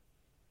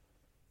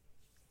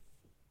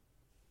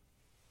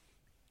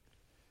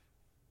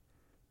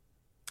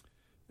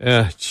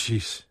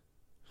 Jeez.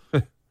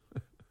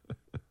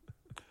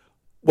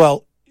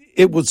 Well,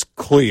 it was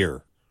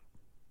clear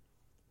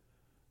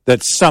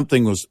that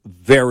something was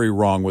very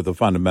wrong with the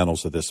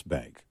fundamentals of this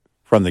bank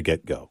from the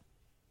get-go.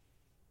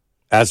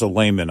 As a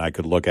layman, I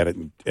could look at it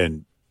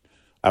and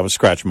I was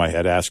scratching my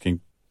head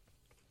asking,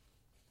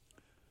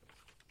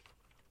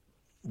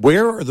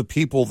 where are the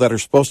people that are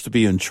supposed to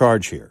be in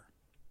charge here?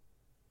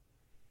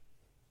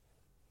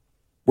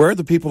 Where are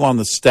the people on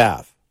the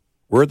staff?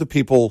 Where are the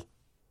people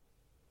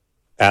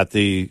at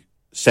the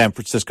San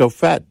Francisco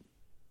Fed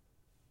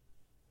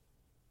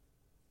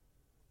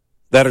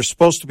that are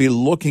supposed to be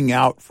looking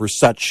out for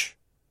such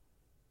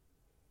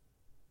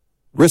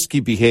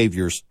risky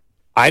behaviors?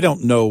 I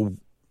don't know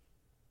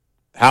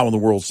how in the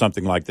world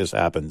something like this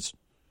happens.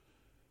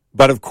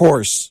 But, of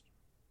course,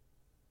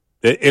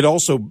 it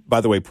also,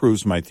 by the way,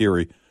 proves my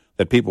theory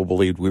that people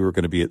believed we were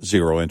going to be at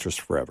zero interest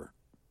forever.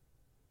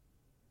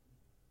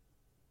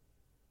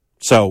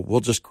 So we'll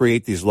just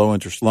create these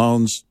low-interest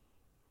loans,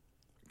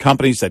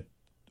 companies that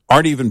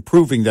aren't even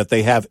proving that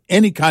they have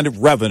any kind of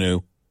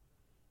revenue.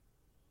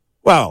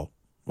 Well,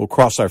 we'll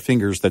cross our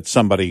fingers that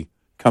somebody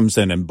comes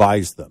in and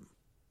buys them.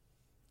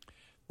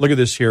 Look at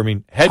this here. I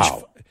mean,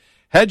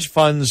 hedge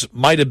funds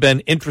might have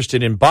been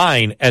interested in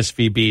buying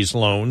SVB's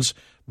loans,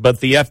 but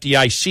the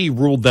FDIC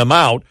ruled them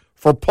out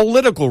for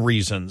political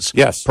reasons.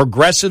 Yes.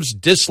 Progressives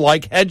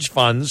dislike hedge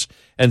funds,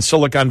 and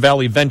Silicon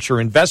Valley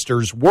venture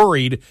investors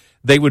worried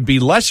they would be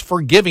less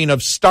forgiving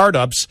of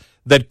startups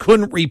that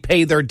couldn't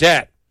repay their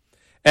debt.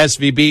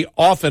 SVB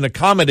often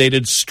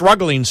accommodated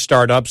struggling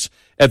startups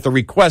at the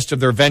request of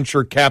their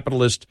venture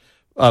capitalist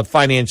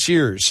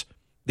financiers.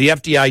 The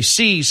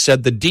FDIC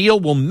said the deal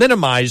will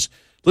minimize,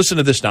 listen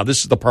to this now,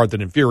 this is the part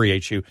that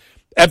infuriates you.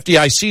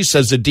 FDIC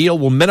says the deal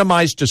will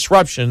minimize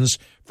disruptions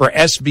for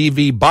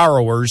SVB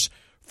borrowers.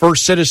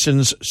 First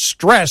Citizens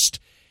stressed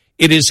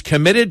it is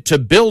committed to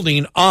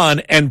building on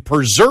and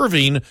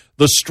preserving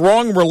the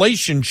strong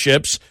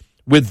relationships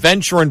with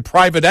venture and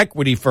private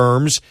equity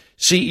firms.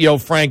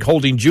 CEO Frank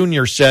Holding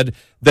Jr. said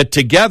that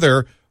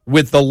together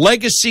with the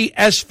legacy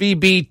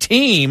SVB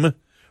team,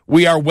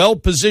 we are well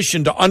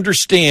positioned to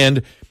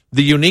understand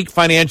the unique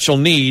financial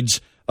needs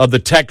of the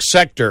tech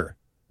sector.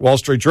 Wall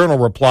Street Journal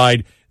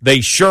replied,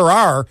 they sure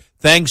are,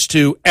 thanks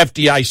to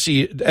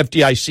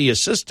FDIC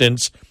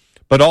assistance,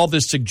 but all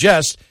this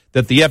suggests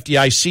that the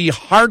FDIC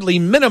hardly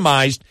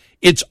minimized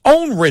its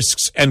own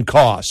risks and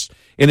costs.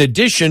 In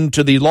addition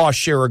to the loss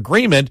share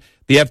agreement,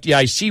 the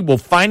FDIC will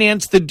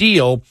finance the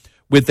deal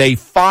with a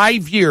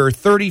 5-year,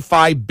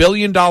 $35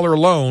 billion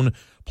loan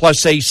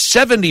plus a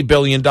 $70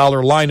 billion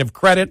line of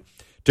credit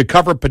to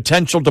cover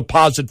potential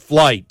deposit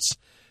flights.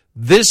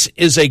 This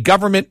is a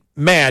government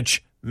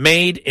match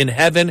made in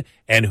heaven,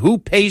 and who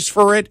pays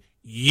for it?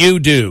 You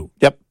do.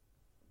 Yep.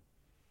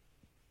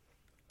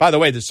 By the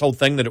way, this whole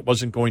thing that it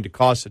wasn't going to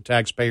cost the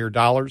taxpayer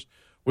dollars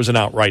was an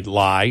outright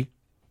lie.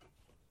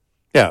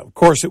 Yeah, of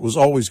course it was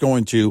always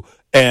going to.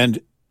 And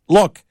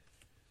look,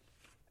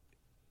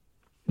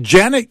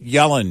 Janet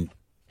Yellen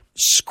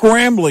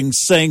scrambling,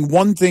 saying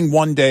one thing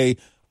one day,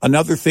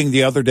 another thing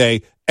the other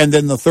day, and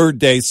then the third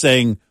day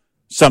saying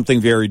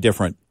something very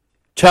different,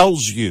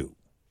 tells you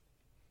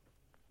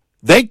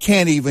they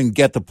can't even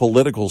get the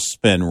political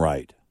spin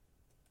right.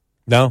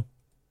 No.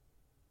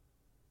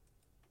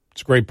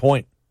 It's a great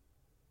point.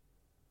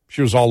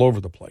 She was all over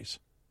the place.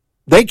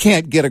 They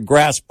can't get a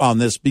grasp on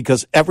this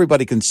because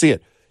everybody can see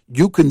it.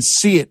 You can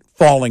see it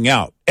falling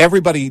out.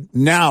 Everybody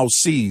now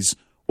sees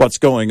what's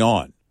going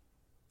on.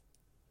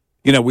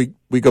 You know, we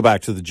go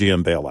back to the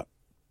GM bailout.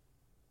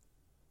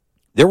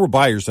 There were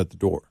buyers at the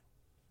door.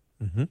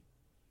 Mm-hmm.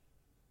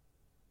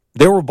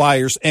 There were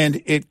buyers,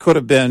 and it could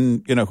have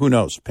been, you know, who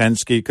knows?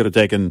 Penske could have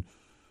taken,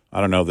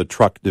 I don't know, the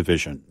truck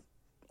division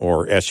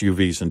or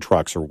SUVs and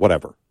trucks or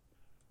whatever.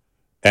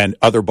 And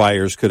other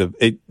buyers could have,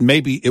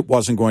 maybe it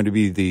wasn't going to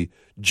be the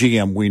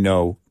GM we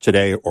know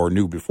today or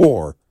knew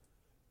before,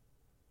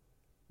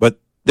 but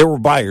there were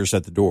buyers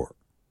at the door.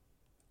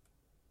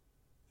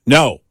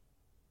 No.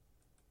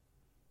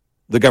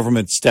 The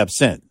government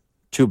steps in.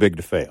 Too big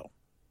to fail.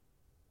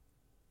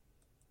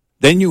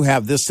 Then you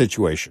have this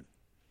situation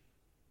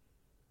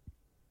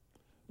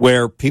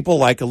where people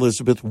like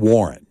Elizabeth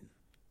Warren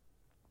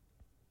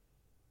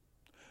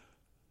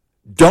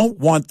don't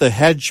want the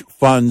hedge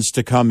funds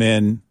to come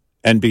in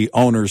and be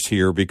owners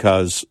here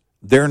because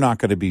they're not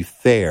going to be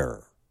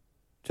fair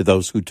to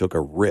those who took a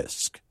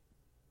risk.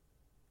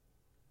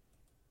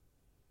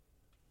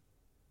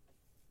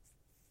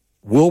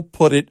 We'll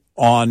put it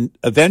on,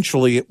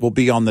 eventually it will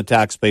be on the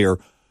taxpayer.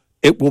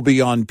 It will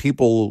be on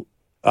people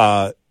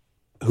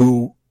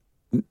who,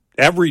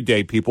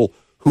 everyday people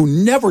who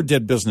never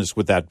did business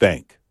with that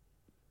bank,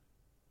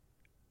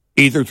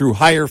 either through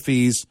higher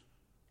fees,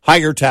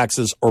 higher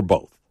taxes, or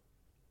both.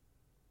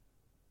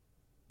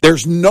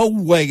 There's no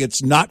way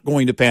it's not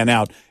going to pan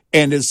out.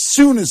 And as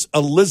soon as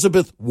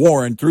Elizabeth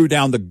Warren threw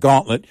down the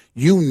gauntlet,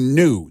 you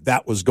knew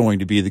that was going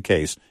to be the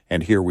case.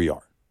 And here we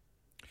are.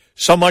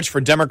 So much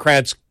for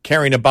Democrats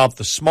caring about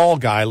the small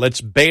guy.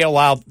 Let's bail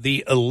out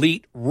the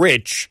elite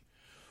rich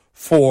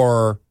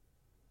for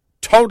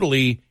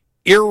totally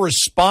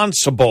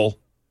irresponsible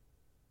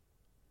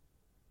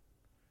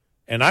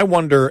And I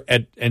wonder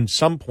at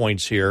some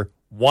points here,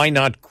 why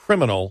not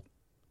criminal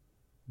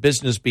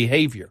business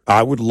behavior?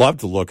 I would love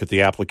to look at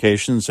the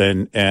applications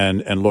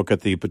and look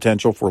at the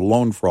potential for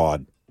loan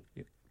fraud.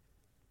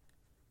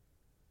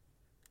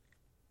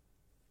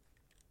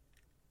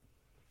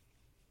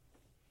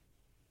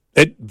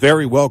 It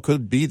very well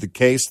could be the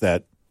case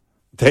that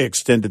they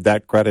extended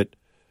that credit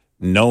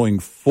knowing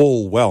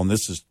full well, and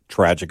this is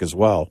tragic as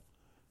well,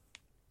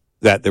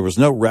 that there was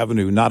no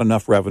revenue, not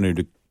enough revenue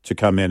to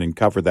come in and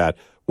cover that.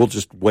 We'll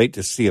just wait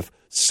to see if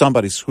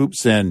somebody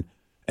swoops in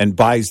and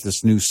buys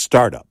this new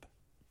startup.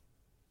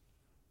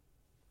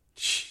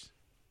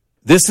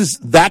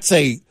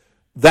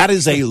 That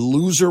is a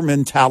loser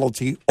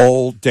mentality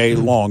all day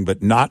long,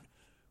 but not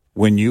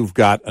when you've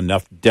got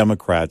enough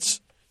Democrats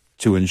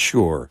to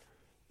ensure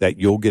that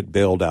you'll get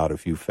bailed out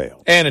if you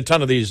fail. And a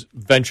ton of these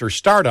venture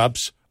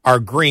startups are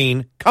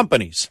green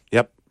companies.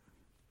 Yep.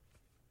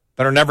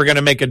 That are never going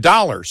to make a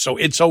dollar. So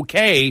it's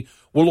okay.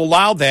 We'll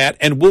allow that,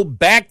 and we'll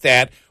back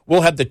that.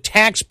 We'll have the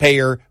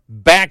taxpayer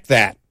back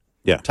that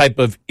type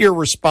of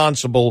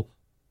irresponsible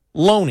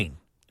loaning.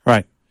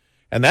 Right.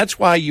 And that's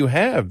why you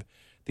have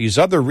these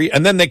other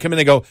and then they come in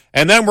and go,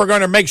 and then we're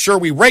going to make sure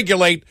we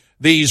regulate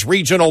these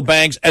regional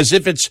banks as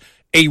if it's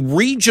a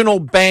regional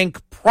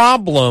bank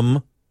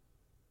problem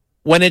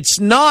when it's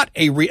not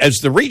as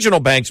the regional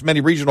banks, many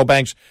regional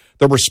banks,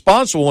 the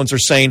responsible ones are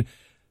saying,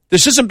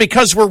 this isn't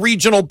because we're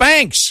regional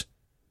banks.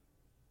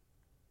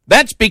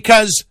 That's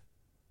because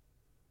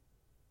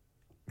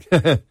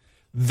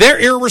they're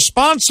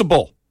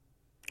irresponsible.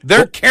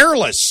 They're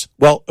careless.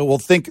 Well,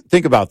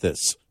 think about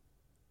this.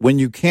 When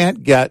you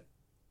can't get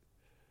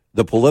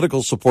the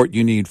political support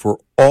you need for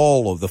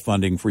all of the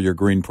funding for your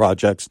green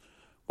projects,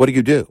 what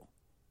do?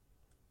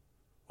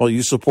 Well,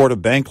 you support a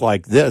bank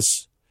like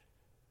this,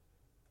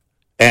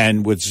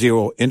 and with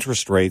zero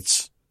interest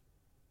rates,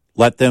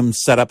 let them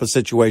set up a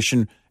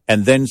situation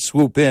and then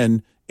swoop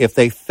in if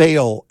they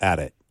fail at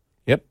it.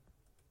 Yep.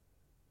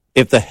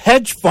 If the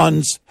hedge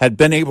funds had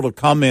been able to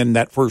come in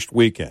that first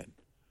weekend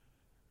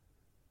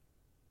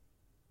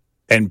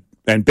and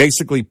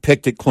basically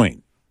picked it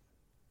clean,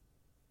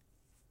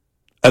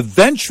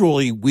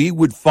 eventually we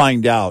would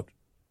find out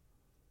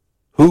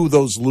who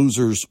those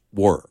losers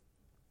were.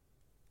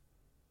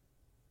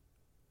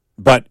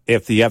 But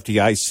if the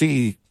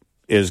FDIC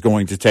is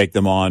going to take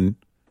them on,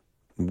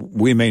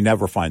 we may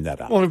never find that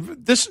out. Well,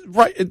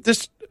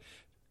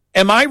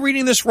 am I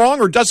reading this wrong,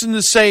 or doesn't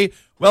this say,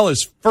 well,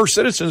 as First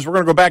Citizens, we're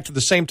going to go back to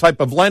the same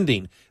type of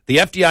lending? The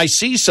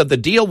FDIC said the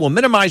deal will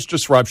minimize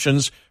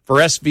disruptions for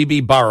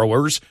SVB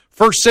borrowers.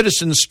 First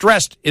Citizens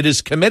stressed it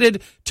is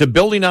committed to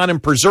building on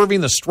and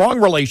preserving the strong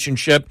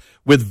relationship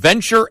with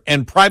venture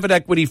and private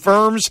equity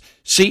firms.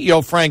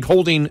 CEO Frank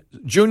Holding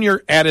Jr.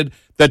 added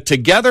that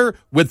together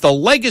with the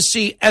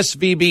legacy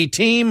SVB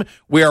team,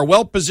 we are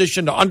well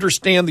positioned to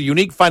understand the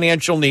unique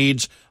financial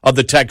needs of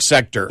the tech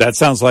sector. That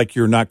sounds like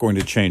you're not going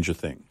to change a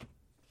thing.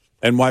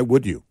 And why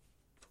would you?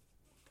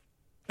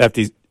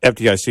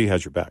 FDIC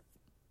has your back.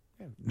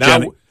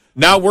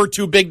 Now we're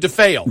too big to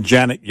fail.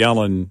 Janet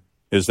Yellen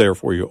is there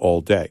for you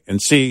all day.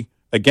 And see,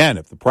 again,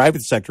 if the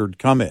private sector had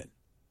come in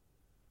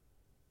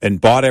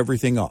and bought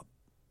everything up,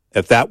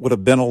 if that would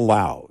have been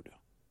allowed,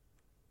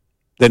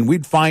 then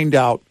we'd find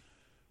out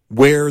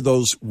where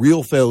those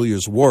real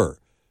failures were.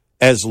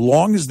 As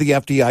long as the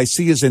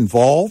FDIC is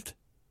involved,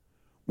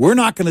 we're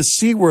not going to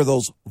see where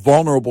those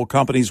vulnerable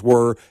companies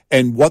were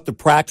and what the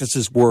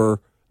practices were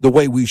the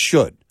way we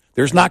should.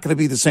 There's not going to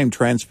be the same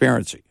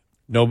transparency.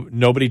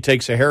 Nobody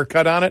takes a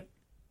haircut on it?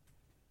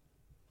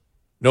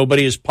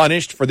 Nobody is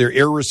punished for their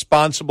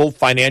irresponsible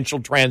financial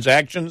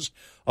transactions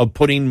of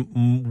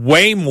putting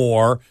way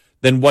more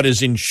than what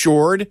is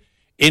insured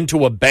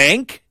into a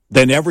bank?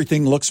 Then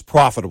everything looks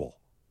profitable.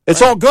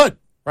 It's all good.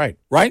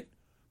 Right?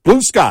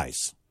 Blue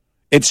skies.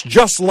 It's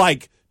just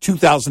like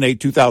 2008,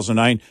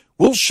 2009.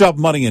 We'll shove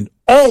money in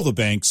all the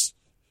banks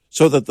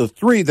so that the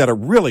three that are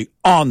really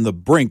on the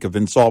brink of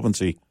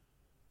insolvency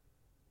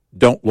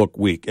don't look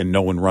weak and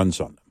no one runs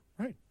on them.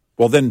 Right.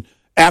 Well, then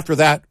after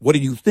that, what do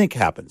you think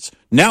happens?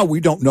 Now we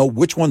don't know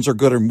which ones are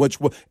good and which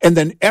one. And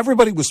then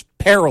everybody was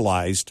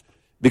paralyzed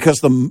because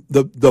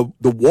the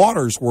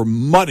waters were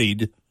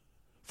muddied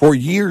for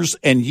years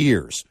and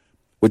years,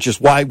 which is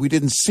why we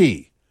didn't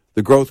see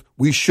the growth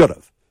we should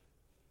have.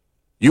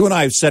 You and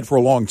I have said for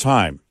a long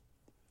time,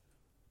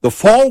 the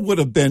fall would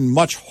have been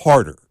much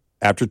harder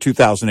after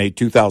 2008,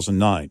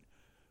 2009,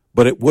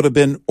 but it would have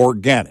been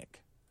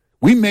organic.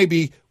 We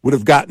maybe would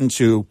have gotten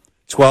to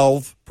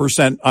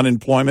 12%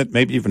 unemployment,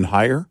 maybe even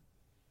higher,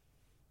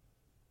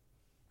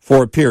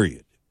 for a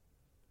period.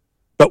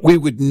 But we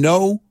would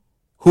know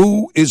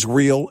who is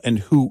real and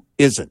who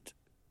isn't.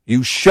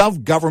 You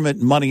shove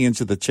government money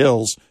into the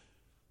tills,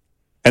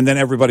 and then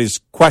everybody's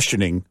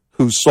questioning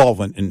who's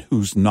solvent and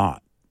who's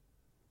not,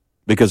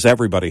 because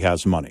everybody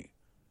has money.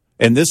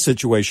 In this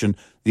situation,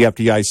 the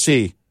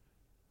FDIC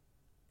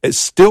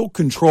is still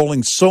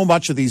controlling so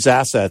much of these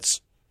assets.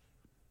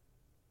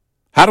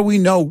 How do we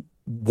know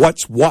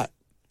what's what?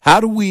 How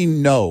do we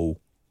know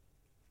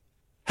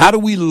How do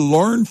we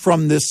learn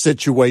from this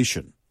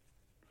situation?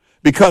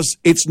 Because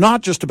it's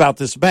not just about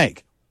this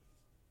bank.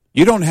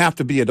 You don't have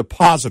to be a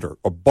depositor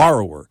or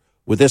borrower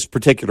with this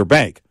particular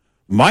bank.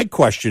 My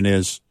question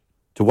is,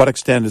 to what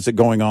extent is it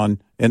going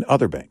on in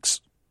other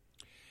banks?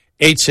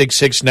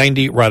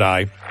 866-90 Red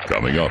Eye.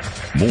 Coming up,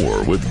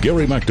 more with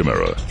Gary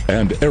McNamara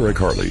and Eric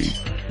Harley.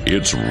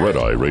 It's Red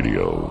Eye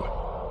Radio.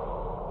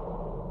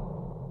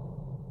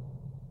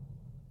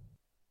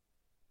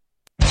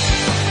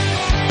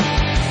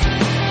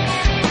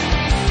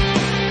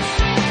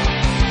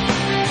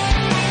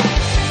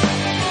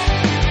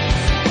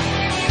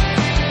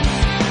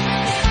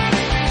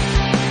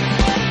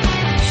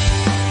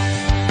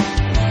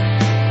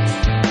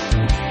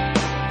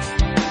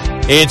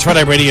 It's Red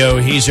Eye Radio.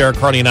 He's Eric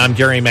Harley, and I'm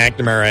Gary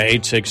McNamara,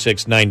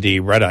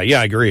 866-90 Red Eye.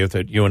 Yeah, I agree with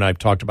it. You and I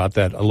talked about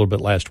that a little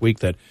bit last week,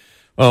 that,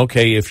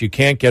 okay, if you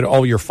can't get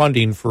all your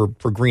funding for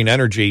green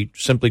energy,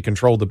 simply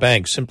control the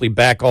banks. Simply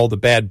back all the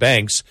bad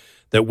banks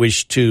that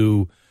wish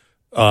to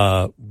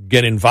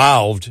get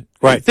involved.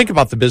 Right. Think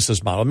about the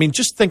business model. I mean,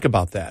 just think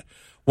about that.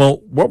 Well,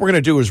 what we're going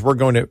to do is we're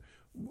going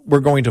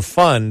to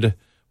fund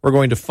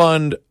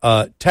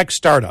tech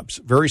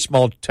startups, very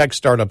small tech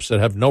startups that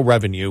have no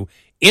revenue,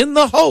 in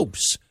the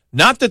hopes,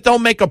 not that they'll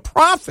make a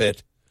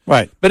profit,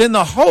 right, but in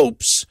the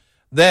hopes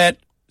that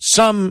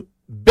some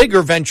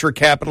bigger venture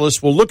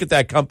capitalists will look at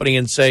that company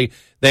and say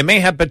they may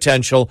have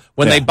potential.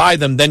 When they buy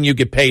them, then you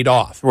get paid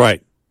off.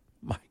 Right.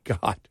 My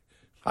God.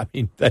 I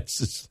mean, that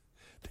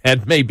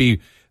may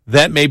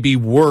be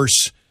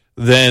worse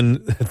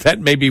than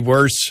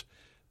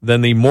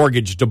the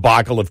mortgage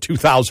debacle of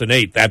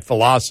 2008, that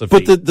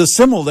philosophy. But the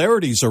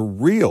similarities are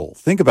real.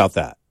 Think about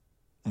that.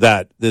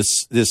 That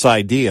this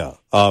idea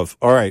of,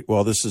 all right,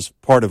 well, this is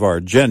part of our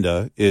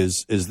agenda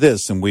is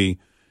this, and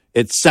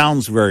it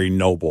sounds very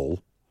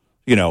noble,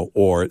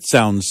 or it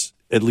sounds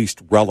at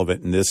least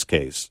relevant in this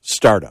case.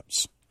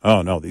 Startups.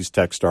 Oh no, these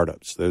tech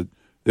startups,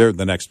 they're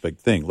the next big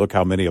thing. Look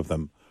how many of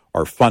them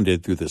are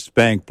funded through this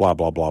bank, blah,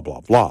 blah, blah,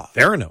 blah, blah.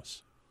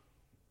 Theranos.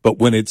 But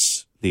when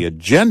it's the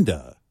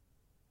agenda,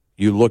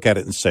 you look at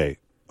it and say,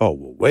 oh,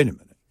 well, wait a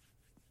minute.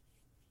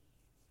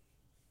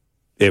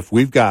 If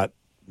we've got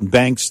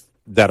banks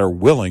that are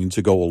willing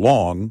to go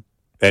along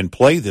and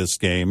play this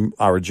game,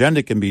 our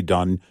agenda can be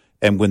done,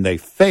 and when they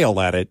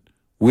fail at it,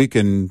 we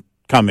can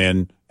come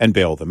in and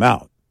bail them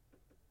out.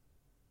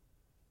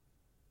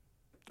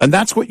 And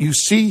that's what you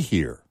see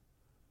here.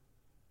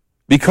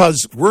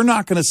 Because we're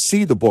not going to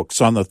see the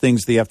books on the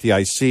things the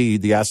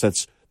FDIC, the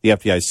assets the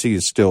FDIC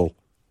is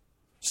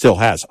still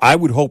has. I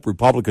would hope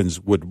Republicans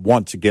would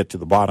want to get to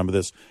the bottom of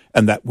this,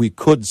 and that we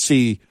could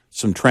see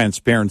some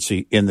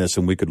transparency in this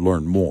and we could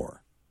learn more.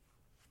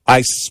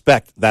 I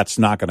suspect that's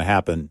not going to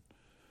happen.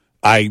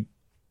 I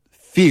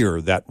fear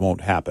that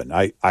won't happen.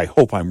 I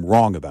hope I'm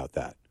wrong about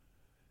that.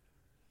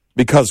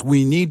 Because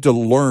we need to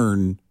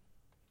learn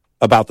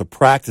about the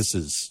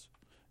practices,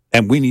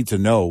 and we need to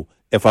know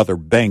if other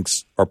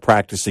banks are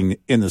practicing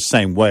in the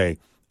same way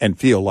and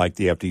feel like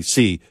the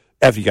FDIC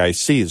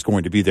is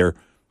going to be there,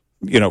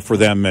 for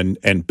them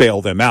and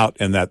bail them out,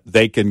 and that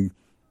they can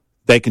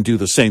do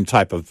the same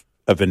type of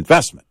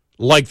investment.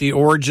 Like the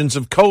origins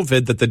of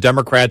COVID, that the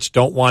Democrats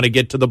don't want to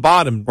get to the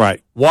bottom.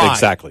 Right. Why?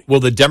 Exactly. Well,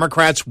 the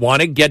Democrats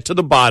want to get to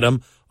the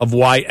bottom of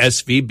why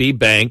SVB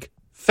Bank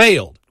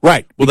failed.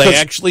 Right. Well, they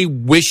actually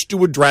wish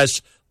to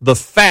address the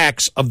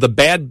facts of the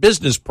bad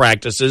business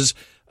practices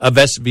of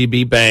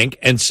SVB Bank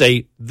and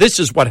say, this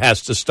is what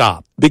has to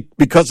stop.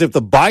 Because if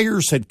the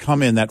buyers had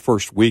come in that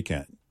first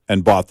weekend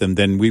and bought them,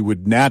 then we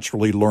would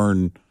naturally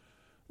learn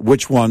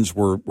which ones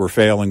were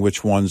failing,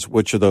 which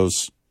of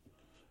those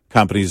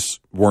companies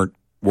weren't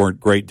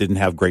great, didn't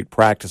have great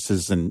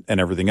practices and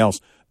everything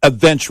else.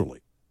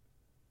 Eventually,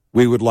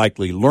 we would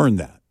likely learn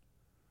that.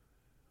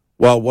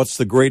 Well, what's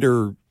the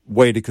greater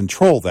way to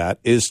control that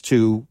is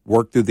to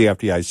work through the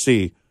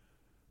FDIC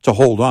to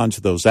hold on to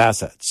those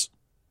assets.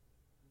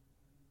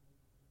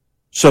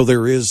 So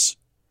there is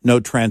no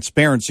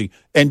transparency.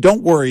 And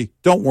don't worry,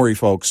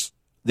 folks,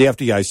 the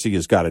FDIC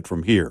has got it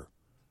from here.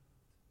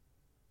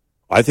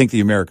 I think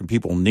the American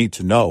people need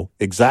to know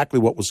exactly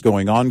what was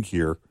going on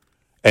here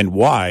and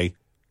why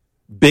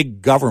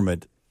big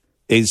government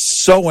is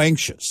so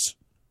anxious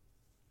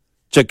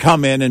to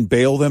come in and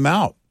bail them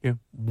out. Yeah.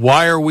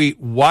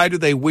 Why do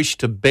they wish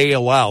to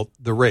bail out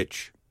the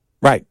rich?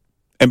 Right.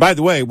 And by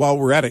the way, while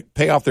we're at it,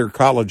 pay off their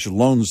college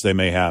loans they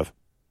may have.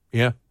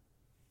 Yeah.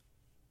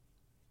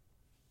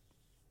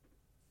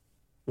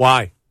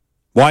 Why?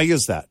 Why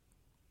is that?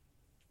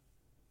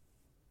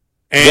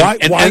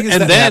 And why is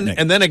that happening?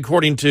 And then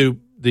according to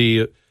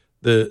the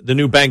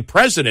new bank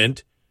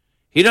president,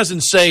 he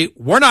doesn't say,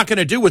 we're not going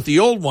to do with the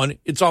old one.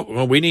 It's all,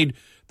 well, we need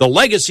the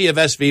legacy of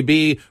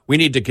SVB. We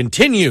need to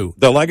continue.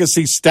 The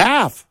legacy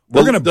staff.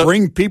 We're going to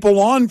bring people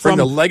on from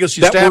the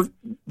legacy staff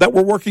that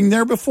were working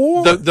there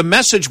before. The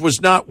message was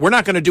not, we're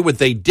not going to do what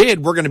they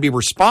did. We're going to be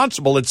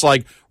responsible. It's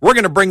like, we're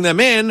going to bring them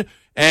in,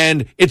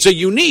 and it's a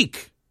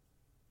unique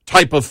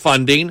type of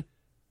funding.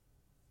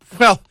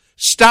 Well,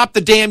 stop the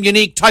damn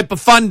unique type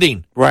of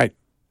funding. Right.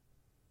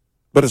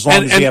 But as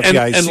long as the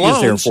FDIC is there for you, the FDIC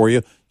is there for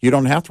you, you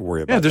don't have to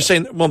worry about it. Yeah, they're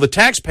saying, well, the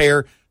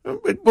taxpayer,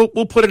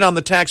 we'll put it on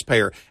the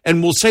taxpayer,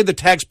 and we'll say the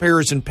taxpayer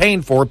isn't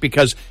paying for it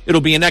because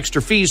it'll be an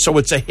extra fee, so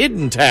it's a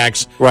hidden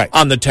tax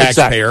on the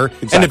taxpayer.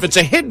 Exactly. And if it's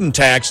a hidden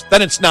tax,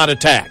 then it's not a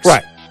tax.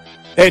 Right.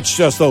 It's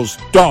just those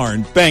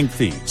darn bank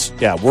fees.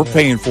 Yeah, we're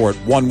paying for it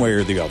one way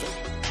or the other.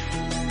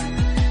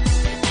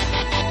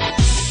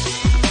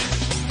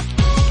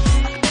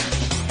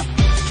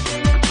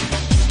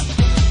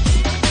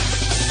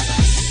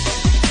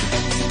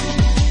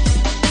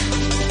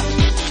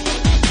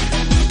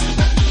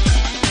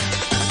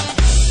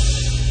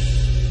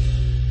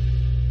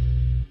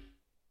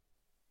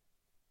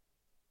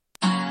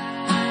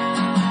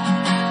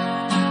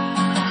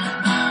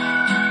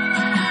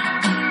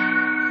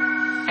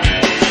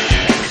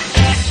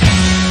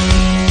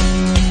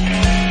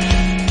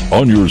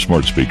 On your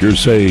smart speaker,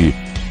 say,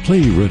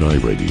 play Red Eye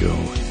Radio.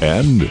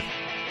 And,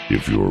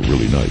 if you're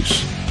really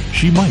nice,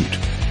 she might.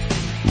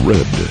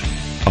 Red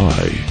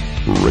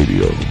Eye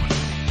Radio.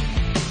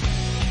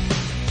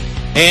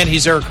 And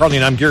he's Eric Carly,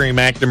 and I'm Gary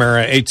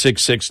McNamara,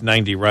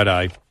 866-90 Red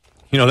Eye.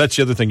 You know, that's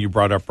the other thing you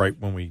brought up right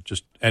when we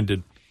just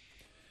ended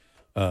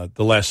the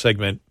last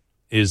segment,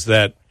 is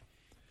that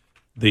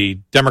the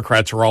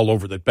Democrats are all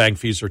over that bank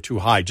fees are too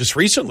high. Just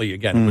recently,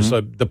 again, it was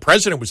the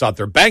president was out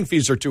there. Bank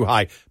fees are too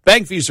high.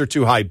 Bank fees are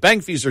too high.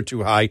 Bank fees are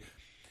too high.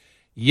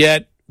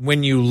 Yet,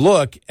 when you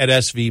look at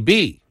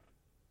SVB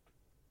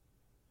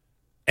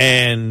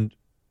and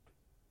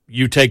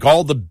you take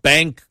all the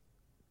bank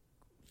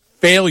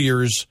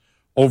failures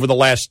over the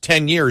last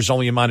 10 years,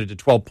 only amounted to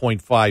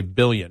 $12.5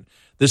 billion.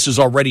 This is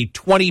already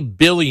 $20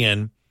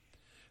 billion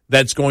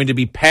that's going to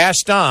be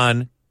passed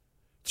on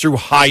through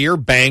higher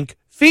bank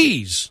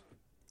fees.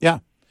 Yeah.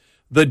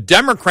 The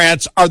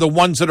Democrats are the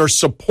ones that are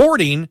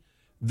supporting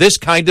this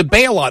kind of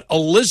bailout.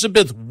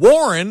 Elizabeth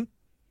Warren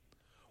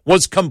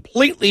was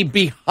completely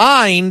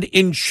behind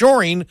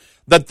ensuring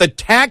that the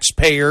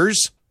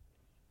taxpayers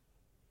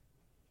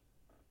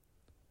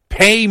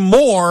pay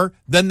more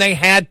than they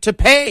had to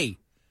pay.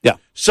 Yeah.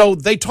 So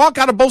they talk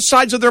out of both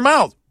sides of their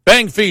mouth.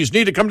 Bank fees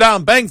need to come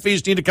down. Bank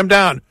fees need to come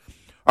down.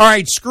 All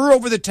right, screw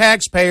over the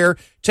taxpayer.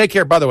 Take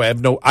care. By the way,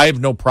 I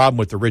have no problem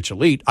with the rich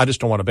elite. I just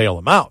don't want to bail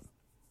them out.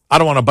 I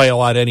don't want to bail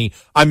out any.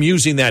 I'm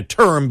using that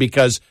term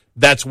because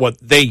that's what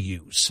they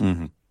use.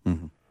 Mm-hmm.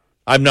 Mm-hmm.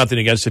 I have nothing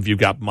against if you've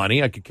got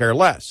money. I could care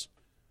less.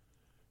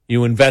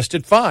 You invest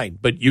it, fine.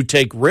 But you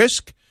take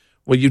risk,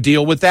 well, you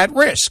deal with that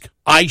risk.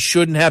 I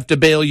shouldn't have to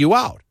bail you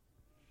out.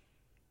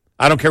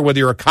 I don't care whether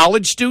you're a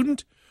college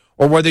student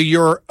or whether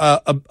you're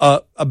a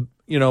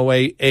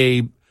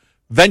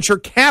venture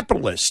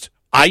capitalist.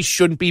 I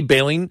shouldn't be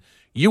bailing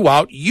you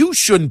out. You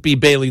shouldn't be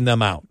bailing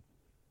them out.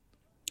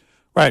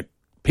 Right.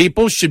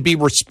 People should be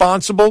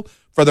responsible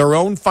for their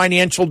own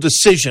financial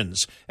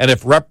decisions. And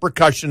if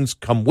repercussions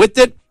come with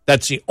it,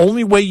 that's the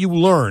only way you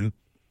learn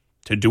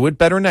to do it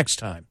better next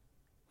time.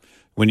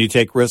 When you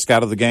take risk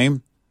out of the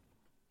game,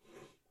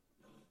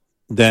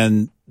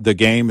 then the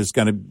game is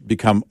going to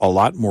become a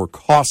lot more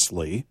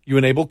costly. You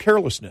enable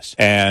carelessness.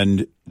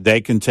 And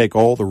they can take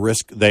all the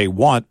risk they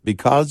want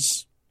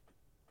because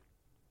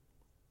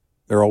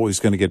they're always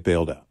going to get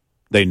bailed out.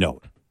 They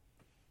know it.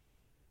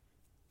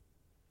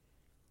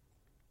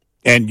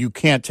 And you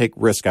can't take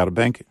risk out of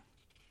banking.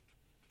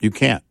 You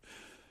can't.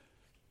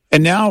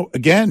 And now,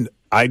 again,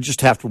 I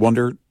just have to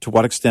wonder to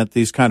what extent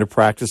these kind of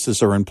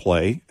practices are in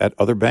play at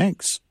other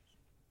banks.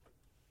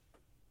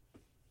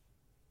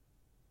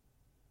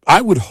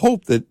 I would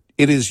hope that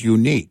it is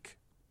unique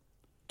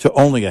to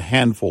only a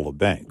handful of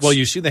banks. Well,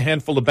 you see the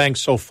handful of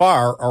banks so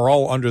far are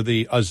all under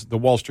the, as the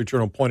Wall Street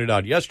Journal pointed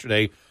out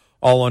yesterday,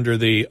 all under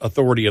the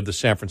authority of the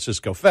San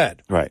Francisco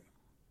Fed. Right.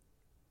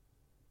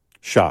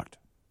 Shocked.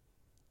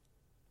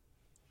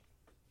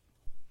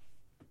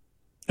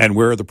 And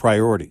where are the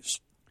priorities?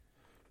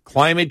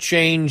 Climate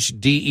change,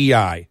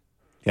 DEI.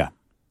 Yeah.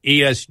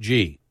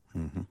 ESG.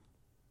 Mm-hmm.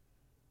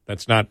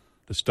 That's not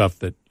the stuff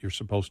that you're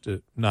supposed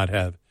to not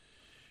have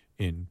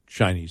in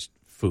Chinese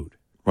food.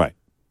 Right.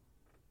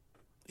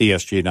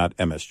 ESG, not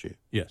MSG.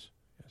 Yes.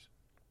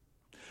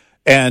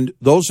 And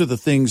those are the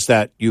things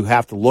that you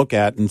have to look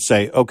at and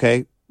say,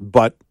 okay,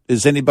 but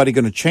is anybody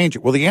going to change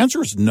it? Well, the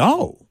answer is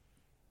no.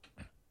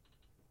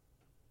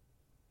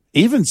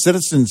 Even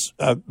Citizens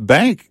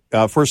Bank,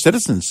 First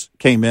Citizens,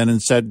 came in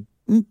and said,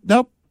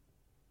 nope.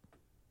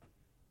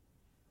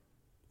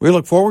 We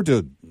look forward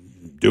to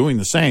doing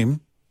the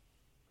same.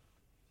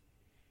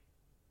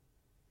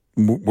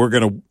 We're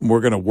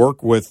gonna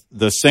work with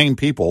the same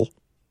people.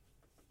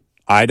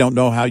 I don't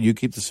know how you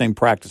keep the same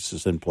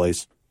practices in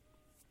place.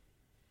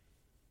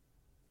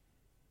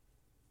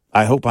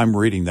 I hope I'm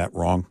reading that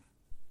wrong.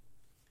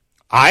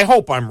 I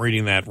hope I'm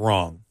reading that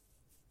wrong.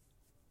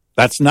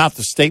 That's not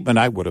the statement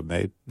I would have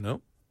made.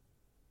 No.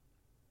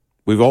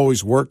 We've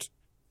always worked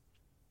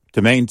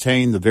to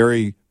maintain the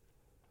very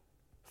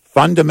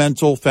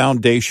fundamental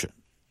foundation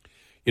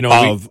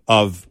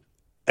of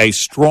a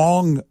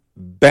strong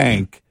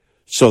bank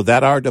so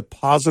that our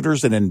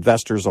depositors and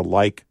investors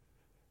alike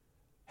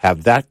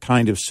have that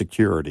kind of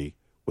security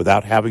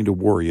without having to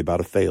worry about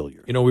a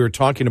failure. You know, we were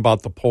talking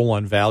about the poll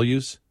on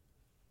values,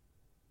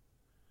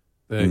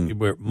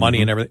 where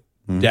money and everything,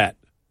 debt,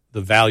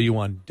 the value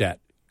on debt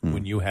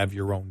when you have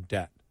your own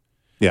debt.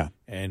 Yeah.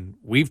 And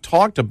we've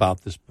talked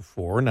about this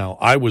before. Now,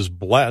 I was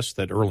blessed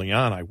that early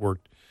on I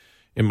worked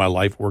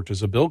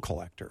as a bill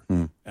collector,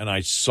 and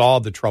I saw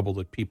the trouble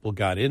that people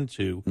got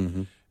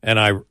into, and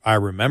I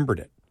remembered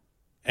it.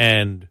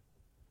 And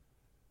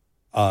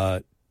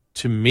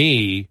to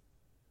me,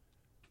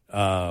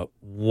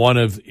 one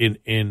of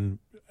in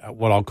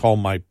what I'll call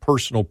my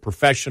personal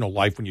professional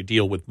life, when you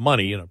deal with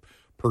money in a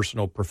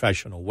personal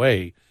professional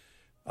way,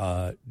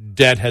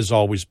 debt has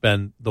always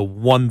been the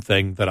one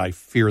thing that I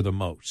fear the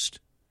most.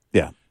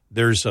 Yeah.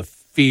 There's a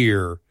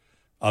fear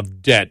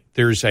of debt.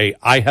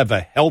 I have a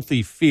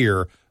healthy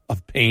fear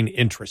of paying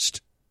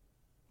interest.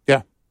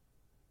 Yeah.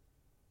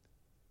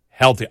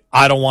 Healthy.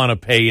 I don't want to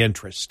pay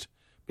interest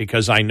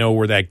because I know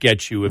where that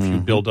gets you if you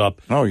build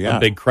up a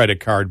big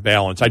credit card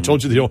balance. I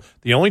told you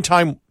the only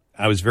time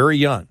I was very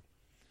young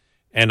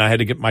and I had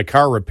to get my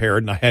car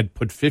repaired, and I had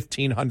put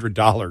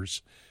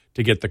 $1,500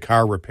 to get the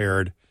car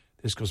repaired.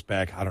 This goes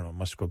back, I don't know,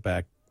 must go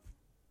back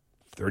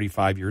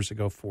 35 years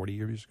ago, 40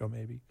 years ago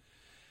maybe.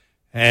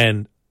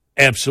 And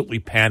absolutely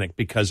panicked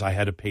because I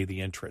had to pay the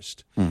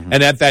interest.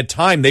 And at that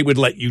time, they would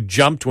let you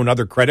jump to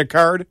another credit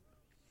card.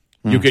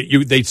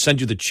 They'd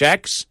send you the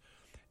checks,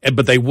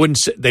 but they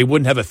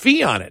wouldn't have a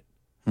fee on it.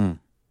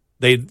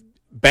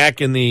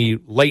 Back in the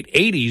late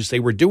 80s, they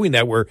were doing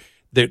that where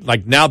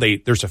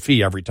there's a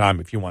fee every time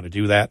if you want to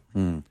do that.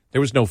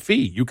 There was no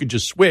fee. You could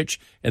just switch,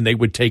 and they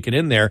would take it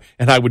in there,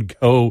 and I would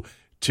go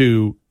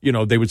to,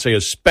 they would say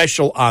a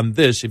special on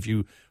this if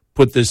you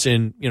put this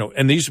in,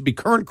 and these would be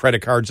current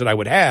credit cards that I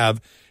would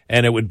have,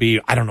 and it would be,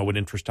 I don't know what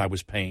interest I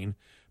was paying,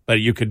 but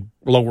you could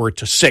lower it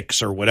to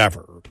 6 or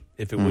whatever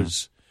if it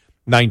was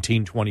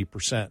 19,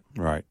 20%.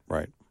 Right.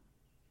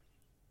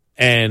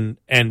 And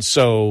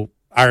so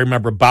I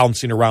remember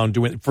bouncing around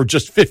doing it for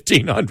just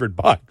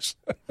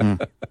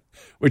 $1,500,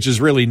 which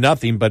is really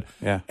nothing, but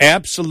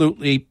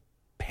absolutely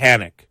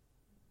panic.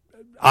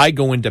 I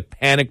go into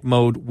panic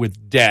mode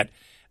with debt,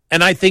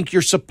 and I think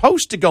you're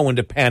supposed to go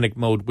into panic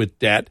mode with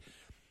debt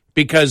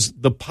because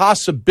the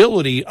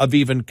possibility of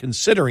even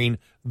considering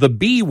the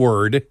B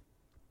word,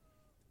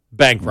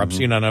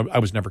 bankruptcy, and I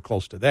was never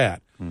close to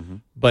that,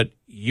 but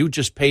you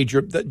just paid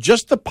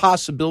just the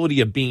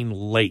possibility of being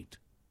late.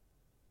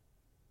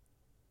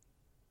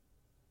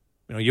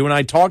 You and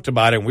I talked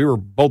about it, and we were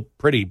both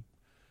pretty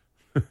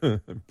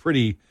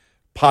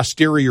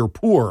posterior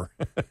poor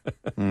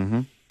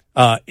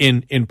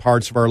in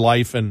parts of our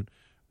life, and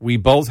we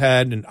both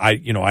had, and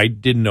I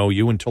didn't know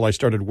you until I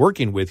started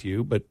working with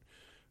you, but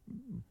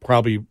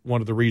probably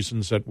one of the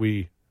reasons that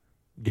we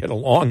get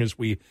along is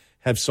we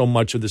have so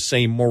much of the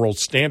same moral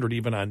standard,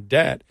 even on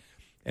debt.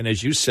 And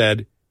as you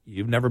said,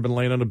 you've never been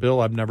late on a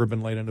bill. I've never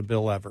been late on a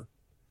bill ever.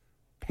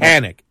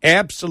 Panic,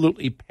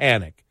 absolutely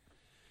panic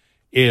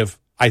if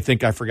I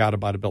think I forgot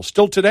about a bill.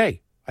 Still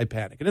today, I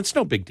panic, and it's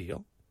no big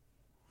deal.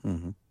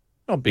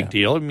 No big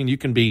deal. I mean, you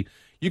can be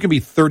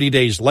 30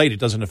 days late.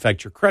 It doesn't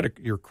affect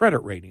your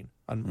credit rating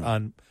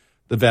on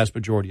the vast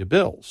majority of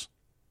bills.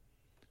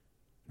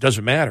 It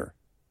doesn't matter.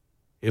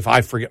 If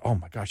I forget, oh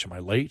my gosh, am I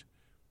late?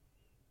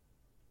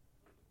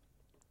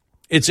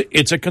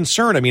 It's a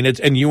concern. I mean,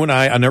 and you and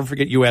I'll never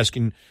forget you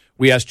asking.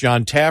 We asked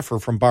John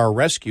Taffer from Bar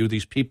Rescue,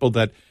 these people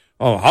that,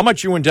 how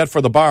much you in debt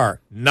for the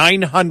bar?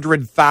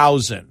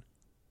 $900,000.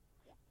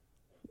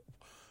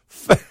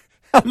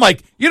 I'm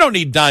like, you don't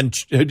need John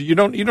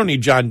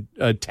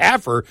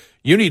Taffer.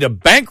 You need a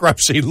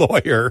bankruptcy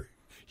lawyer.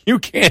 You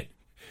can't,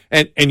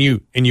 and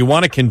you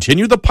want to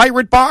continue the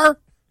pirate bar?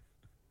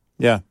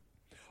 Yeah.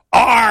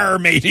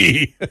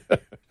 Matey.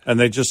 And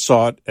they just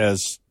saw it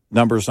as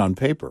numbers on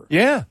paper.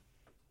 Yeah.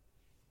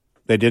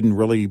 They didn't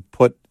really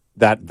put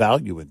that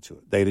value into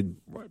it. They had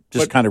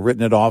just kind of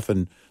written it off,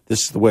 and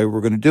this is the way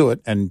we're going to do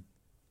it, and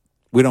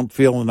we don't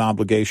feel an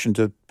obligation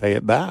to pay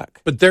it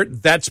back. But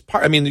that's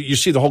part. I mean, you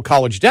see the whole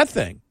college debt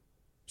thing.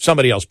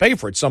 Somebody else pay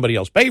for it. Somebody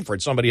else pay for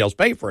it. Somebody else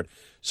pay for it.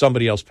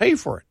 Somebody else pay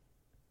for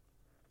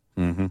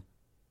it.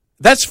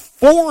 That's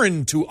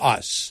foreign to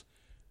us.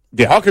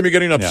 Yeah. How come you're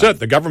getting upset? Yeah.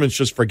 The government's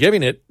just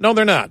forgiving it. No,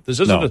 they're not. This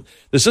isn't.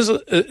 This is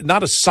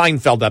not a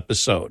Seinfeld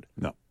episode.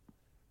 No.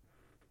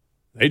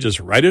 They just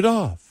write it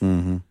off.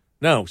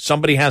 No,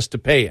 somebody has to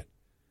pay it.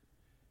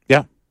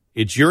 Yeah.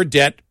 It's your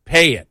debt.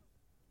 Pay it.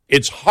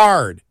 It's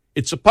hard.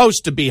 It's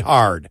supposed to be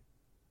hard.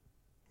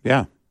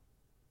 Yeah.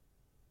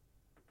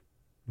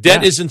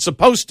 Debt isn't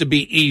supposed to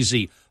be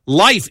easy.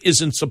 Life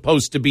isn't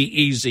supposed to be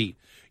easy.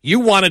 You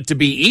want it to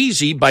be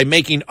easy by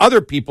making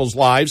other people's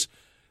lives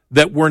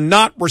that were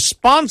not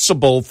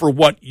responsible for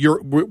what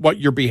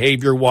your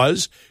behavior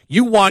was.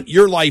 You want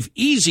your life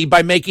easy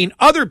by making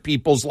other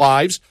people's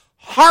lives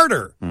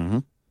harder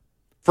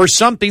for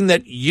something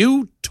that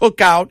you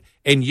took out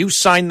and you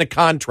signed the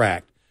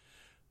contract.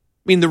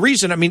 I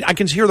mean, I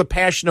can hear the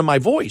passion in my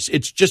voice.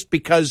 It's just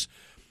because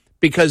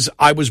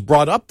I was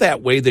brought up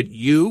that way, that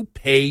you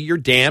pay your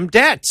damn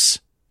debts.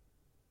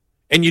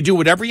 And you do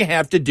whatever you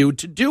have to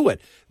do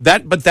it.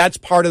 But that's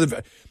part of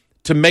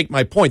to make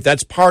my point,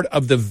 that's part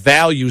of the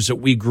values that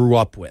we grew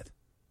up with.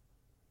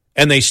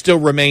 And they still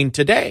remain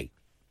today.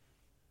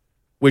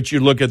 Which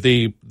you look at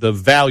the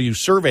value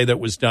survey that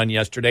was done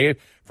yesterday,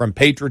 from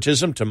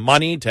patriotism to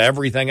money to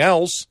everything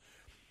else.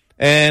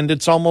 And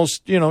it's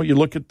almost, you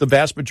look at the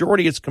vast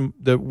majority,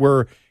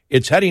 where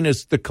it's heading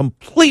is the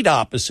complete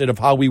opposite of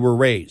how we were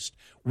raised.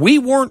 We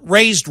weren't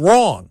raised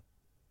wrong.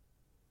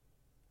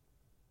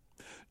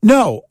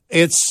 No,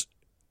 it's,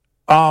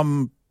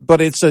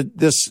 but it's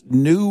this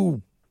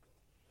new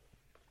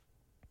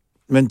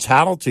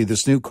mentality,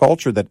 this new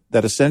culture that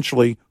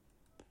essentially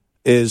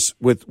is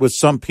with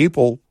some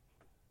people.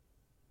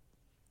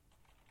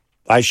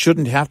 I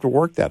shouldn't have to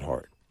work that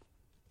hard.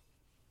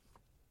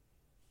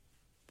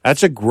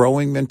 That's a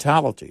growing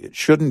mentality. It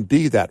shouldn't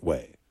be that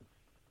way.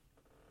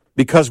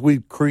 Because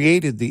we've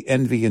created the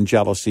envy and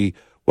jealousy.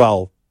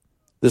 Well,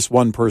 this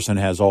one person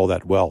has all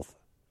that wealth.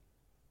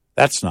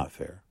 That's not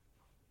fair.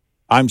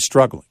 I'm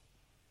struggling.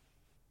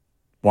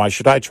 Why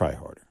should I try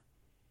harder?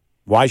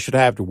 Why should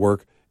I have to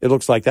work? It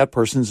looks like that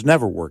person's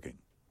never working.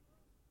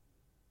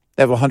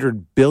 They have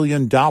 $100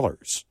 billion.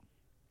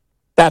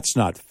 That's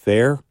not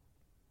fair.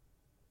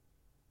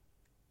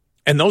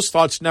 And those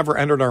thoughts never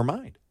entered our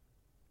mind.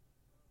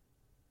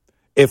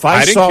 If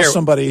I saw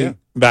somebody,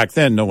 back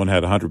then no one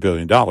had $100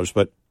 billion,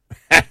 but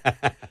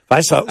if I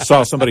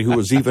saw somebody who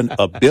was even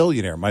a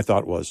billionaire, my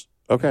thought was,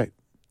 okay,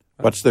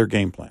 what's their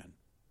game plan?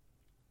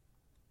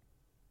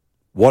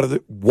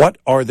 What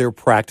are their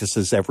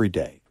practices every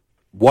day?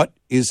 What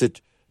is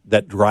it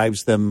that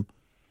drives them?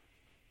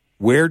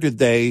 Where did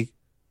they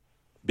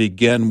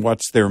begin?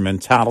 What's their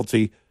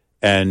mentality?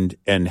 And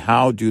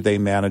how do they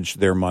manage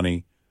their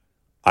money?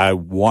 I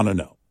want to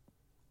know.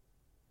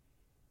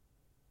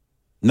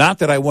 Not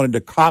that I wanted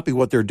to copy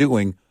what they're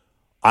doing.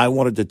 I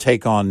wanted to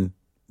take on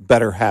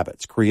better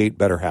habits, create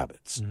better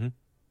habits. Mm-hmm.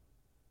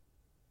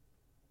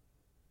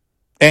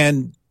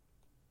 And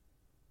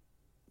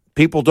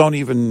people don't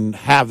even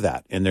have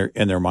that in their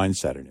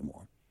mindset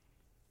anymore.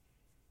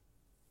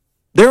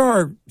 There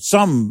are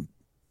some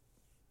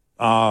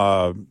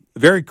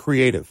very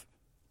creative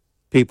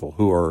people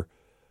who are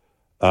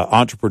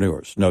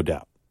entrepreneurs, no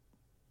doubt,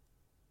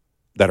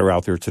 that are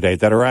out there today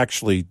that are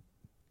actually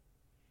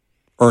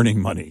earning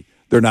money.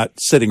 They're not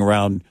sitting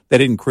around. They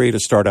didn't create a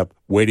startup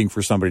waiting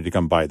for somebody to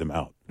come buy them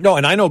out. No,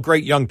 and I know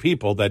great young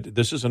people that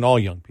this isn't all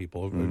young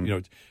people. Mm-hmm.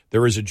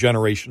 There is a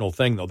generational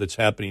thing, though, that's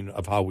happening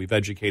of how we've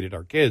educated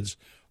our kids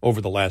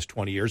over the last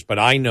 20 years. But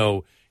I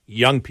know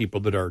young people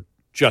that are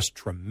just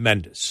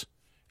tremendous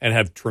and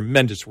have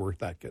tremendous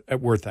worth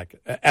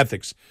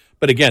ethics.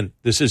 But again,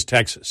 this is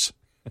Texas.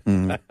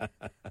 Mm-hmm.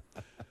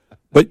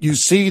 But you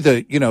see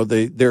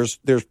there's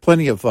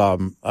plenty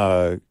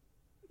of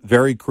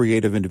very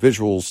creative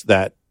individuals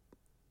that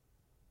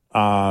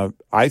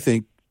I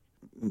think,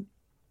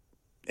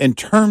 in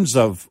terms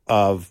of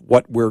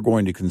what we're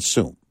going to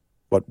consume,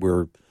 what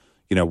we're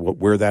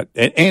that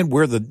and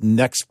where the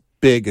next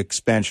big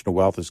expansion of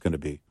wealth is going to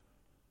be,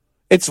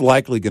 it's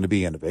likely going to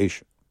be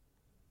innovation.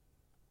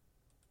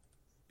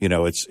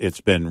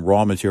 It's been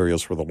raw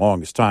materials for the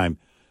longest time.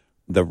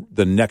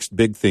 The next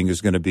big thing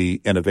is going to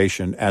be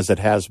innovation, as it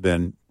has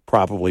been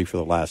probably for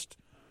the last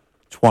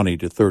 20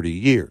 to 30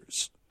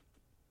 years.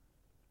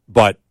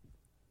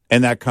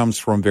 And that comes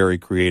from very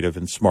creative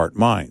and smart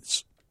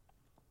minds.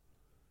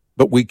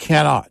 But we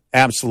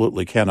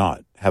absolutely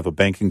cannot have a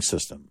banking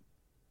system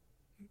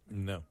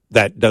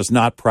that does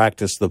not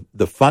practice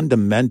the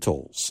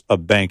fundamentals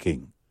of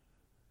banking.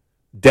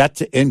 Debt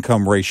to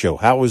income ratio,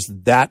 how is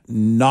that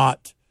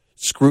not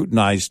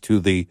scrutinized to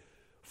the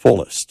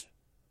fullest?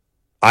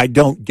 I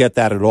don't get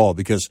that at all,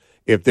 because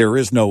if there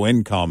is no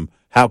income,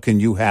 how can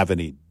you have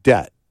any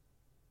debt?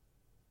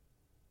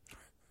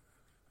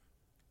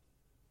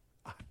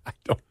 I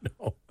don't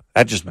know.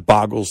 That just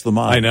boggles the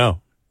mind. I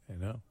know.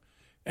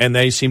 And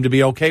they seem to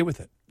be okay with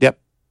it. Yep.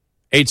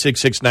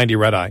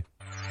 866-90-RED-EYE.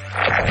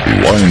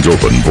 Lines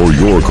open for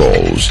your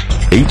calls.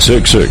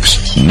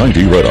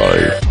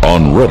 866-90-RED-EYE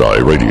on Red Eye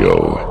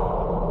Radio.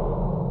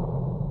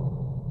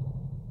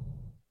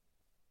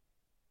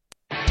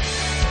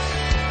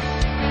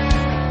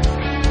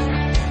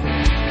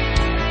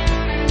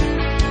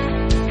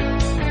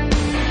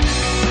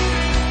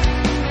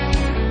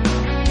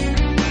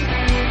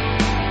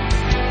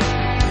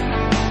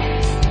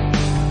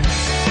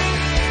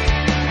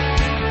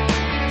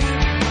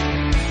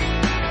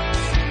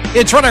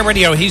 It's Red Eye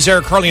Radio. He's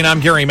Eric Carly, and I'm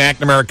Gary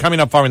McNamara. Coming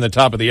up following the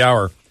top of the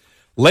hour,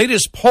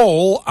 latest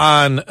poll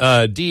on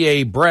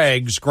D.A.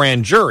 Bragg's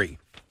grand jury.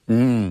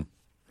 Okay.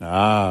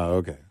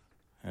 All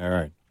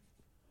right.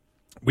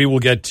 We will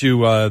get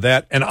to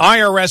that. An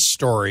IRS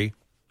story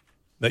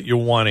that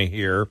you'll want to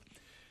hear.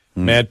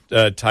 Matt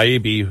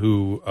Taibbi,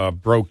 who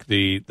broke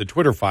the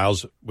Twitter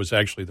files, was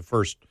actually the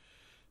first,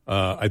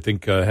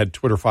 had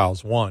Twitter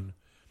Files 1.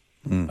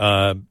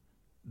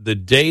 The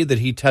day that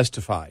he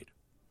testified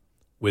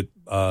with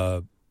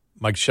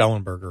Mike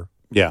Schellenberger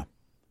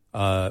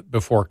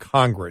before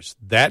Congress,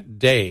 that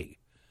day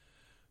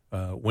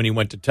when he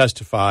went to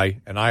testify,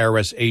 an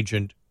IRS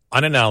agent,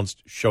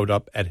 unannounced, showed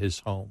up at his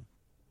home.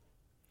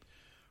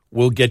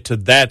 We'll get to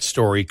that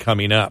story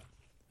coming up.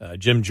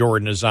 Jim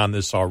Jordan is on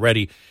this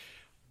already.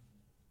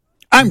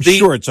 I'm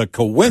sure it's a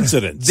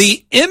coincidence.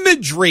 The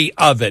imagery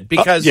of it,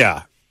 because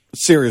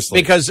seriously,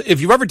 because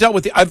if you've ever dealt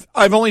with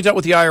I've only dealt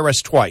with the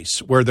IRS twice,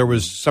 where there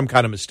was some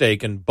kind of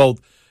mistake, and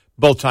both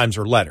times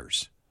are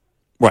letters.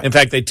 Right. In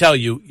fact, they tell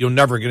you you're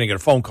never going to get a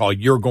phone call.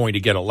 You're going to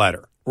get a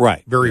letter.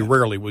 Right. Very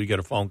rarely will you get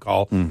a phone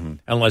call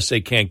unless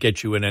they can't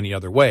get you in any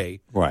other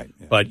way. Right.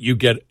 Yeah. But you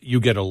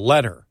get a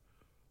letter.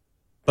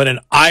 But an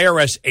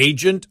IRS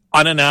agent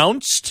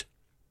unannounced,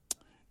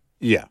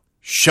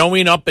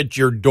 showing up at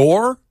your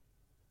door.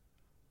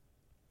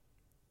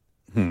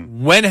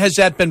 When has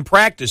that been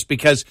practiced?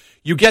 Because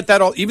you get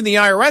that all. Even the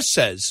IRS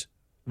says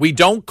we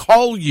don't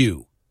call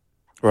you.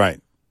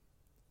 Right.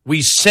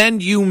 We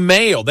send you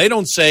mail. They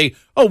don't say,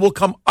 "Oh, we'll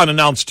come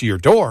unannounced to your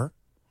door."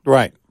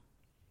 Right.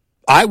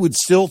 I would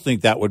still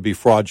think that would be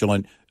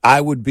fraudulent.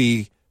 I would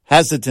be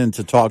hesitant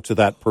to talk to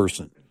that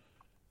person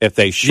if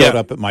they showed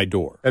up at my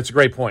door. That's a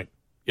great point.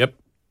 Yep.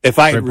 If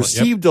I had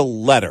received a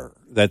letter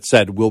that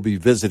said we'll be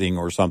visiting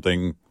or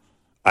something,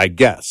 I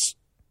guess,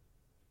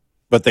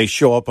 but they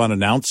show up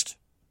unannounced,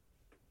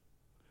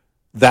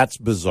 that's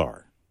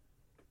bizarre.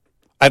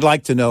 I'd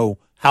like to know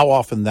how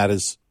often that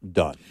is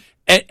done.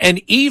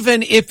 And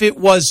even if it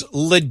was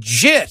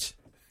legit,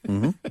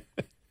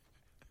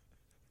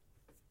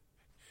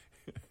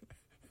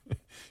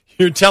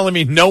 you're telling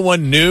me no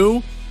one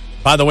knew?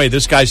 By the way,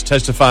 this guy's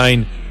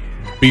testifying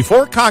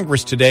before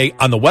Congress today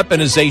on the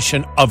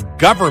weaponization of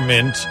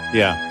government.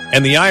 Yeah.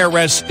 And the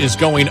IRS is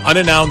going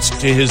unannounced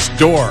to his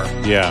door.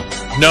 Yeah.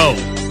 No.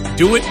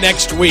 Do it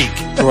next week.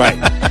 Right.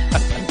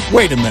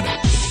 Wait a minute.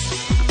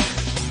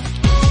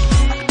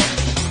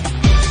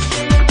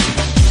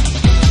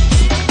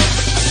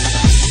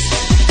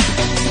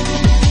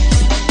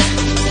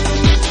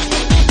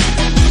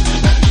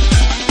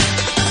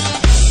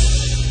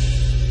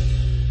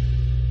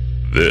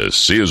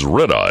 This is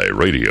Red Eye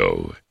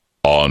Radio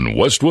on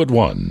Westwood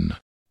One.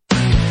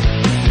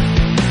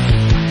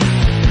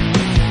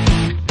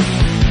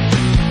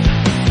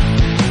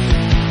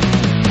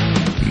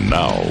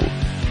 Now,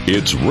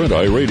 it's Red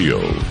Eye Radio.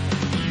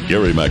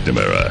 Gary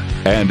McNamara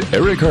and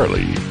Eric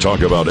Harley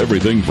talk about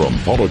everything from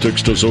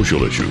politics to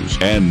social issues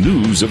and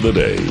news of the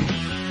day.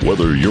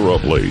 Whether you're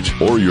up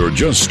late or you're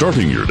just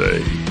starting your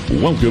day,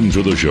 welcome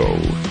to the show.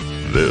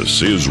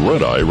 This is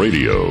Red Eye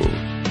Radio.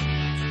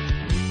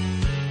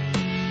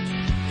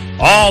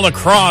 All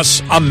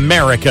across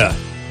America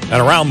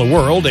and around the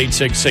world,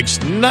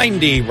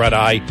 866-90 Red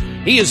Eye.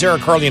 He is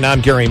Eric Harley and I'm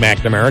Gary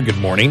McNamara. Good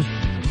morning.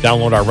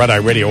 Download our Red Eye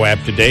Radio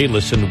app today.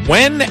 Listen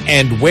when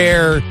and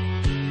where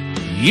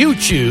you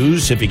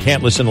choose if you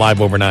can't listen live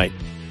overnight.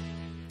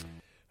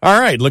 All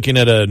right, looking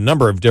at a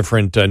number of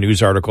different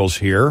news articles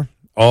here,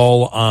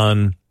 all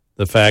on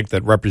the fact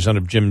that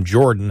Representative Jim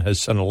Jordan has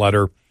sent a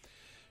letter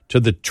to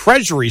the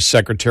Treasury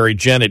Secretary,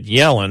 Janet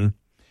Yellen,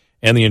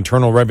 and the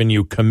Internal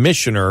Revenue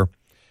Commissioner,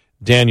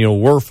 Daniel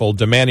Werfel,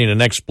 demanding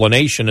an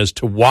explanation as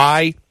to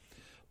why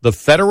the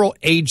federal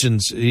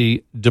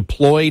agency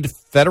deployed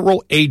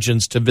federal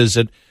agents to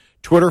visit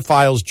Twitter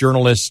Files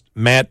journalist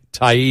Matt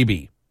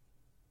Taibbi.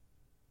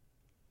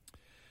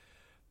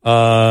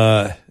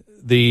 That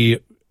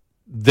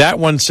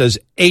one says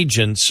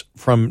agents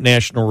from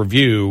National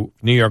Review.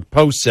 New York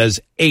Post says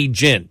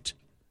agent.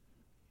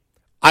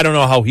 I don't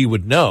know how he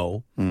would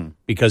know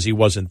because he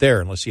wasn't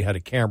there unless he had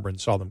a camera and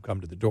saw them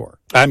come to the door.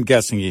 I'm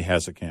guessing he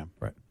has a cam.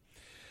 Right.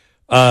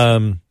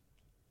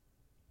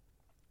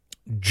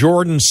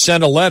 Jordan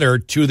sent a letter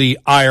to the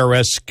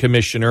IRS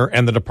commissioner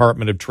and the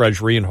Department of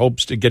Treasury in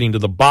hopes of getting to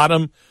the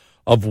bottom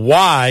of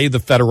why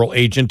the federal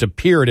agent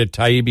appeared at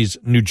Taibbi's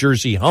New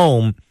Jersey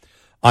home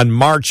on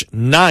March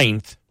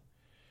 9th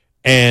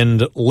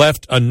and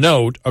left a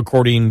note,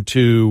 according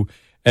to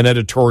an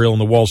editorial in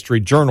the Wall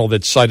Street Journal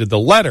that cited the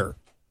letter.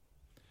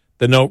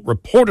 The note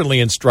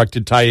reportedly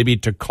instructed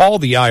Taibbi to call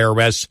the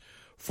IRS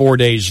 4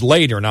 days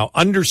later. Now,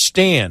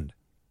 understand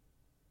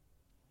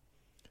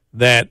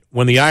that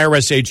when the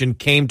IRS agent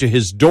came to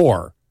his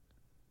door,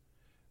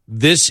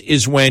 this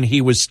is when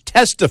he was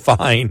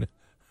testifying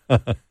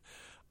on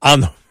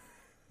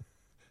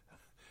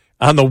the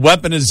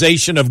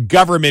weaponization of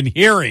government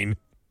hearing.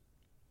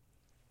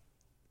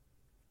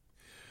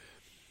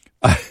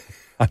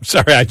 I'm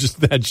sorry,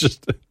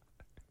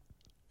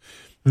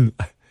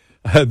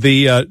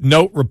 the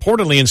note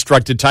reportedly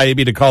instructed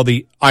Taibbi to call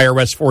the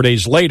IRS 4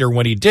 days later.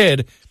 When he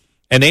did,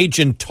 an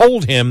agent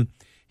told him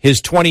his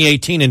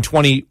 2018 and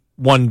 2021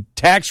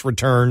 tax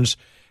returns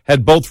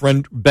had both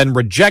been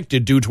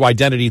rejected due to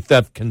identity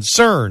theft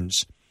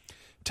concerns.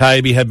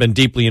 Taibbi had been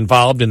deeply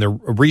involved in the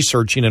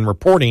researching and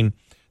reporting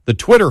the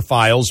Twitter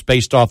files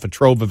based off a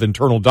trove of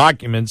internal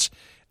documents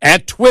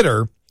at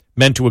Twitter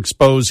meant to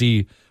expose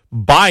the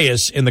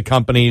bias in the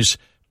company's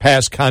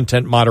past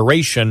content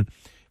moderation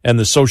and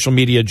the social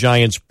media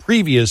giant's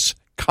previous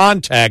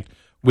contact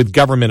with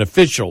government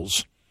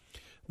officials.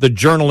 the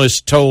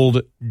journalist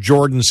told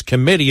Jordan's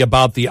committee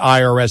about the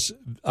IRS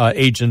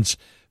agent's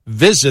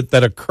visit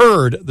that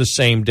occurred the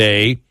same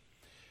day.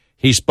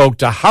 He spoke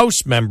to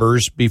House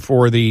members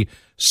before the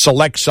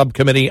Select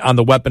Subcommittee on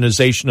the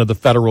Weaponization of the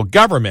Federal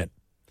Government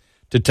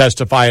to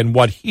testify on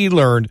what he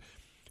learned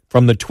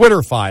from the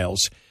Twitter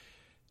files.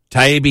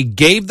 Taibbi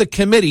gave the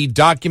committee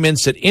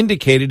documents that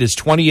indicated his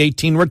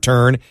 2018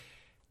 return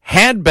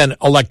had been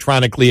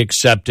electronically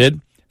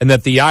accepted and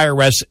that the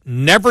IRS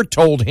never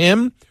told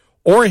him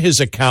or his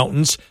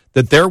accountants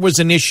that there was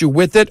an issue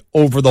with it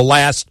over the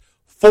last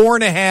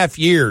 4.5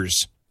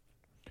 years,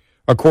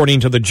 according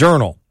to the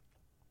Journal.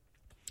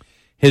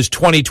 His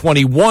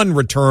 2021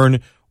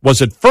 return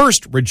was at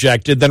first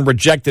rejected, then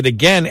rejected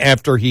again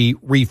after he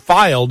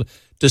refiled,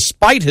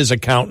 despite his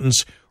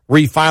accountants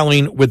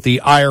refiling with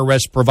the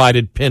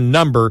IRS-provided PIN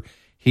number.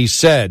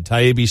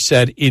 Taibbi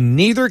said, in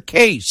neither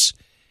case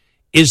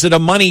is it a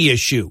money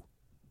issue,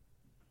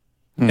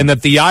 and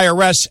that the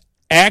IRS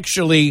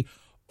actually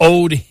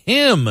owed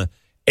him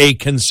a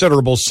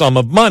considerable sum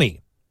of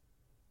money.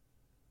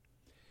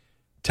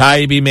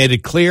 Taibbi made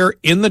it clear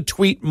in the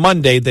tweet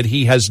Monday that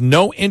he has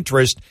no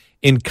interest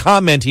in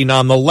commenting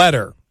on the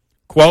letter.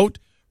 Quote,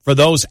 for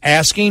those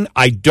asking,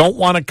 I don't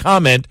want to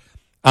comment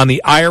on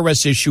the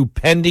IRS issue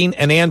pending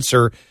an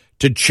answer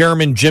to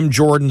Chairman Jim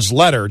Jordan's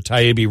letter,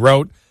 Taibbi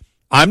wrote.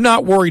 I'm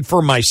not worried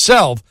for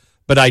myself,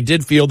 but I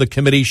did feel the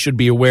committee should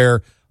be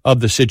aware of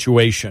the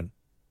situation.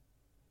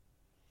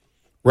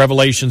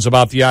 Revelations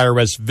about the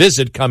IRS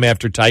visit come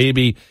after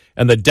Taibbi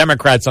and the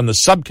Democrats on the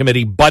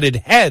subcommittee butted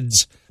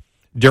heads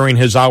during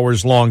his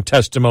hours-long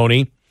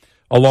testimony,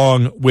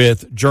 along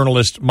with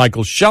journalist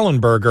Michael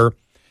Schellenberger.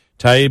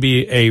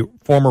 Taibbi, a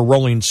former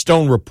Rolling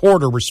Stone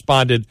reporter,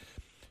 responded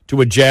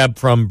to a jab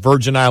from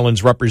Virgin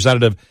Islands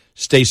Representative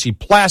Stacey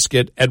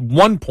Plaskett, at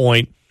one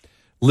point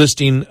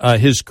listing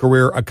his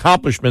career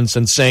accomplishments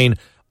and saying,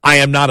 I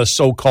am not a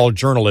so-called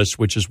journalist,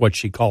 which is what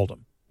she called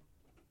him.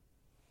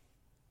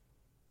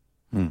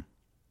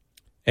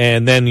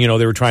 And then, they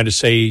were trying to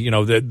say,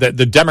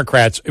 the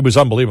Democrats, it was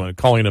unbelievable,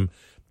 calling them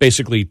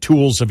basically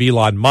tools of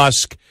Elon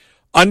Musk.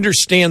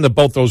 Understand that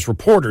both those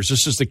reporters,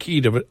 this is the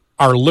key to it,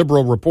 are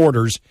liberal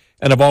reporters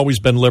and have always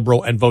been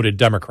liberal and voted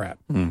Democrat.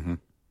 Mm-hmm.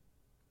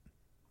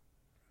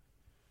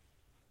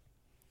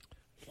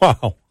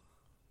 Wow.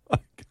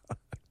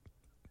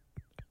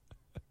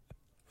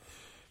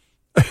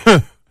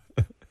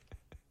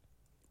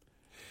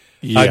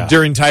 Yeah.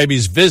 During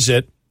Taibbi's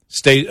visit,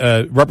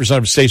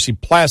 Representative Stacey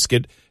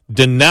Plaskett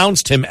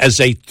denounced him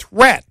as a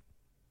threat.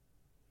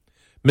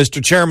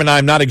 Mr. Chairman,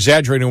 I'm not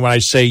exaggerating when I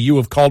say you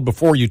have called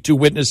before you 2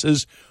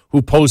 witnesses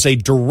who pose a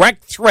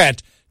direct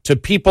threat to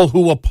people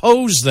who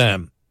oppose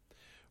them.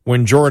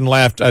 When Jordan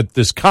laughed at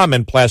this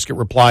comment, Plaskett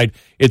replied,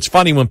 it's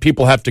funny when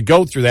people have to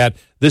go through that.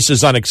 This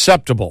is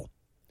unacceptable.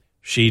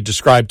 She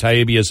described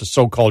Taibbi as a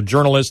so-called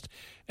journalist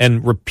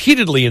and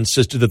repeatedly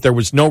insisted that there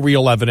was no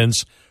real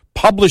evidence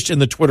published in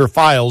the Twitter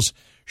files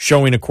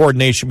showing a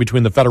coordination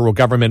between the federal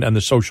government and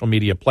the social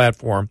media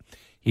platform.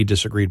 He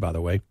disagreed, by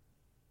the way.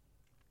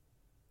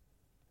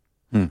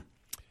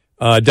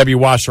 Debbie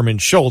Wasserman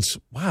Schultz,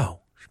 wow,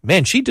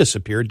 man, she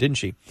disappeared, didn't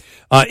she?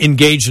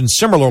 Engaged in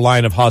similar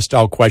line of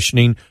hostile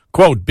questioning.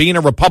 Quote, being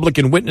a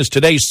Republican witness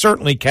today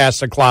certainly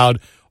casts a cloud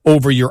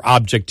over your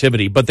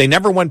objectivity, but they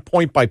never went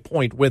point by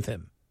point with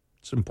him.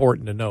 It's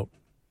important to note.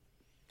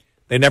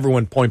 They never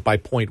went point by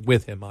point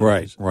with him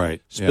on these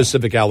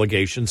specific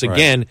allegations.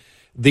 Again,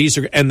 these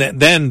are, and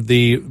then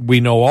we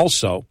know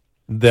also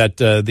that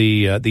the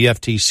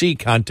FTC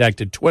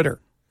contacted Twitter,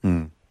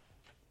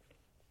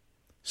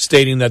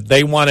 stating that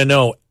they want to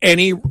know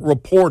any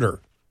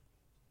reporter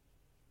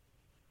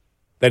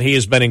that he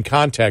has been in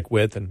contact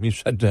with, and he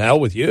said, to hell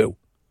with you.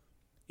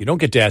 You don't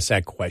get to ask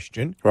that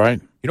question. Right.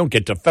 You don't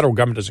get to, federal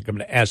government doesn't come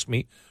to ask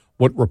me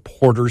what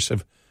reporters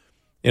have,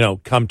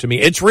 come to me.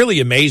 It's really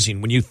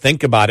amazing when you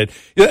think about it.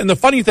 And the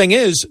funny thing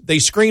is, they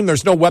scream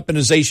there's no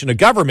weaponization of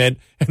government,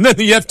 and then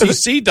the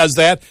FTC does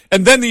that,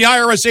 and then the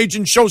IRS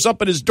agent shows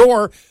up at his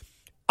door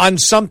on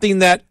something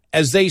that,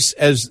 as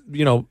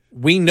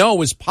we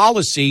know is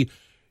policy,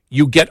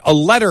 you get a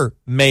letter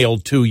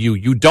mailed to you.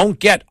 You don't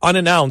get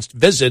unannounced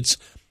visits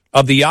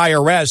of the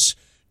IRS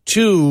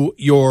to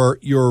your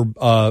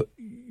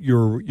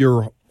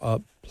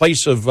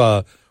place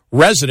of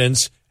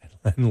residence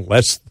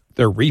unless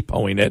they're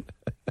repoing it.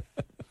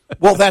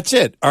 Well, that's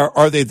it.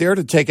 Are they there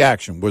to take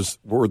action?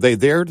 Were they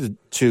there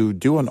to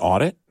do an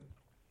audit?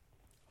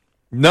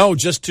 No,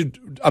 just to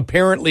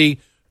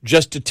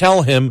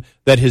tell him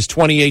that his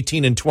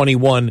 2018 and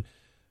 21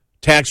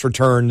 tax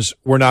returns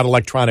were not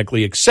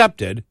electronically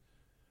accepted.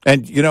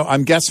 And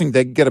I'm guessing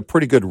they get a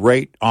pretty good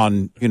rate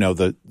on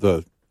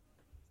the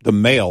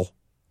mail,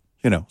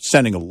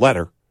 sending a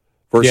letter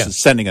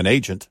versus sending an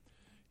agent.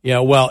 Yeah,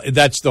 well,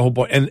 that's the whole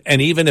point.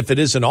 And even if it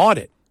is an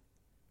audit,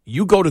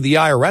 you go to the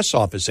IRS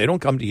office. They don't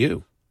come to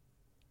you.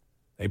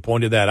 They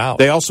pointed that out.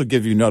 They also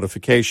give you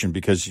notification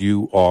because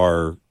you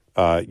have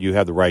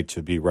the right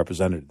to be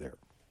represented there.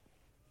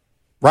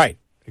 Right.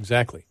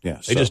 exactly.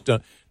 Yeah,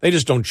 They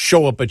just don't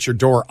show up at your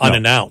door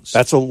unannounced. No,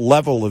 that's a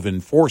level of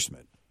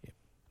enforcement.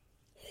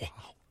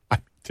 Wow.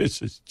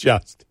 This is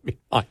just,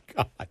 my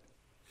God.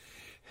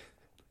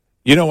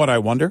 You know what I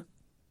wonder?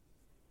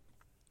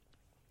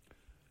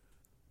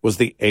 Was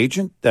the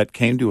agent that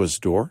came to his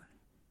door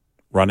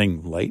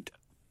running late?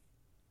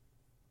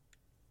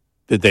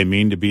 Did they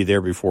mean to be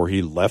there before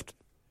he left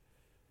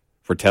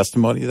for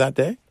testimony that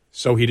day?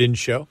 So he didn't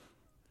show?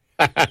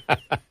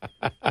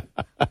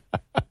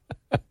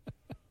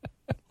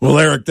 Well,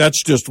 Eric,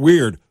 that's just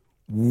weird.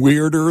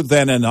 Weirder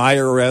than an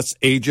IRS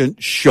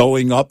agent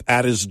showing up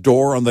at his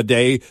door on the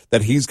day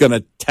that he's going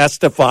to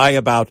testify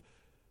about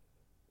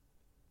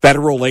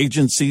federal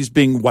agencies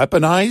being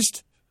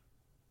weaponized?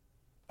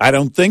 I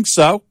don't think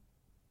so.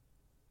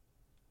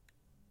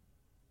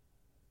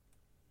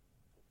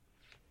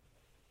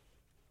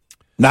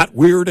 Not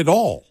weird at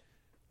all.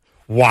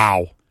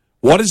 Wow.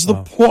 What is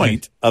the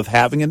point of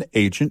having an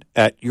agent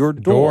at your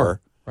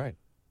door? Right.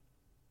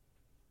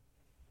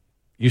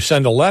 You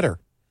send a letter.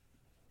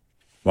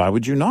 Why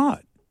would you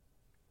not?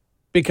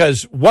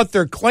 Because what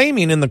they're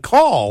claiming in the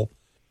call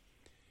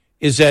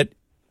is that,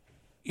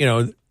 he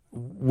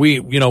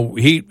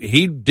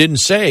didn't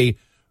say,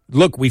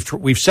 look,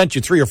 we've sent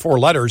you 3 or 4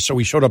 letters, so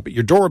we showed up at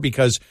your door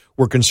because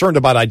we're concerned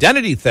about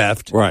identity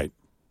theft. Right.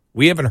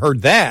 We haven't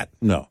heard that.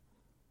 No.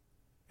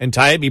 And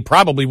Taibbi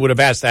probably would have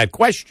asked that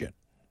question.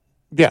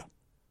 Yeah.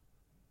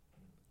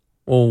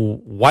 Well,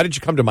 why did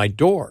you come to my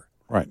door?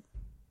 Right.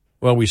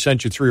 Well, we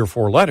sent you 3 or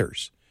 4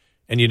 letters,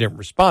 and you didn't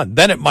respond.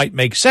 Then it might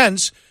make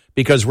sense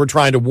because we're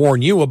trying to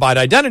warn you about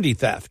identity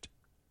theft.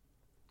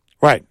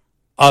 Right.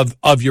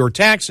 Of your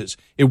taxes.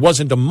 It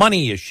wasn't a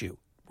money issue.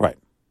 Right.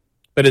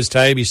 But as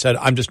Taibbi said,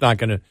 I'm just not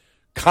going to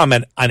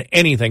comment on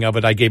anything of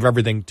it. I gave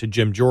everything to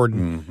Jim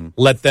Jordan. Mm-hmm.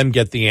 Let them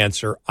get the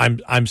answer.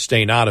 I'm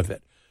staying out of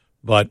it.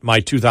 But my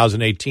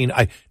 2018,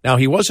 now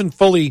he wasn't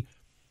fully,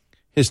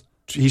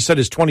 he said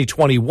his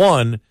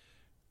 2021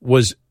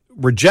 was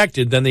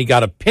rejected. Then they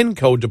got a PIN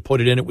code to put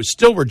it in. It was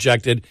still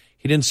rejected.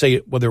 He didn't say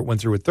whether it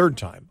went through a third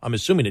time. I'm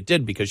assuming it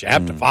did because you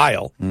have to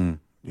file.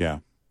 Yeah.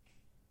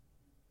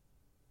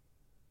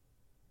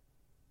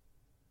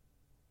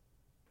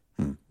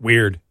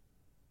 Weird.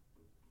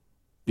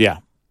 Yeah.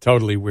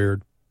 Totally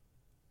weird.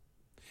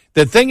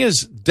 The thing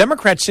is,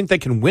 Democrats think they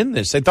can win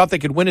this. They thought they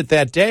could win it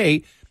that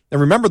day. And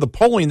remember the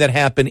polling that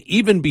happened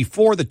even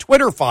before the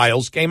Twitter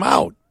files came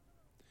out.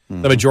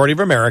 The majority of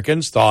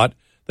Americans thought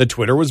that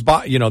Twitter was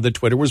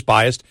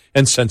biased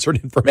and censored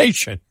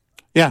information.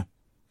 Yeah.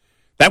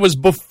 That was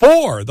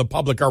before the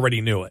public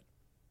already knew it.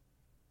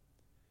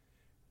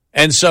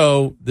 And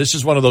so this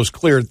is one of those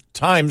clear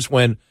times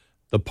when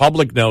the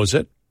public knows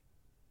it.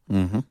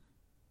 Mm-hmm.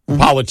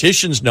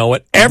 Politicians know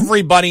it.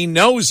 Everybody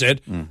knows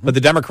it. But the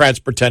Democrats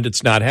pretend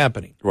it's not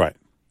happening. Right.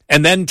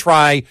 And then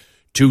try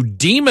to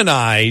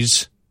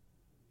demonize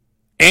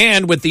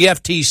and with the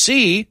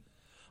FTC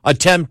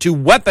attempt to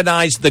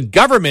weaponize the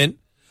government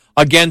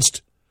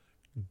against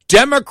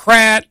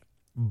Democrat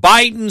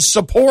Biden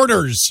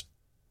supporters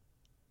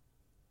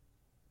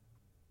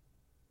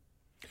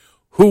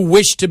who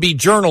wish to be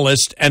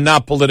journalists and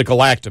not political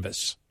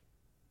activists.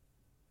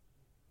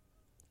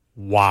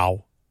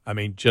 Wow. I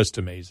mean, just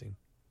amazing.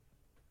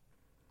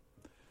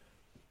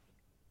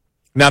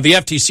 Now, the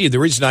FTC, the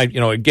reason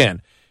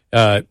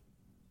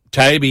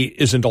Taibbi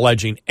isn't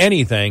alleging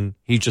anything.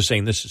 He's just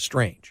saying this is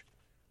strange.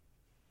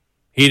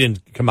 He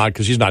didn't come out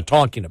because he's not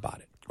talking about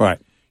it. Right.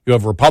 You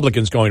have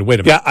Republicans going,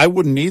 wait a minute. Yeah, I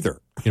wouldn't either.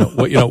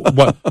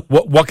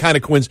 What kind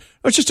of coincidence?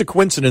 It's just a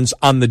coincidence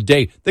on the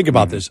day. Think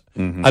about this.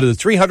 Out of the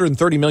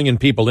 330 million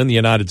people in the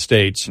United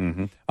States,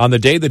 on the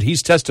day that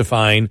he's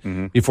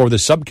testifying before the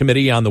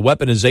subcommittee on the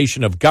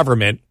weaponization of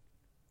government.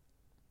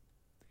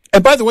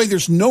 And by the way,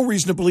 there's no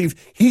reason to believe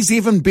he's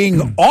even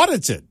being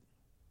audited.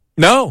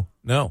 No,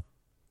 not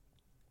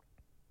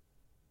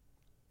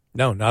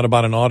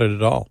about an audit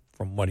at all,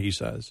 from what he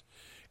says.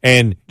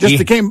 And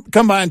just to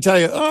come by and tell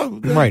you,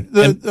 right,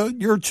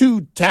 your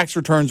 2 tax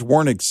returns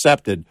weren't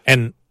accepted,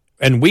 and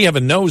we have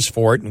a nose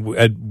for it,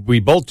 and we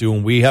both do,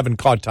 and we haven't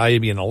caught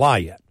Taibbi in a lie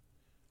yet.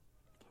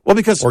 Well,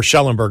 because or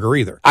Schellenberger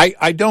either.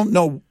 I don't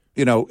know,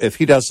 if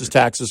he does his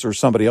taxes or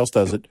somebody else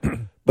does it,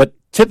 but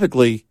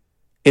typically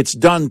it's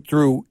done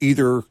through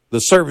either the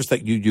service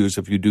that you use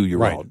if you do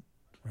your own,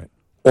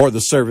 or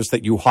the service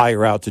that you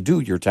hire out to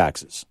do your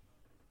taxes.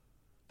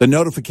 The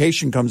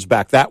notification comes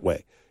back that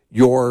way.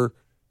 Your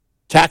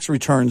tax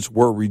returns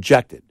were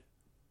rejected.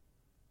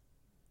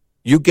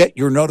 You get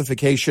your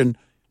notification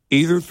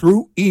either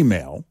through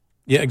email.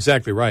 Yeah,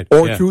 exactly right.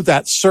 Or through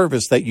that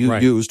service that you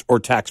used or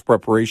tax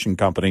preparation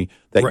company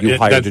that you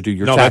hired to do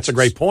your taxes. No, that's a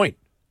great point.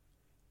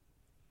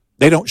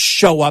 They don't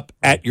show up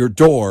at your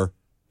door.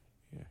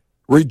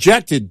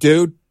 Rejected,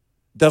 dude.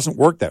 Doesn't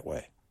work that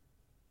way.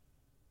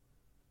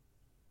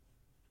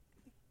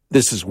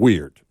 This is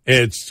weird.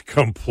 It's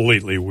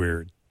completely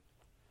weird.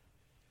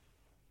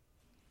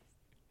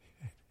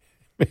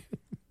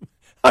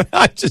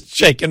 I'm just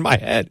shaking my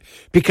head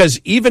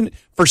because even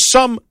for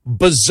some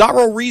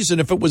bizarro reason,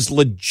 if it was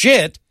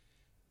legit,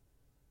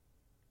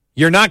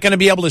 You're not going to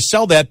be able to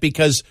sell that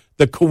because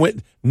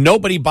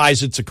nobody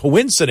buys it's a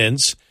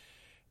coincidence,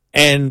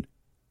 and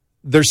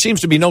there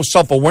seems to be no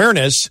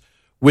self-awareness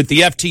with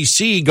the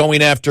FTC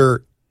going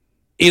after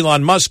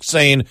Elon Musk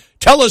saying,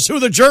 tell us who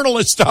the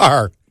journalists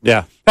are.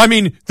 Yeah. I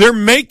mean, they're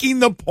making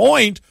the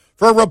point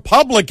for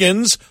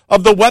Republicans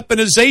of the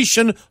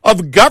weaponization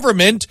of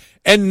government,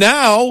 and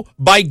now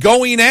by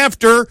going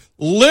after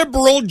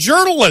liberal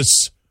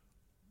journalists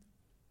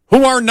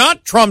who are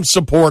not Trump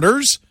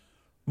supporters,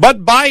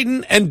 but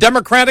Biden and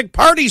Democratic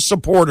Party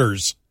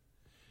supporters.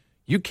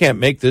 You can't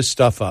make this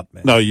stuff up,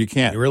 man. No, you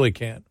can't. You really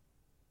can't.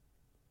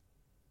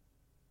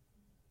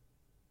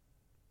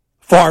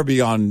 Far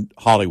beyond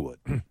Hollywood.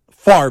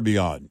 Far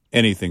beyond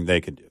anything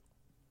they can do.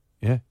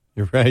 Yeah,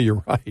 you're right.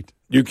 You're right.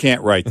 You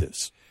can't write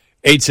this.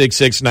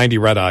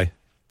 866-90-RED-EYE.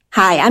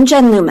 Hi, I'm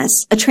Jen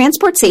Loomis, a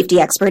transport safety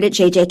expert at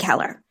JJ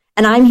Keller,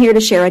 and I'm here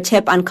to share a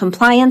tip on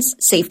compliance,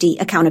 safety,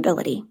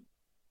 accountability.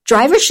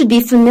 Drivers should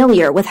be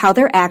familiar with how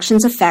their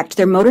actions affect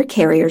their motor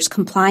carrier's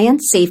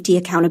compliance, safety,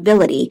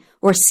 accountability,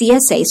 or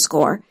CSA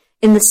score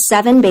in the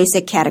 7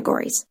 basic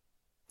categories.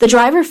 The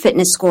driver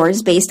fitness score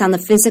is based on the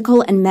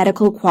physical and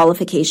medical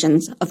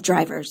qualifications of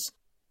drivers.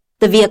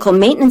 The vehicle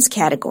maintenance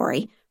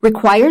category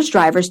requires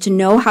drivers to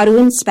know how to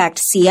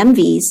inspect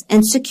CMVs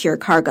and secure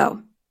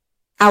cargo.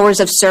 Hours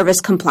of service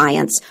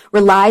compliance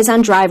relies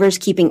on drivers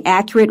keeping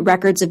accurate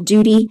records of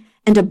duty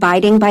and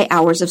abiding by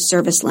hours of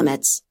service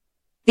limits.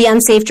 The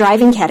unsafe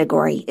driving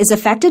category is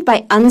affected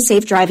by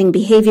unsafe driving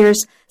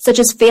behaviors such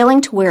as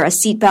failing to wear a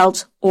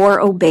seatbelt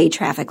or obey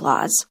traffic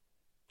laws.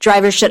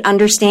 Drivers should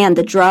understand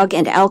the drug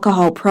and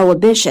alcohol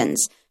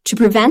prohibitions to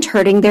prevent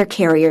hurting their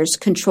carrier's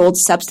controlled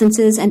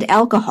substances and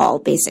alcohol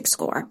basic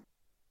score.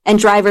 And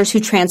drivers who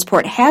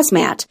transport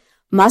hazmat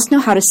must know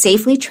how to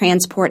safely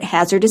transport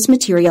hazardous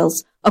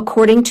materials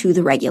according to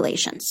the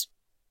regulations.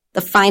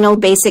 The final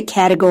basic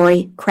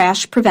category,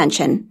 crash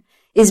prevention,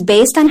 is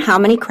based on how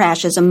many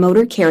crashes a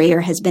motor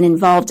carrier has been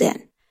involved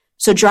in,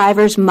 so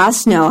drivers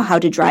must know how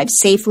to drive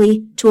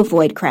safely to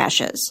avoid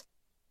crashes.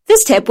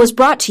 This tip was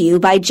brought to you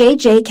by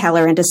J.J.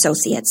 Keller &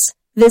 Associates.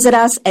 Visit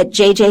us at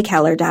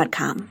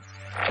jjkeller.com.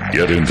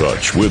 Get in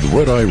touch with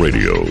Red Eye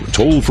Radio,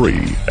 toll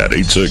free at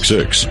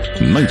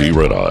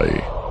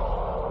 866-90-RED-EYE.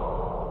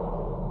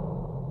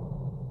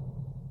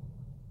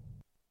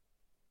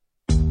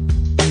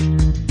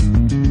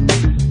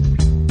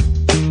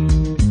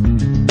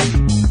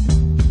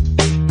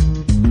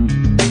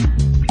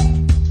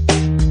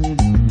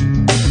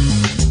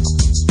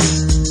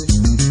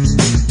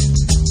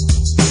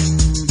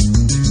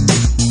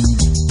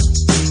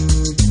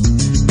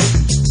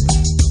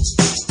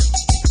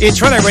 It's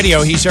Red Eye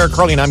Radio. He's Eric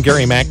Carly, and I'm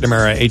Gary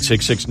McNamara,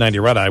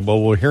 866-90-RED-EYE.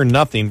 Well, we'll hear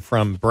nothing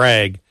from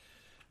Bragg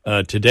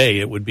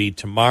today. It would be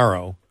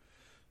tomorrow.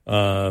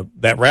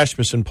 That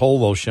Rasmussen poll,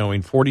 though,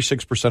 showing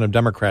 46% of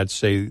Democrats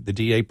say the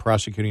DA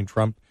prosecuting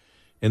Trump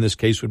in this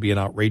case would be an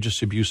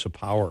outrageous abuse of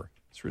power.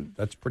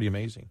 That's pretty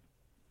amazing.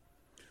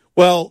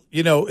 Well,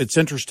 you know, it's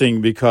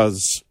interesting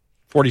because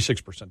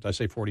 46%. I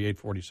say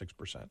 48,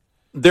 46%.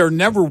 There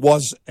never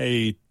was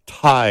a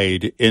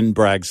tide in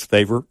Bragg's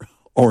favor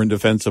or in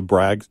defense of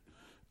Bragg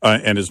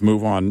and his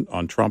move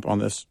on Trump on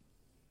this.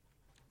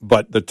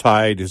 But the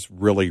tide is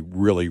really,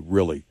 really,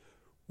 really,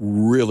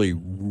 really,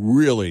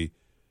 really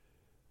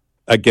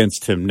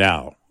against him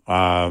now.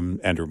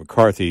 Andrew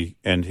McCarthy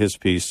and his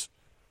piece.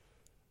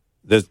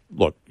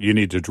 Look, you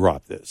need to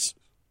drop this.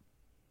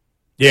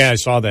 Yeah, I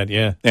saw that.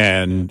 Yeah,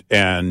 and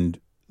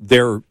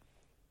there's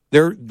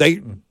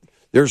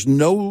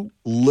no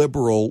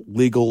liberal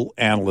legal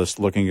analyst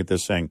looking at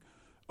this saying,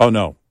 "Oh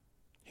no,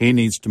 he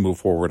needs to move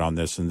forward on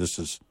this," and this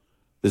is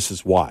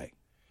why.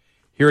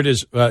 Here it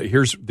is.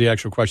 Here's the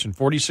actual question: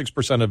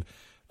 46%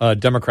 of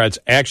Democrats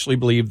actually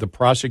believe the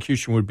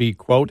prosecution would be,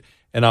 quote,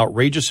 an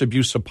outrageous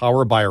abuse of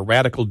power by a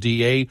radical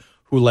DA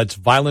who lets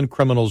violent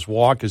criminals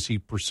walk as he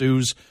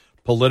pursues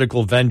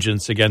political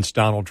vengeance against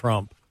Donald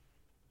Trump.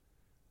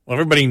 Well,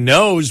 everybody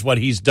knows what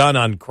he's done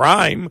on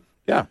crime.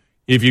 Yeah.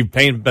 If you've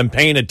been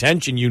paying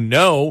attention, you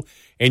know,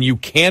 and you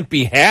can't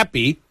be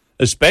happy,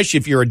 especially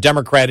if you're a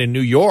Democrat in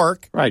New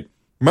York. Right.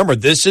 Remember,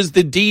 this is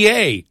the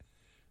DA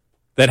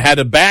that had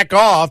to back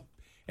off,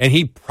 and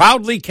he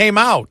proudly came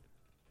out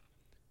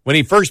when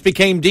he first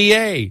became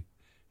DA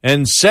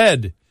and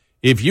said,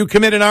 if you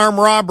commit an armed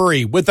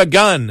robbery with a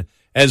gun,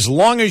 as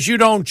long as you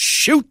don't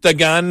shoot the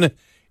gun,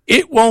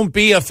 it won't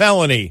be a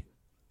felony.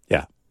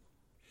 Yeah.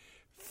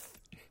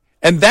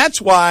 And that's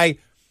why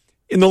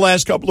in the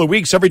last couple of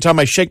weeks, every time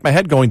I shake my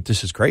head going,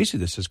 this is crazy,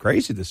 this is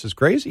crazy, this is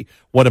crazy.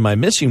 What am I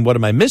missing? What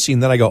am I missing?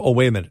 Then I go, oh,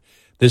 wait a minute.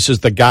 This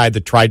is the guy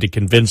that tried to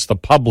convince the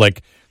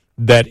public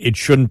that it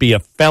shouldn't be a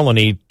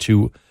felony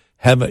to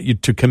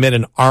commit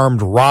an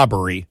armed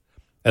robbery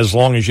as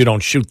long as you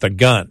don't shoot the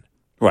gun.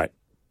 Right.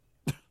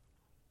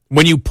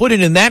 When you put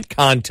it in that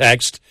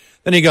context,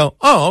 then you go,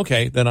 oh,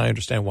 okay, then I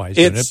understand why he's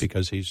doing it,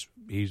 because he's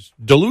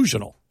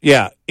delusional.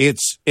 Yeah,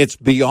 it's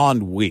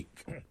beyond weak.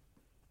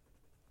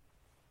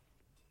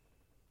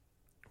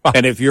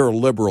 And if you're a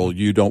liberal,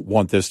 you don't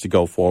want this to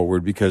go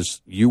forward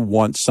because you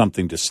want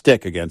something to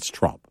stick against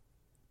Trump.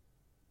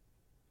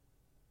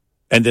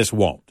 And this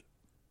won't.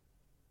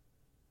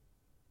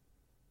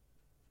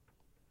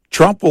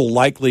 Trump will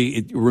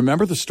likely,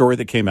 remember the story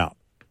that came out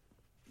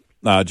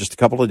just a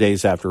couple of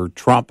days after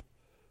Trump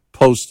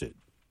posted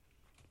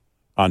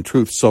on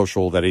Truth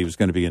Social that he was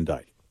going to be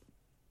indicted,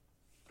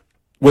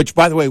 which,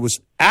 by the way,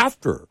 was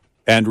after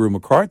Andrew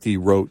McCarthy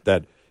wrote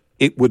that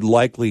it would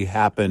likely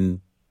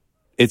happen,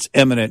 it's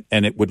imminent,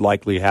 and it would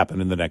likely happen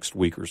in the next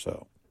week or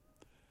so.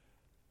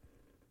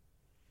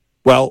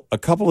 Well, a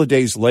couple of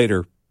days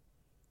later,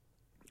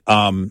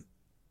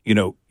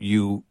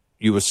 you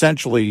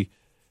essentially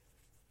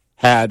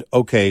had,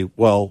 okay,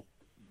 well,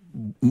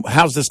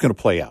 how's this going to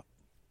play out?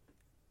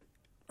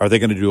 Are they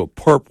going to do a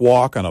perp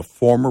walk on a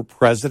former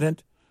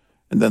president?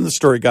 And then the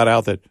story got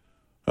out that,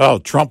 oh,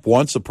 Trump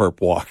wants a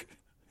perp walk.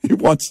 He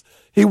wants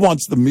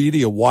the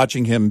media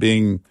watching him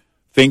being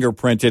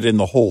fingerprinted in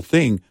the whole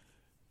thing.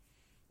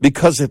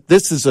 Because if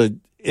this is a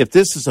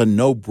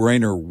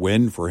no-brainer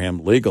win for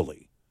him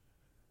legally,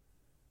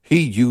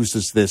 he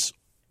uses this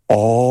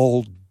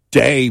all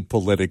day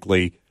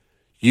politically.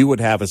 You would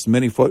have as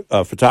many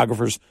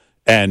photographers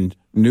and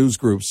news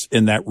groups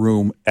in that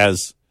room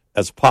as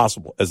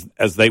possible,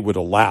 as they would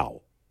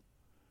allow,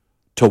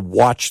 to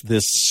watch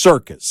this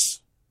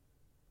circus,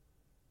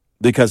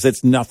 because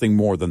it's nothing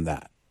more than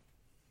that.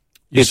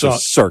 It's a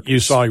circus. You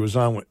saw he was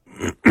on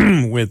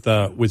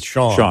with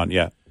Sean. Sean,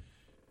 yeah.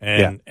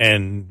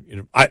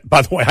 And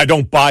by the way, I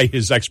don't buy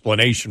his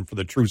explanation for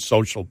the Truth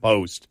Social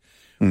post,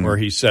 where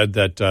he said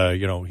that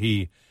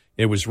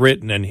it was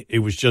written and it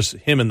was just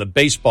him and the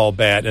baseball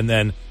bat, and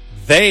then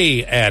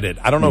they added,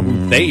 I don't know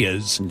who they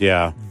is.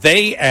 Yeah.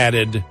 They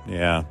added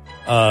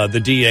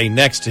the DA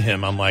next to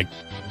him. I'm like,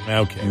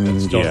 okay.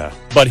 That's still, yeah.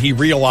 But he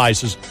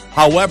realizes,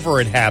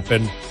 however it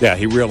happened. Yeah,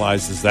 he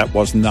realizes that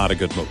was not a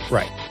good move.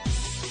 Right.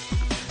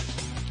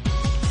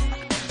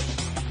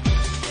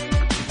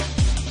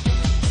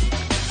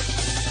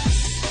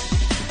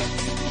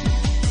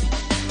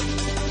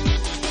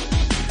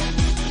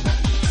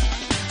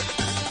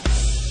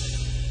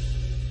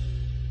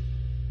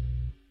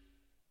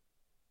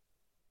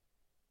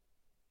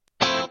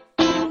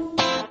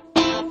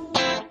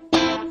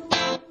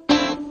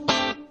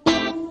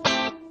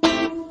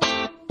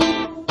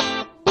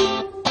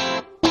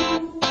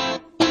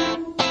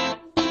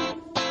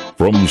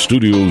 From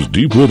studios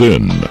deep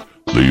within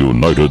the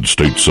United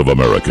States of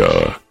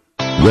America,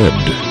 Red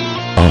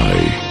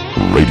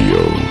Eye Radio.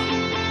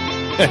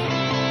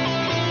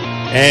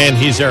 And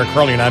he's Eric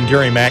Hurley, and I'm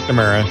Gary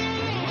McNamara.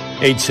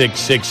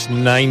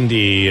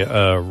 86690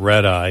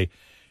 Red Eye.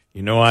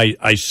 You know,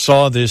 I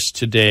saw this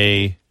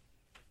today.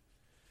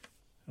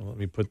 Let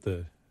me put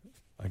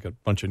I got a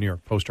bunch of New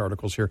York Post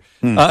articles here.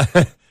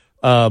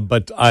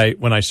 But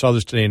when I saw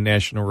this today in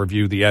National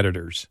Review, the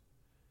editors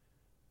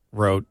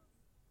wrote,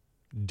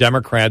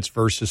 Democrats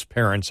versus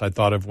parents. I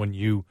thought of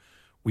when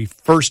we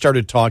first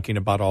started talking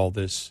about all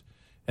this,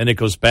 and it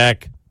goes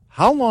back.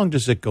 How long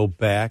does it go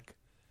back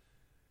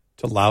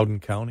to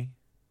Loudoun County?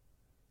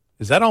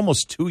 Is that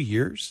almost 2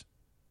 years?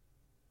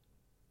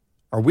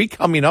 Are we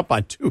coming up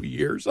on 2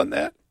 years on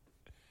that?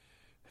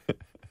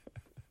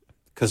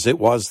 Because it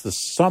was the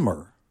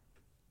summer.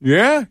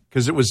 Yeah,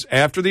 because it was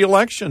after the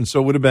election, so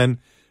it would have been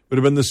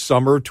the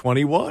summer of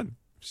 21.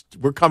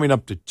 We're coming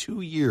up to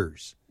 2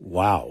 years.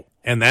 Wow.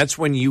 And that's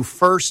when you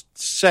first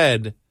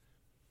said,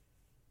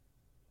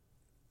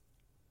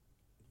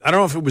 I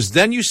don't know if it was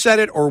then you said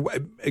it, or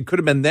it could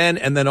have been then,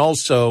 and then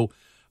also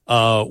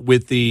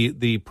with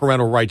the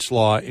parental rights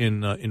law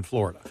in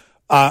Florida.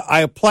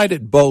 I applied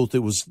it both. It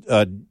was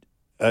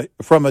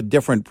from a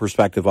different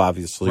perspective,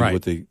 obviously, right,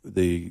 with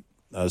the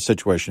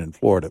situation in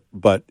Florida.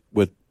 But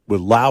with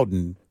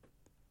Loudoun,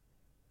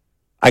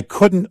 I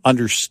couldn't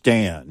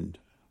understand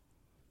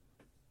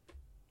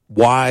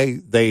why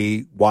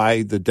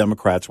the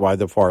Democrats, why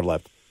the far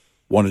left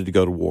wanted to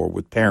go to war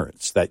with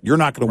parents, that you're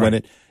not going to win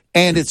it.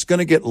 And it's going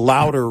to get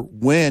louder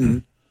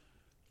when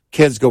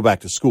kids go back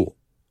to school,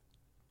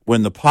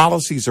 when the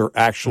policies are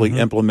actually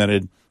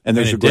implemented and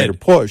there's a greater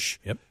push.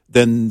 Yep.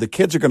 Then the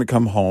kids are going to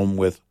come home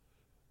with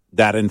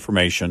that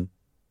information,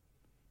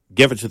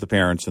 give it to the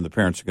parents, and the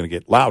parents are going to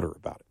get louder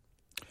about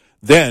it.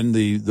 Then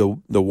the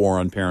war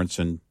on parents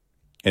in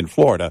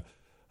Florida,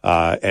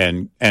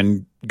 and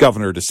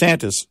Governor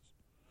DeSantis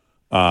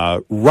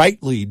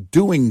rightly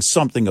doing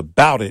something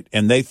about it,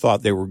 and they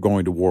thought they were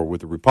going to war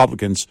with the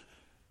Republicans.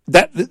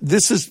 That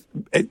this is,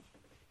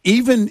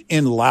 even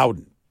in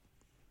Loudoun,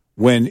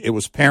 when it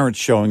was parents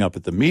showing up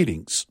at the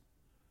meetings,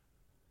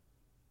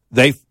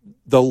 the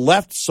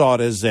left saw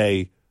it as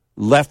a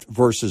left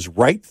versus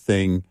right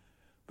thing,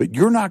 but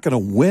you're not going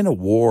to win a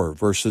war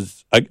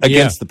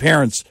against the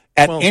parents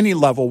at any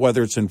level,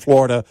 whether it's in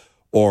Florida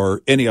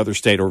or any other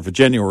state or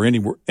Virginia or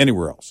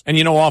anywhere else.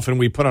 And often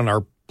we put on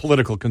our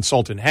political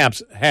consultant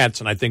hats,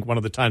 and I think one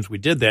of the times we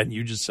did that, and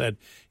you just said,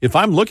 if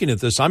I'm looking at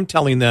this, I'm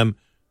telling them,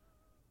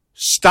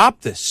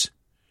 stop this.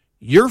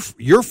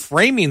 You're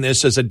framing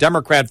this as a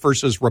Democrat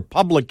versus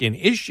Republican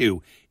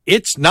issue.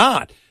 It's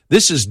not.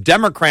 This is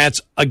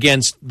Democrats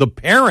against the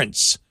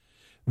parents.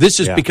 This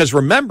is because,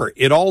 remember,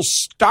 it all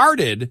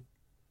started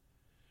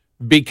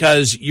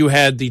because you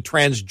had the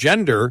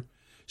transgender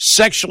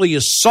sexually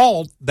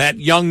assault that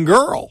young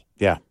girl.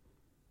 Yeah.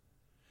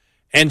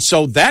 And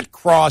so that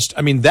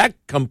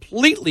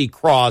completely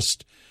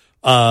crossed,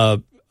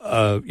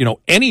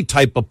 any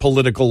type of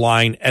political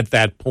line at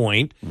that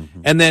point.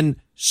 Mm-hmm. And then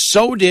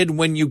so did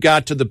when you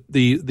got to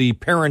the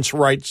parents'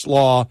 rights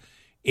law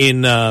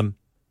in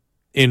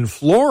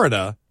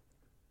Florida.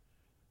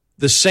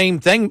 The same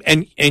thing,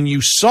 and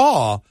you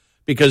saw,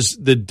 because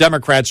the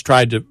Democrats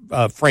tried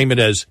to frame it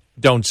as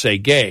 "don't say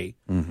gay."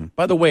 Mm-hmm.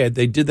 By the way,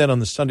 they did that on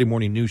the Sunday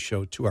morning news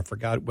show too. I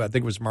forgot. I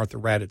think it was Martha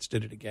Raddatz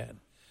did it again.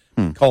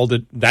 Called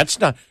it. That's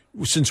not.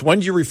 Since when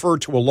do you refer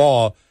to a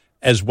law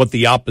as what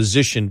the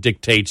opposition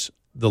dictates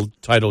the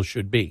title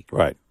should be?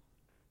 Right.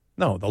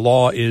 No, the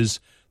law is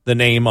the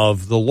name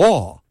of the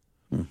law.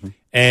 Mm-hmm.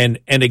 And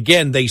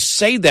again, they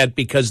say that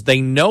because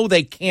they know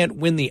they can't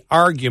win the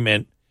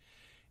argument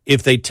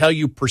if they tell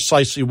you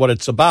precisely what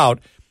it's about.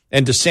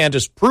 And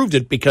DeSantis proved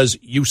it because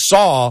you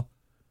saw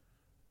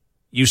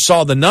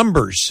the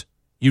numbers.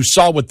 You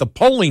saw what the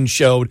polling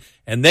showed,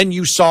 and then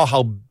you saw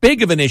how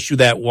big of an issue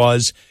that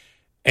was.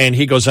 And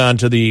he goes on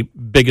to the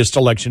biggest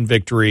election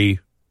victory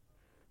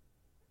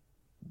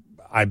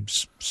I've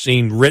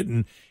seen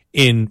written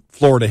in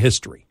Florida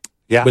history.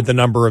 Yeah. With the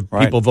number of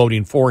people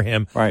voting for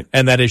him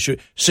and that issue.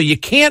 So you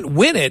can't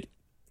win it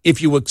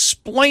if you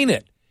explain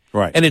it.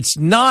 Right. And it's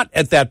not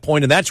at that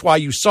point, and that's why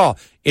you saw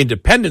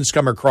independents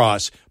come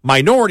across,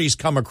 minorities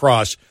come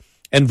across,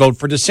 and vote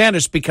for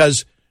DeSantis,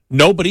 because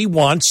nobody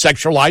wants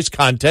sexualized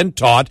content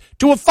taught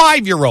to a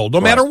 5-year-old,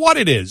 no matter what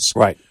it is.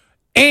 Right.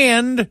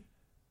 And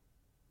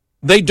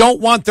they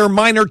don't want their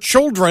minor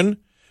children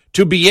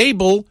to be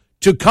able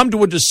to come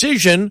to a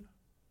decision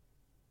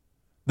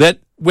that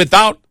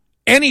without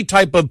any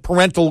type of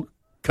parental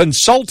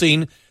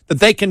consulting, that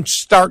they can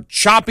start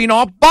chopping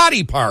off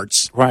body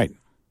parts. Right.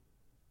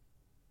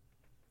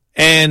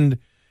 And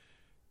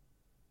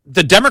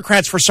the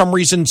Democrats, for some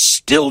reason,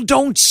 still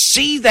don't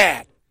see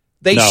that.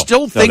 They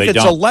still think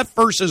it's a left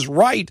versus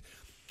right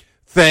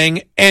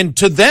thing. And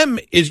to them,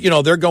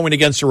 they're going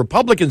against the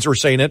Republicans who are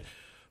saying it.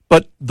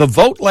 But the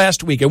vote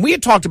last week, and we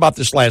had talked about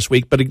this last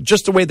week, but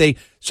just the way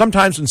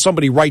sometimes when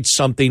somebody writes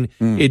something,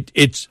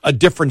 it's a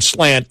different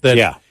slant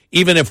that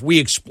even if we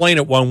explain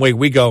it one way,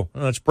 we go,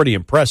 oh, that's pretty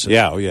impressive.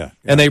 Yeah.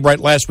 And they write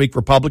last week,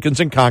 Republicans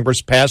in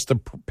Congress passed the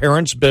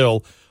Parents'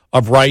 Bill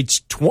of Rights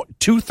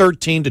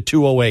 213 to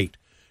 208.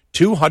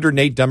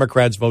 208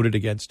 Democrats voted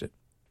against it.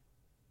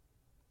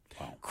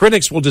 Wow.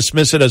 Critics will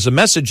dismiss it as a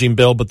messaging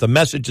bill, but the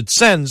message it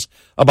sends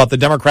about the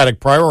Democratic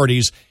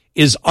priorities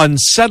is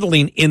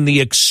unsettling in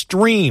the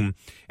extreme.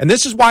 And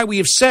this is why we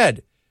have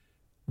said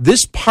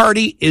this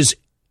party is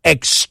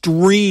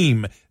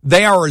extreme.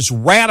 They are as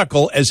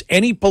radical as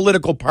any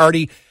political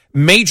party,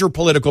 major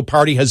political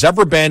party, has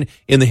ever been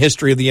in the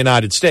history of the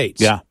United States.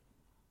 Yeah.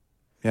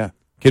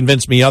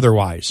 Convince me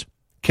otherwise.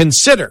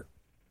 Consider,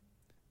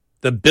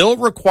 the bill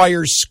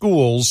requires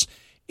schools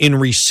in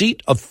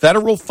receipt of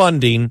federal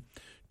funding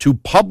to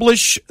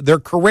publish their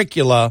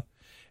curricula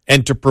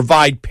and to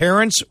provide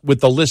parents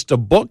with a list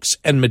of books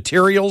and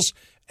materials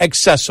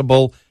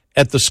accessible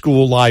at the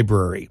school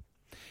library.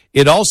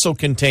 It also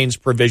contains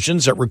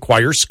provisions that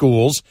require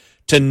schools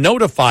to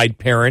notify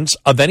parents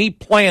of any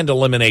planned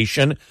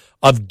elimination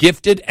of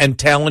gifted and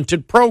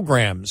talented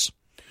programs,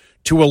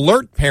 to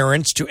alert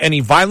parents to any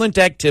violent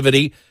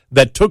activity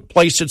that took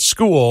place at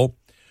school,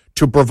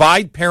 to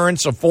provide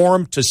parents a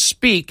forum to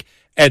speak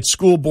at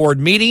school board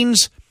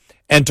meetings,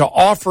 and to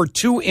offer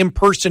 2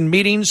 in-person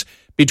meetings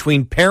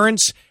between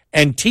parents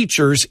and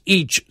teachers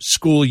each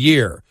school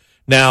year.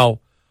 Now,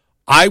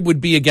 I would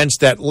be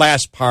against that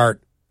last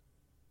part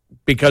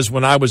because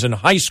when I was in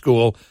high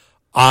school,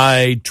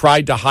 I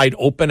tried to hide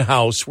open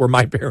house where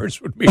my parents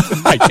would meet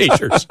with my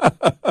teachers.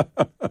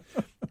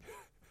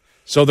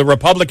 So the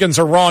Republicans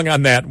are wrong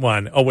on that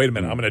one. Oh, wait a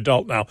minute, I'm an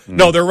adult now.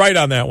 No, they're right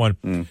on that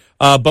one.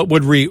 But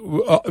would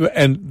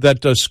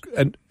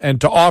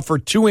and to offer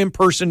 2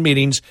 in-person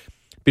meetings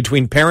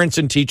between parents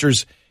and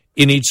teachers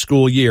in each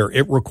school year.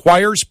 It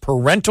requires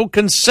parental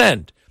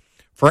consent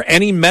for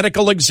any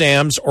medical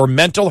exams or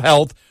mental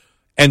health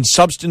and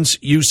substance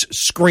use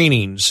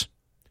screenings.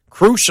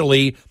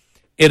 Crucially,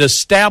 it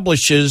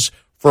establishes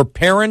for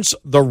parents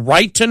the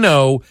right to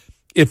know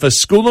if a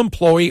school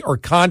employee or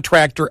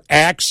contractor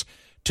acts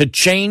to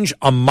change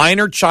a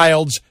minor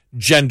child's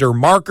gender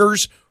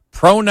markers,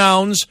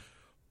 pronouns,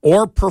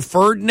 or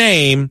preferred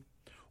name,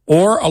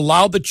 or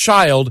allow the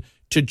child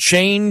to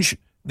change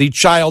the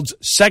child's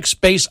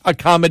sex-based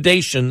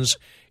accommodations,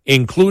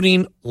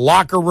 including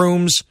locker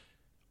rooms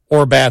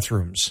or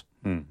bathrooms.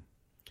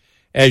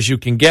 As you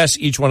can guess,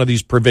 each one of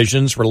these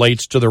provisions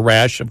relates to the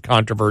rash of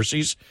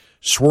controversies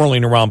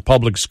swirling around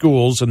public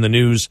schools in the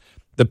news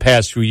the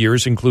past few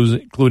years,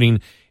 including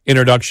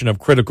introduction of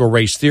critical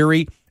race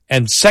theory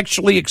and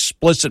sexually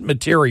explicit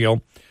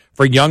material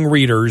for young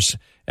readers,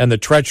 and the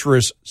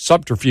treacherous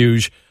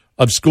subterfuge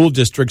of school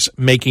districts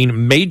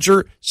making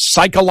major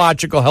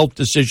psychological health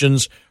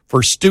decisions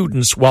for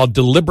students while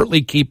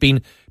deliberately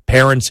keeping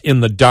parents in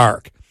the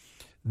dark.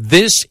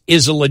 This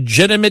is a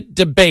legitimate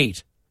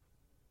debate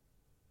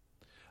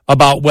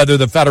about whether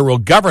the federal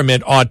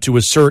government ought to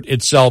assert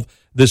itself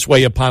this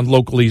way upon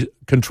locally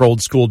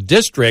controlled school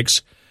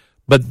districts,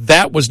 but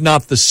that was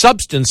not the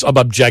substance of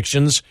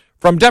objections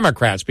from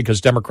Democrats, because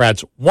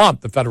Democrats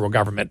want the federal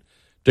government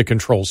to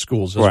control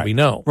schools, as we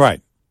know.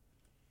 Right.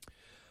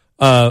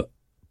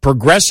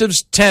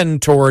 Progressives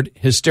tend toward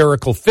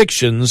hysterical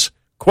fictions.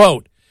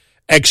 Quote,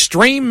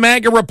 extreme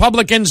MAGA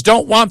Republicans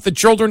don't want the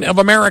children of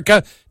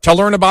America to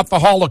learn about the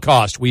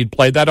Holocaust. We had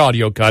played that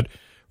audio cut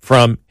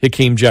from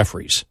Hakeem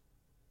Jeffries.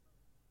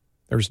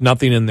 There's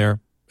nothing in there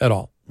at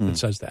all that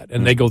says that.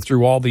 And they go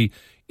through all the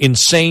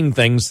insane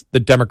things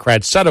that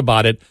Democrats said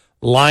about it,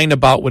 lying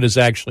about what is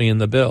actually in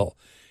the bill.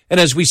 And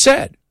as we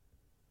said,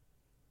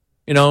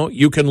 you know,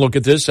 you can look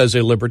at this as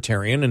a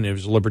libertarian, and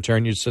as a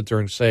libertarian, you sit there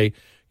and say,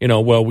 you know,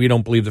 well, we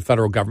don't believe the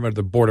federal government,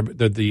 the board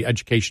of the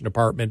education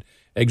department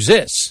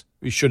exists.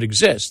 We should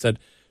exist, that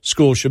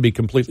schools should be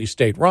completely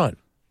state-run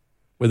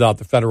without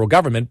the federal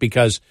government,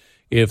 because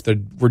if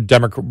the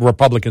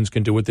Republicans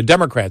can do it, the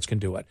Democrats can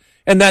do it.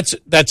 And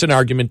that's an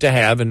argument to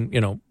have, and, you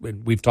know,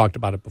 we've talked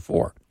about it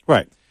before.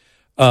 Right.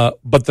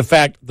 But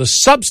the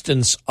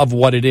substance of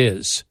what it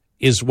is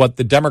what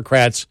the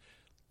Democrats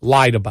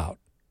lied about.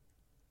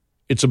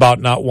 It's about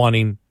not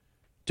wanting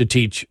to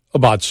teach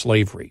about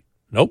slavery.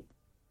 Nope,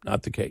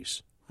 not the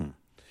case.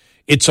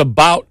 It's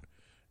about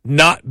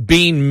not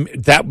being,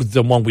 that was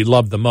the one we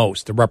loved the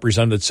most. The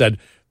representative said,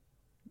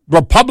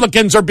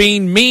 Republicans are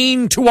being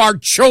mean to our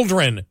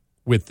children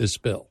with this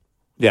bill.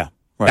 Yeah,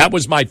 right. That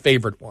was my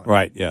favorite one.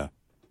 Right, yeah.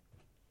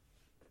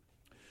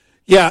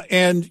 Yeah,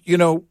 and, you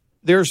know,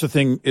 there's the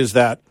thing is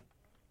that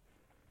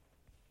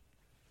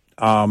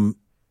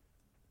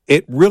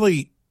it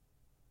really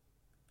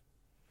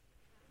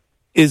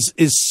is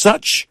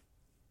such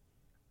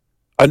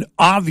an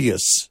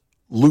obvious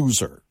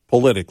loser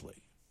politically.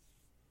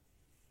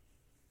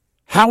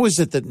 How is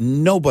it that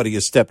nobody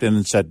has stepped in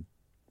and said,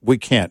 we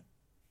can't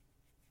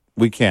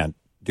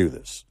do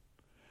this?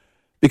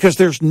 Because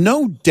there's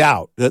no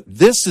doubt that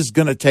this is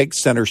going to take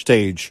center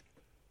stage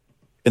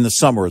in the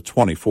summer of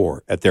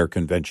 24 at their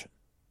convention.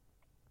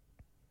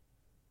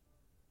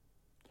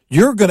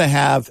 You're going to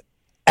have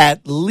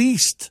at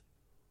least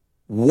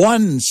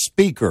one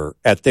speaker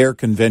at their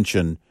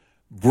convention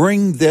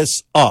bring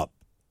this up,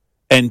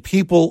 and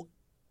people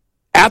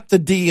at the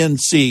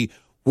DNC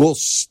will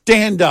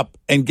stand up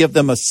and give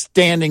them a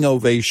standing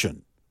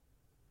ovation.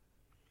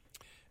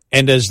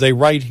 And as they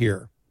write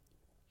here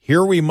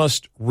we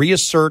must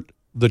reassert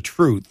the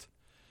truth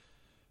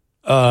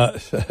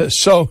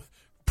so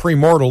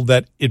premortal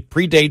that it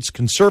predates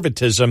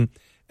conservatism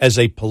as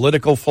a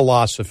political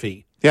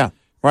philosophy. Yeah,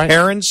 right.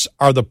 Parents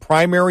are the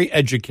primary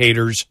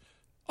educators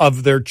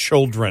of their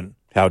children.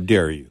 How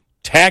dare you?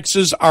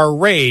 Taxes are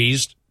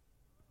raised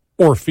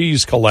or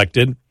fees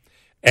collected,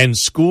 and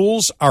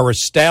schools are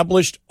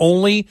established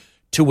only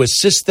to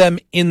assist them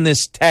in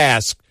this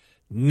task,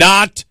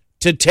 not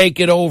to take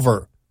it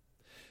over.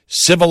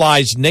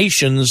 Civilized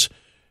nations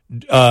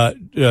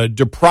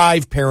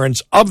deprive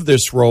parents of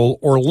this role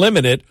or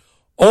limit it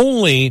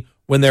only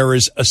when there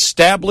is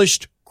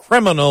established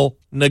criminal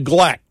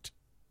neglect.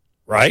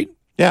 Right?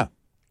 Yeah.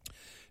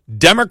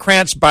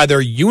 Democrats, by their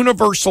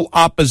universal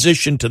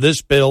opposition to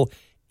this bill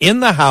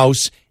in the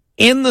House,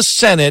 in the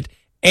Senate,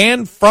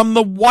 and from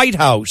the White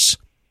House,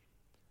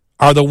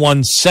 are the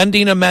ones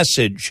sending a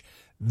message.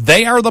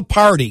 They are the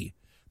party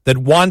that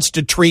wants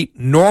to treat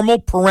normal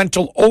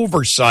parental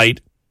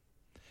oversight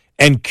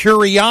and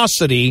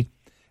curiosity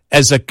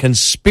as a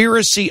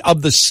conspiracy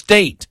of the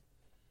state,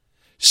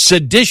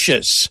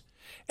 seditious,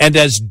 and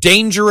as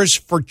dangerous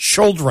for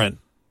children.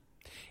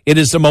 It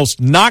is the most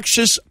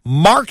noxious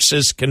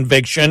Marxist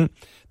conviction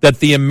that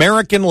the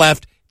American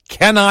left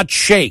cannot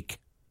shake,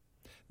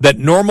 that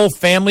normal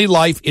family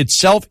life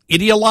itself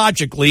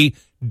ideologically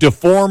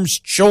deforms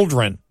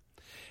children,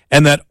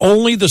 and that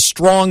only the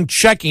strong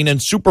checking and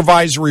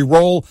supervisory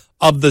role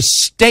of the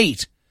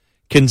state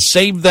can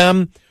save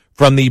them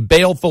from the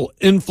baleful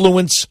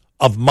influence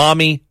of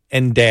mommy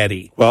and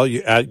daddy. Well,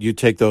 you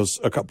take those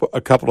a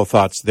couple of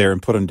thoughts there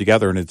and put them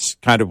together, and it's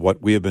kind of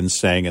what we have been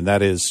saying, and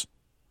that is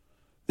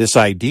this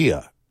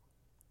idea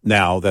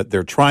now that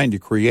they're trying to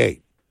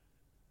create,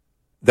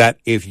 that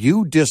if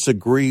you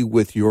disagree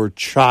with your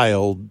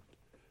child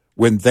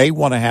when they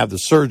want to have the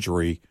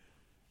surgery,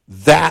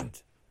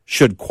 that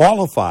should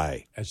qualify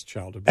as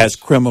child abuse, as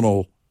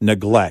criminal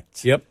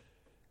neglect. Yep.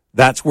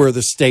 That's where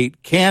the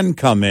state can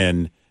come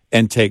in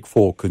and take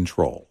full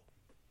control.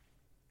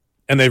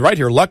 And they write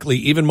here, luckily,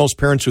 even most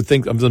parents who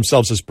think of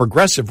themselves as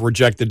progressive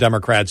reject the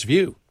Democrats'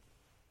 view.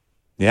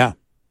 Yeah.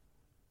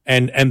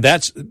 And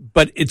that's,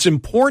 but it's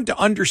important to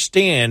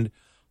understand,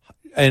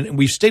 and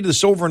we've stated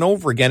this over and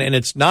over again, and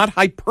it's not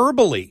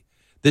hyperbole.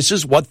 This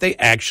is what they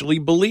actually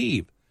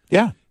believe.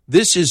 Yeah.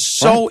 This is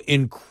so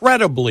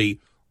incredibly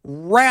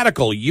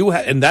radical.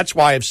 And that's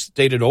why I've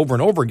stated over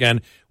and over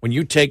again, when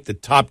you take the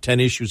top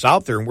 10 issues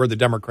out there and where the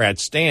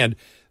Democrats stand,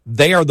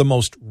 they are the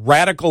most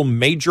radical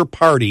major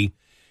party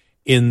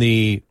in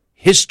the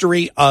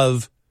history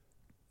of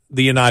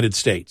the United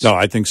States. No,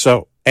 I think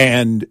so.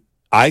 And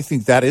I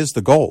think that is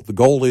the goal. The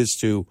goal is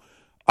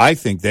I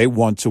think they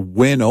want to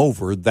win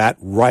over that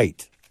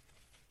right.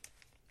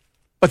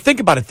 But think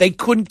about it. They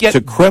couldn't get...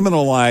 To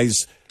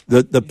criminalize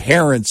the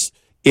parents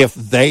if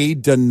they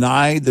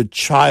deny the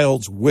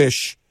child's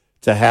wish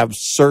to have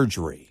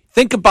surgery.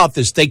 Think about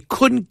this. They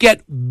couldn't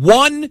get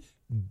one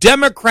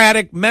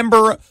Democratic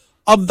member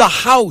of the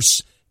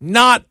House,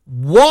 not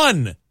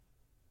one,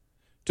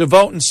 to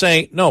vote and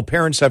say, no,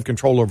 parents have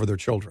control over their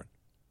children.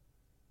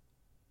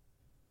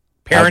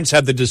 Parents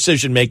have the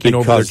decision-making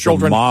over their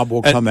children. Because the mob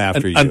will come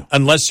after you.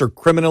 Unless they're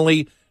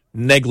criminally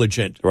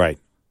negligent. Right.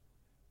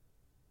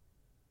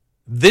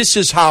 This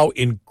is how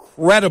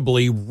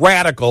incredibly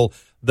radical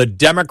the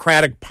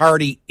Democratic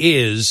Party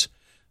is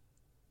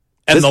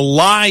and the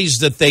lies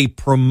that they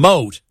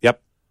promote.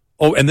 Yep.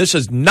 Oh, and this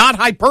is not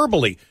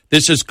hyperbole.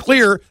 This is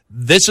clear.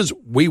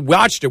 We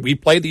watched it. We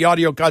played the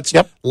audio cuts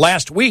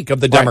last week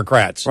of the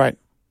Democrats. Right.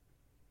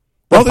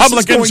 Well,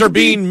 Republicans are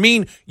being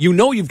mean. You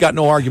know you've got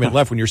no argument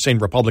left when you're saying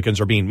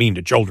Republicans are being mean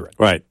to children.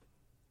 Right.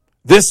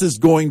 This is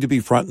going to be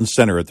front and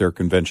center at their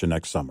convention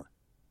next summer.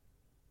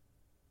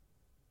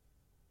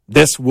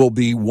 This will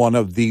be one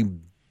of the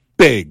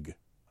big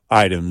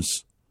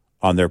items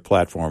on their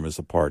platform as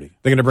a party.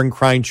 They're going to bring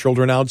crying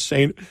children out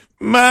saying,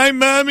 my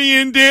mommy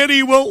and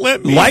daddy won't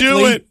let me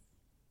do it.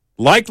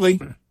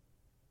 Likely.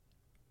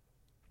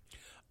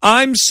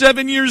 I'm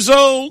 7 years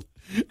old,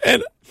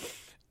 and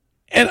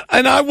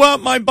I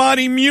want my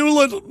body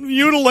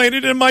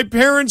mutilated, and my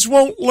parents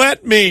won't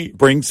let me.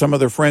 Bring some of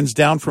their friends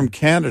down from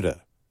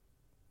Canada.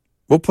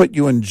 We'll put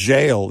you in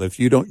jail if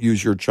you don't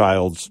use your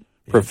child's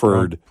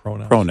preferred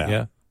pronoun.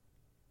 Yeah.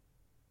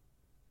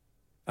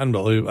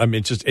 Unbelievable. I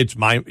mean,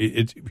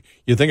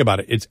 you think about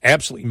it, it's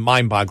absolutely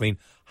mind-boggling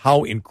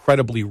how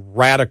incredibly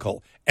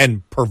radical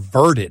and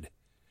perverted,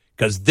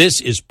 because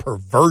this is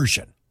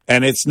perversion.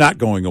 And it's not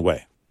going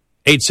away.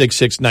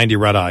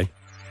 866-90-RED-EYE.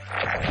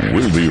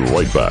 We'll be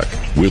right back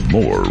with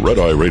more Red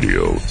Eye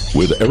Radio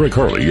with Eric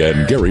Harley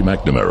and Gary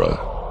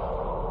McNamara.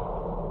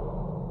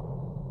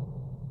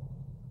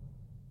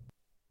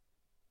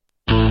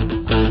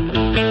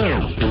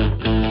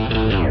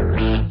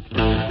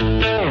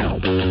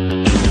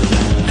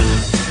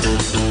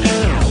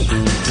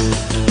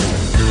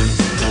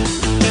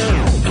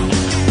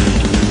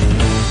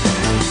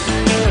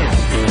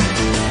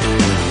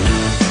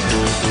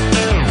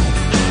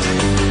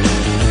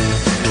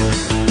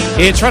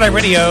 It's Red Eye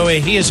Radio.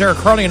 He is Eric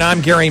Harley, and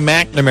I'm Gary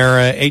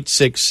McNamara,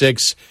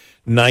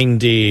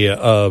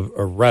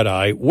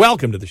 866-90-RED-EYE.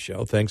 Welcome to the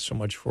show. Thanks so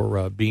much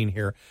for being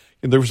here.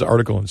 There was an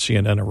article in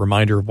CNN, a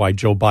reminder of why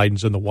Joe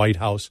Biden's in the White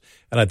House,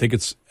 and I think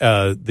it's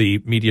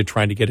the media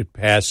trying to get it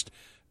past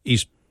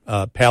East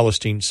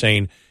Palestine,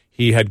 saying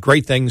he had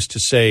great things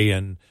to say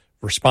and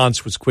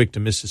response was quick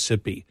to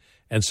Mississippi.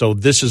 And so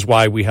this is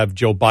why we have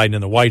Joe Biden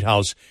in the White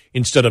House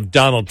instead of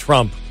Donald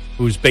Trump,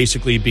 who's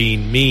basically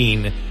being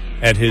mean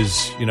at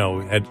his,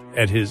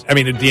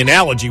 the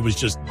analogy was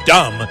just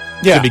dumb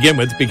to begin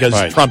with because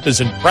Trump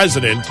isn't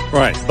president.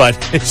 Right. But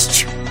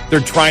they're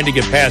trying to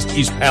get past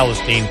East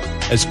Palestine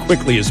as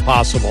quickly as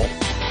possible.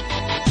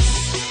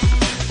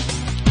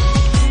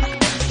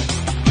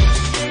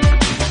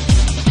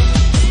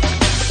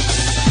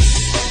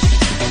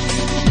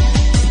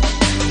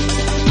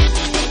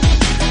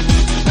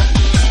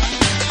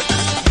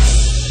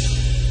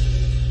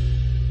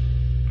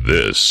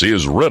 This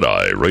is Red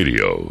Eye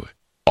Radio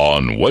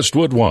on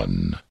Westwood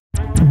One.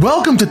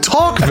 Welcome to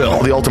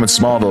Talkville, the ultimate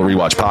Smallville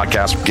rewatch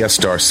podcast. Guest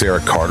star Sarah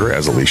Carter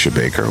as Alicia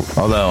Baker.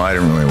 Although I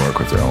didn't really work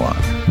with her a lot.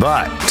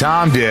 But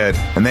Tom did,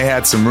 and they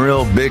had some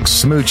real big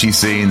smoochy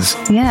scenes.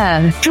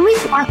 Yeah. Can we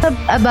talk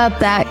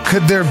about that?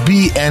 Could there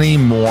be any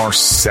more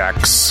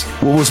sex?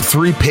 What was a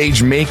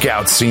 3-page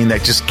makeout scene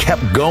that just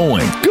kept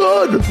going?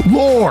 Good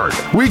Lord.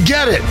 We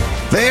get it.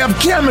 They have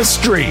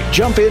chemistry.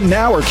 Jump in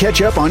now or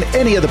catch up on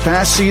any of the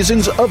past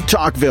seasons of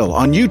Talkville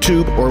on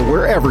YouTube or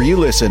wherever you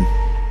listen.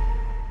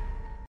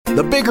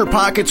 The Bigger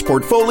Pockets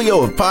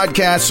portfolio of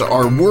podcasts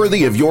are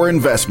worthy of your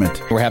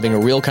investment. We're having a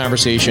real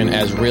conversation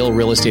as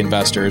real estate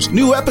investors.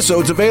 New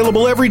episodes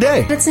available every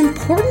day. It's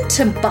important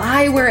to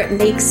buy where it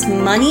makes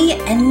money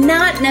and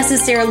not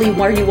necessarily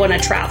where you want to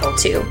travel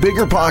to.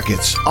 Bigger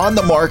Pockets, On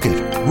the Market,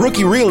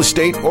 Rookie Real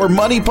Estate, or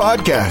Money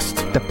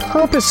Podcast. The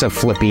purpose of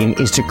flipping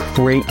is to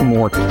create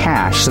more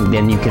cash so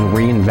then you can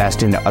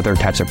reinvest into other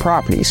types of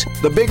properties.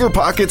 The Bigger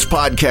Pockets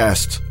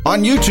Podcast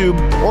on YouTube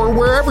or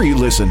wherever you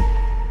listen.